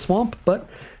grabbed another swamp, but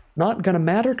not going to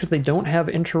matter because they don't have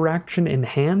interaction in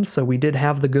hand, so we did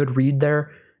have the good read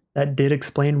there. That did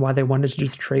explain why they wanted to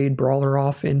just trade Brawler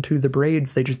off into the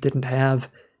Braids. They just didn't have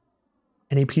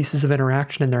any pieces of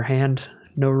interaction in their hand,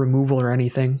 no removal or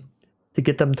anything, to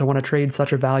get them to want to trade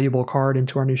such a valuable card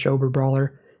into our Nishoba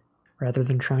Brawler, rather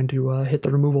than trying to hit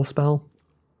the removal spell.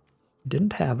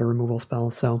 Didn't have a removal spell,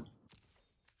 so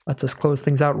let's just close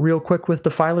things out real quick with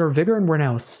Defiler Vigor, and we're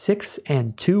now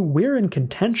 6-2. We're in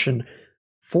contention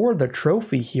for the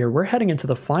trophy here. We're heading into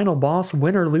the final boss,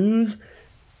 win or lose.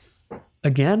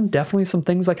 Again, definitely some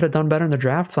things I could have done better in the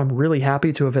draft, so I'm really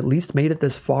happy to have at least made it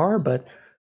this far, but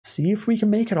see if we can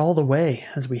make it all the way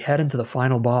as we head into the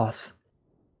final boss.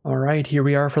 Alright, here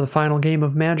we are for the final game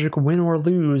of Magic, win or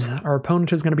lose. Our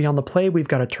opponent is going to be on the play. We've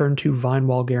got a turn 2 Vine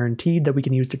Wall guaranteed that we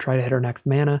can use to try to hit our next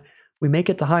mana. We make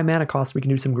it to high mana cost, we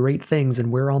can do some great things,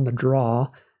 and we're on the draw.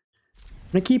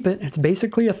 I'm going to keep it. It's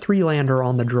basically a 3-lander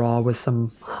on the draw with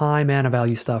some high mana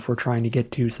value stuff we're trying to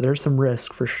get to, so there's some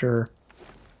risk for sure.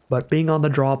 But being on the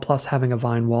draw plus having a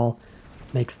Vine Wall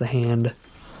makes the hand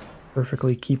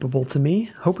perfectly keepable to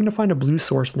me. Hoping to find a blue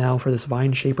source now for this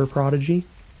Vine Shaper Prodigy.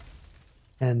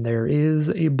 And there is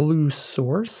a blue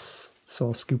source, so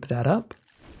I'll scoop that up.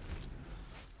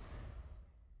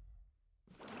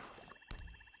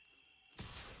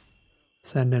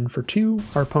 Send in for 2.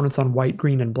 Our opponent's on white,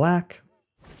 green, and black.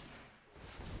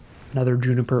 Another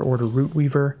Juniper Order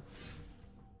Rootweaver.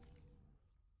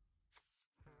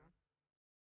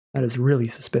 That is really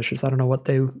suspicious. I don't know what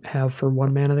they have for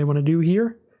 1 mana they want to do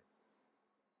here.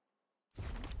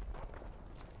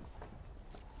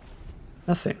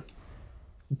 Nothing.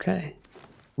 Okay.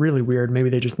 Really weird. Maybe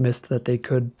they just missed that they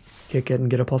could kick it and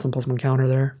get a +1/+1 counter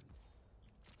there.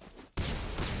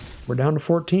 We're down to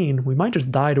 14. We might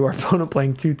just die to our opponent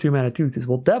playing 2/2-mana 2/2s.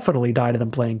 We'll definitely die to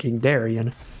them playing King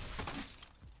Darien.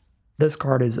 This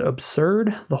card is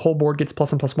absurd. The whole board gets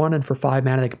 +1/+1, and for 5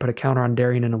 mana they can put a counter on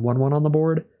Darien and a 1/1 on the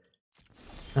board.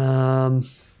 So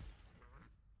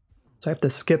I have to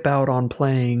skip out on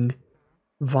playing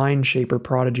Vine Shaper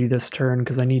Prodigy this turn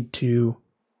because I need to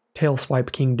tail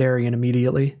swipe King Darien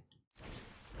immediately.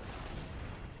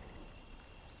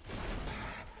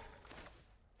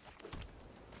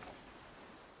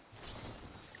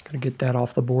 Gotta get that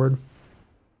off the board.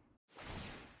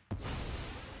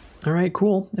 Alright,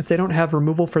 cool. If they don't have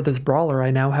removal for this Brawler,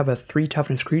 I now have a 3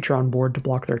 toughness creature on board to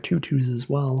block their 2/2s as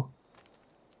well.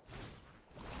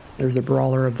 There's a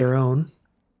Brawler of their own.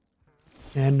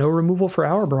 And no removal for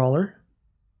our Brawler.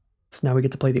 So now we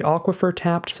get to play the Aquifer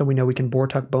tapped, so we know we can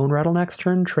Bortuk Bone Rattle next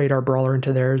turn, trade our Brawler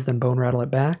into theirs, then Bone Rattle it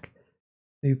back.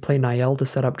 Maybe play Niall to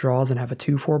set up draws and have a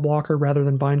 2/4 blocker rather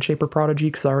than Vine Shaper Prodigy,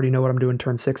 because I already know what I'm doing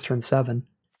turn 6, turn 7.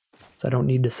 So I don't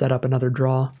need to set up another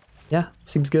draw. Yeah,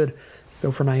 seems good.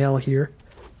 Go for Niall here.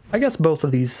 I guess both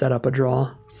of these set up a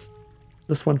draw.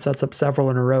 This one sets up several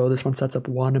in a row, this one sets up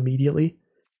 1 immediately.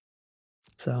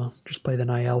 So just play the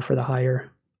Niall for the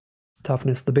higher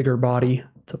toughness, the bigger body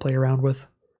to play around with.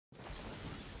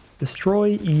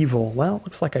 Destroy Evil. Well,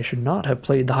 looks like I should not have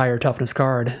played the higher toughness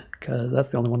card, because that's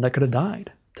the only one that could have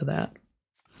died to that.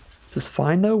 This is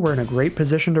fine though, we're in a great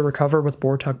position to recover with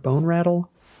Bortuk Bone Rattle.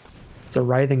 It's a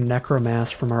Writhing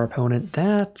Necromass from our opponent.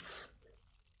 That's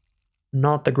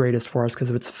not the greatest for us because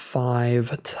of its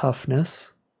 5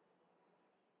 toughness.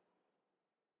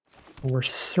 We're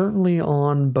certainly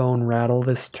on Bone Rattle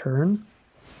this turn.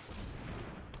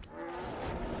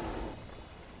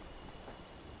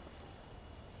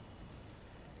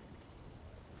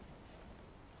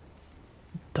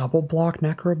 Double block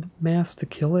Necromass to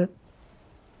kill it.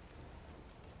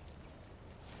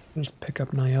 Just pick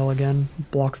up Niall again.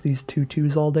 Blocks these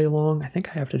 2/2s all day long. I think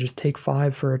I have to just take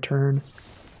 5 for a turn.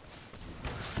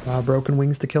 Broken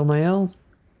Wings to kill Niall.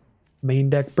 Main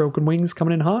deck Broken Wings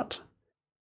coming in hot.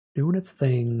 Doing its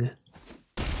thing.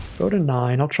 Go to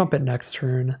 9. I'll chump it next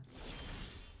turn.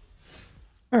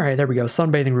 Alright, there we go.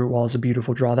 Sunbathing Root Wall is a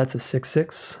beautiful draw. That's a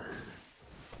 6/6.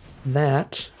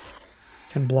 That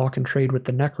can block and trade with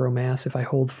the Necromass if I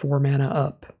hold 4 mana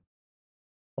up.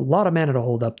 A lot of mana to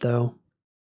hold up, though.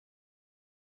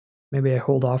 Maybe I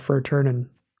hold off for a turn and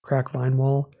crack Vine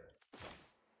Wall.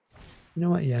 You know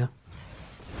what? Yeah.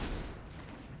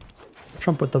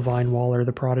 Trump with the Vine Wall or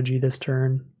the Prodigy this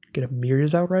turn. Get a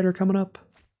Mirror's Outrider coming up.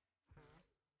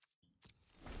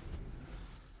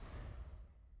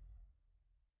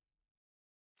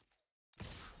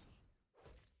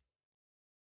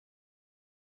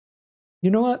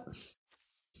 You know what?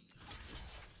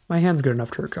 My hand's good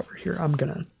enough to recover here. I'm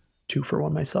gonna 2 for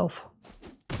 1 myself.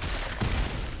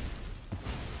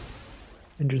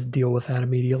 And just deal with that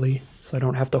immediately, so I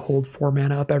don't have to hold 4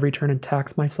 mana up every turn and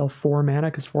tax myself 4 mana,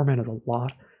 because 4 mana is a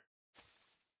lot.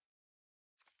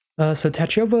 So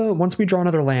Tachiova, once we draw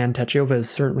another land, Tachiova is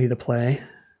certainly the play.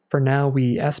 For now,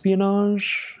 we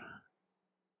Espionage.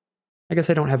 I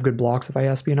guess I don't have good blocks if I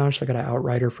Espionage, so I gotta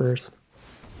Outrider first.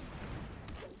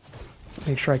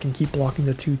 Make sure I can keep blocking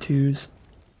the 2/2s.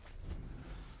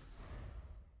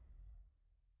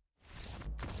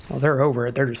 Oh, they're over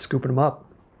it. They're just scooping them up.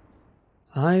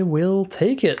 I will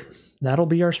take it. That'll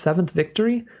be our 7th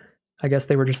victory. I guess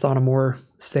they were just on a more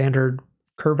standard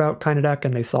curve out kind of deck,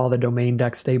 and they saw the domain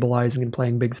deck stabilizing and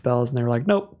playing big spells, and they were like,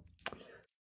 nope.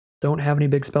 Don't have any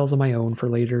big spells of my own for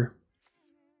later.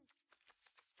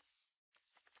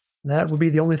 That would be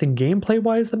the only thing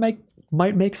gameplay-wise that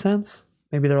might make sense.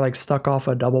 Maybe they're like stuck off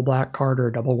a double black card or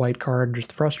a double white card and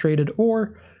just frustrated,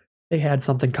 or they had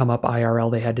something come up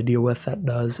IRL they had to deal with. That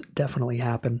does definitely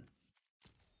happen.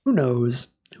 Who knows?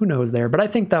 Who knows there? But I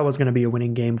think that was going to be a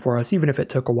winning game for us, even if it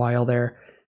took a while there.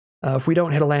 If we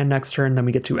don't hit a land next turn, then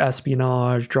we get to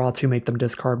Espionage, draw 2, make them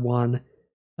discard 1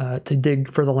 to dig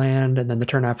for the land, and then the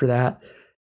turn after that.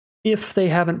 If they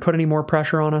haven't put any more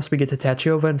pressure on us, we get to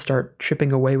Tachiova and start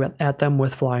chipping away at them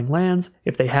with flying lands.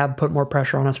 If they have put more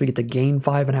pressure on us, we get to gain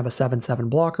 5 and have a 7/7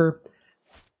 blocker.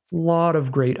 A lot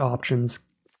of great options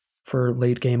for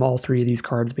late game, all 3 of these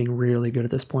cards being really good at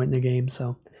this point in the game,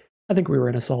 so I think we were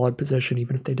in a solid position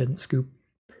even if they didn't scoop.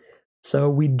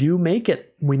 So we do make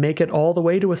it. We make it all the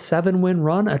way to a 7-win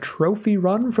run, a trophy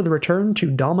run for the return to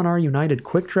Dominaria United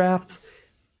Quick Drafts.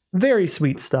 Very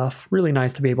sweet stuff. Really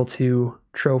nice to be able to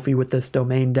trophy with this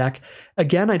domain deck.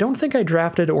 Again, I don't think I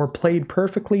drafted or played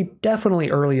perfectly, definitely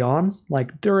early on,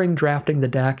 like during drafting the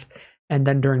deck, and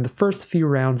then during the first few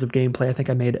rounds of gameplay, I think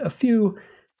I made a few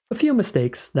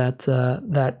mistakes that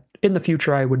that in the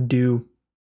future I would do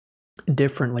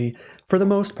differently. For the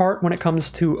most part, when it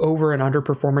comes to over and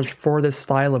underperformers for this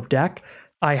style of deck,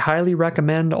 I highly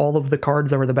recommend all of the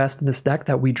cards that were the best in this deck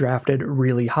that we drafted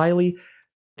really highly.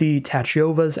 The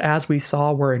Tachiovas, as we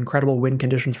saw, were incredible win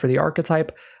conditions for the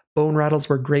archetype. Bone Rattles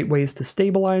were great ways to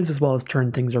stabilize as well as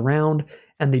turn things around,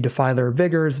 and the Defiler of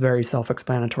Vigor is very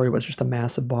self-explanatory, was just a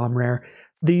massive bomb rare.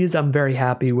 These I'm very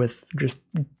happy with just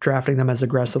drafting them as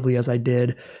aggressively as I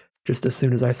did, just as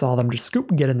soon as I saw them just scoop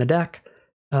and get in the deck.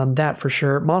 That for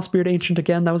sure. Mossbeard Ancient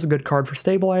again, that was a good card for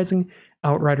stabilizing.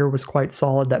 Outrider was quite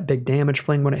solid, that big damage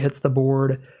fling when it hits the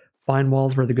board. Vine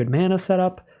Walls were the good mana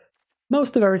setup.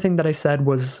 Most of everything that I said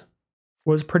was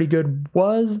pretty good.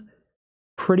 Like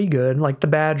the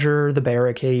Badger, the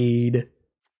Barricade,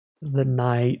 the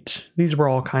Knight. These were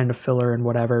all kind of filler and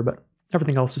whatever, but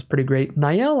everything else was pretty great.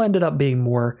 Niall ended up being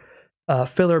more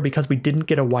filler because we didn't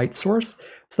get a white source.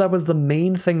 So that was the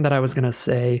main thing that I was going to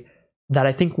say that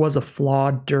I think was a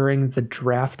flaw during the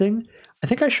drafting. I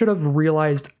think I should have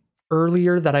realized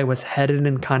earlier that I was headed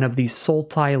in kind of the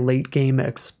Sultai late game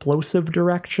explosive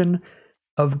direction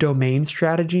of domain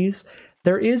strategies.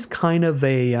 There is kind of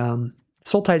a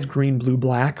Sultai's green, blue,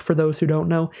 black, for those who don't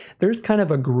know. There's kind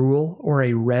of a Gruul or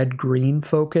a red-green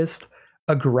focused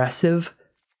aggressive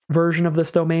version of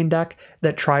this domain deck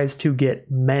that tries to get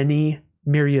many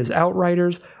Miria's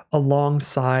Outriders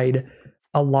alongside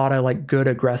a lot of like good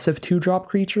aggressive 2-drop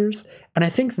creatures. And I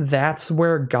think that's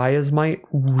where Gaia's Might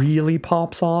really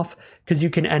pops off, because you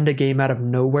can end a game out of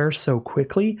nowhere so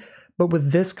quickly. But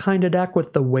with this kind of deck,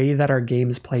 with the way that our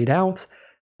games played out,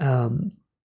 and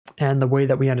the way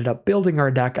that we ended up building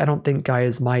our deck, I don't think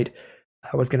Gaia's Might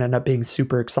was going to end up being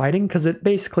super exciting, because it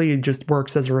basically just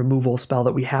works as a removal spell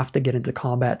that we have to get into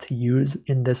combat to use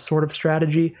in this sort of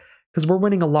strategy, because we're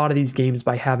winning a lot of these games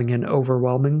by having an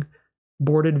overwhelming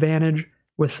board advantage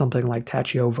with something like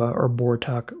Tachiova or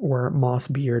Bortuk or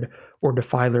Mossbeard or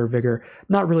Defiler Vigor,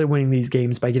 not really winning these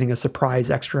games by getting a surprise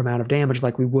extra amount of damage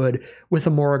like we would with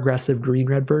a more aggressive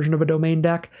green-red version of a domain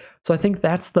deck. So I think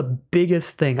that's the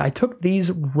biggest thing. I took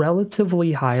these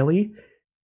relatively highly.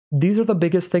 These are the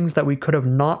biggest things that we could have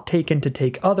not taken to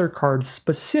take other cards.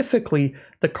 Specifically,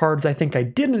 the cards I think I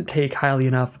didn't take highly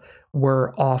enough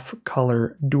were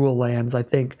off-color dual lands. I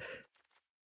think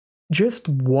just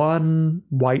one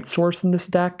white source in this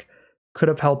deck could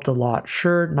have helped a lot.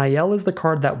 Sure, Niall is the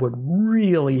card that would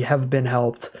really have been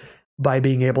helped by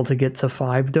being able to get to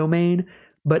 5 domain,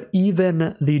 but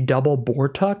even the double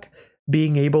Bortuk,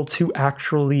 being able to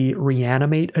actually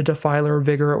reanimate a Defiler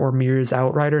Vigor or Mirror's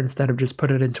Outrider instead of just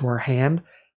put it into our hand,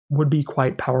 would be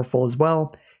quite powerful as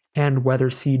well. And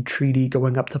Weatherseed Treaty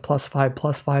going up to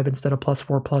 +5/+5 instead of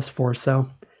 +4/+4. So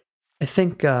I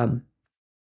think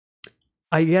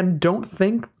I again don't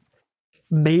think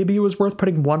maybe it was worth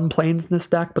putting 1 plains in this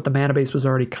deck, but the mana base was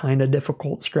already kind of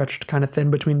difficult, stretched kind of thin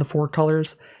between the 4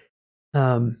 colors.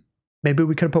 Maybe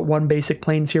we could have put 1 basic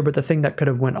plains here, but the thing that could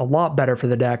have went a lot better for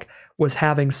the deck was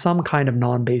having some kind of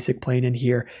non-basic plane in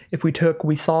here. If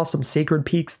we saw some Sacred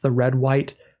Peaks, the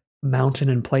red-white mountain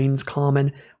and plains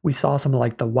common. We saw some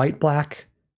like the white-black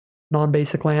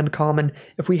non-basic land common.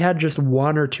 If we had just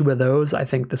 1 or 2 of those, I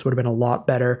think this would have been a lot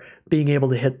better. Being able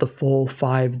to hit the full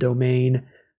 5 domain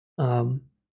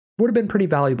would have been pretty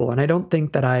valuable, and I don't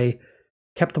think that I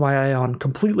kept my eye on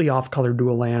completely off-color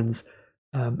dual lands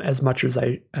as much as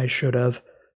I should have.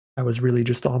 I was really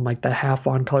just on like the half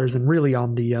on colors and really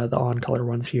on the on-color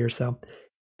ones here, so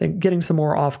I think getting some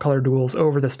more off-color duels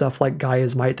over the stuff like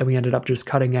Gaia's Might that we ended up just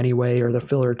cutting anyway, or the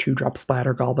filler 2-drop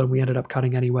Splatter Goblin we ended up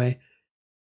cutting anyway,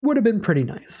 would have been pretty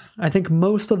nice. I think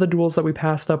most of the duels that we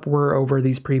passed up were over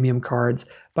these premium cards,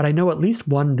 but I know at least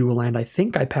 1 dual land. I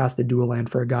think I passed a dual land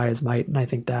for a Gaia's Might, and I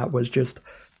think that was just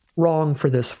wrong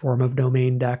for this form of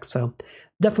domain deck, so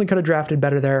definitely could have drafted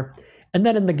better there. And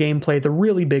then in the gameplay, the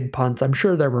really big punt, I'm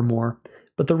sure there were more,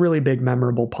 but the really big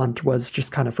memorable punt was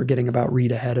just kind of forgetting about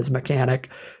read ahead as mechanic.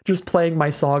 Just playing my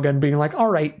Saga and being like, all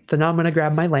right, then I'm going to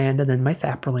grab my land and then my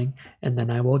Thapperling, and then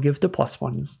I will give to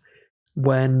 +1s.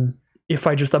 When if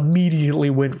I just immediately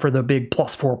went for the big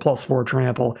 +4/+4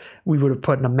 trample, we would have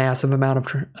put in a massive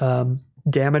amount of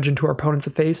damage into our opponent's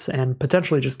face and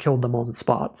potentially just killed them on the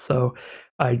spot. So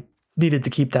I needed to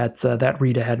keep that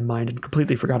read ahead in mind and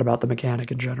completely forgot about the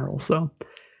mechanic in general. So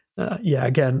yeah,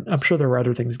 again, I'm sure there were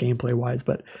other things gameplay wise,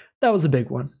 but that was a big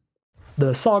one.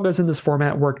 The sagas in this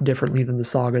format work differently than the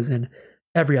sagas in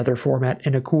every other format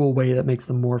in a cool way that makes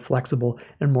them more flexible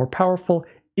and more powerful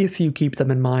if you keep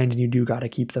them in mind, and you do got to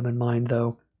keep them in mind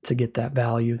though to get that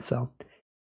value. So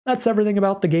that's everything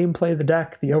about the gameplay, the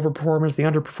deck, the overperformers, the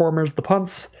underperformers, the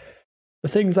punts, the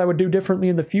things I would do differently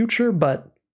in the future,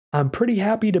 but I'm pretty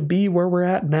happy to be where we're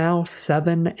at now,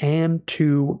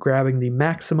 7-2, grabbing the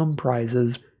maximum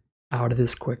prizes out of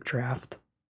this quick draft.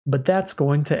 But that's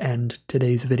going to end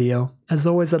today's video. As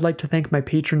always, I'd like to thank my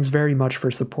patrons very much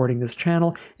for supporting this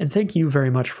channel, and thank you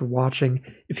very much for watching.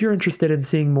 If you're interested in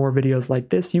seeing more videos like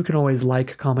this, you can always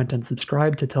like, comment, and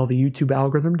subscribe to tell the YouTube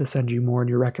algorithm to send you more in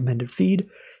your recommended feed.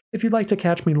 If you'd like to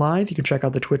catch me live, you can check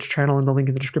out the Twitch channel in the link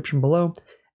in the description below.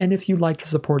 And if you'd like to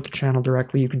support the channel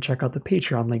directly, you can check out the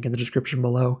Patreon link in the description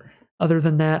below. Other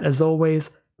than that, as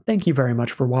always, thank you very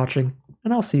much for watching,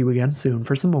 and I'll see you again soon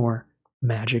for some more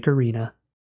Magic Arena.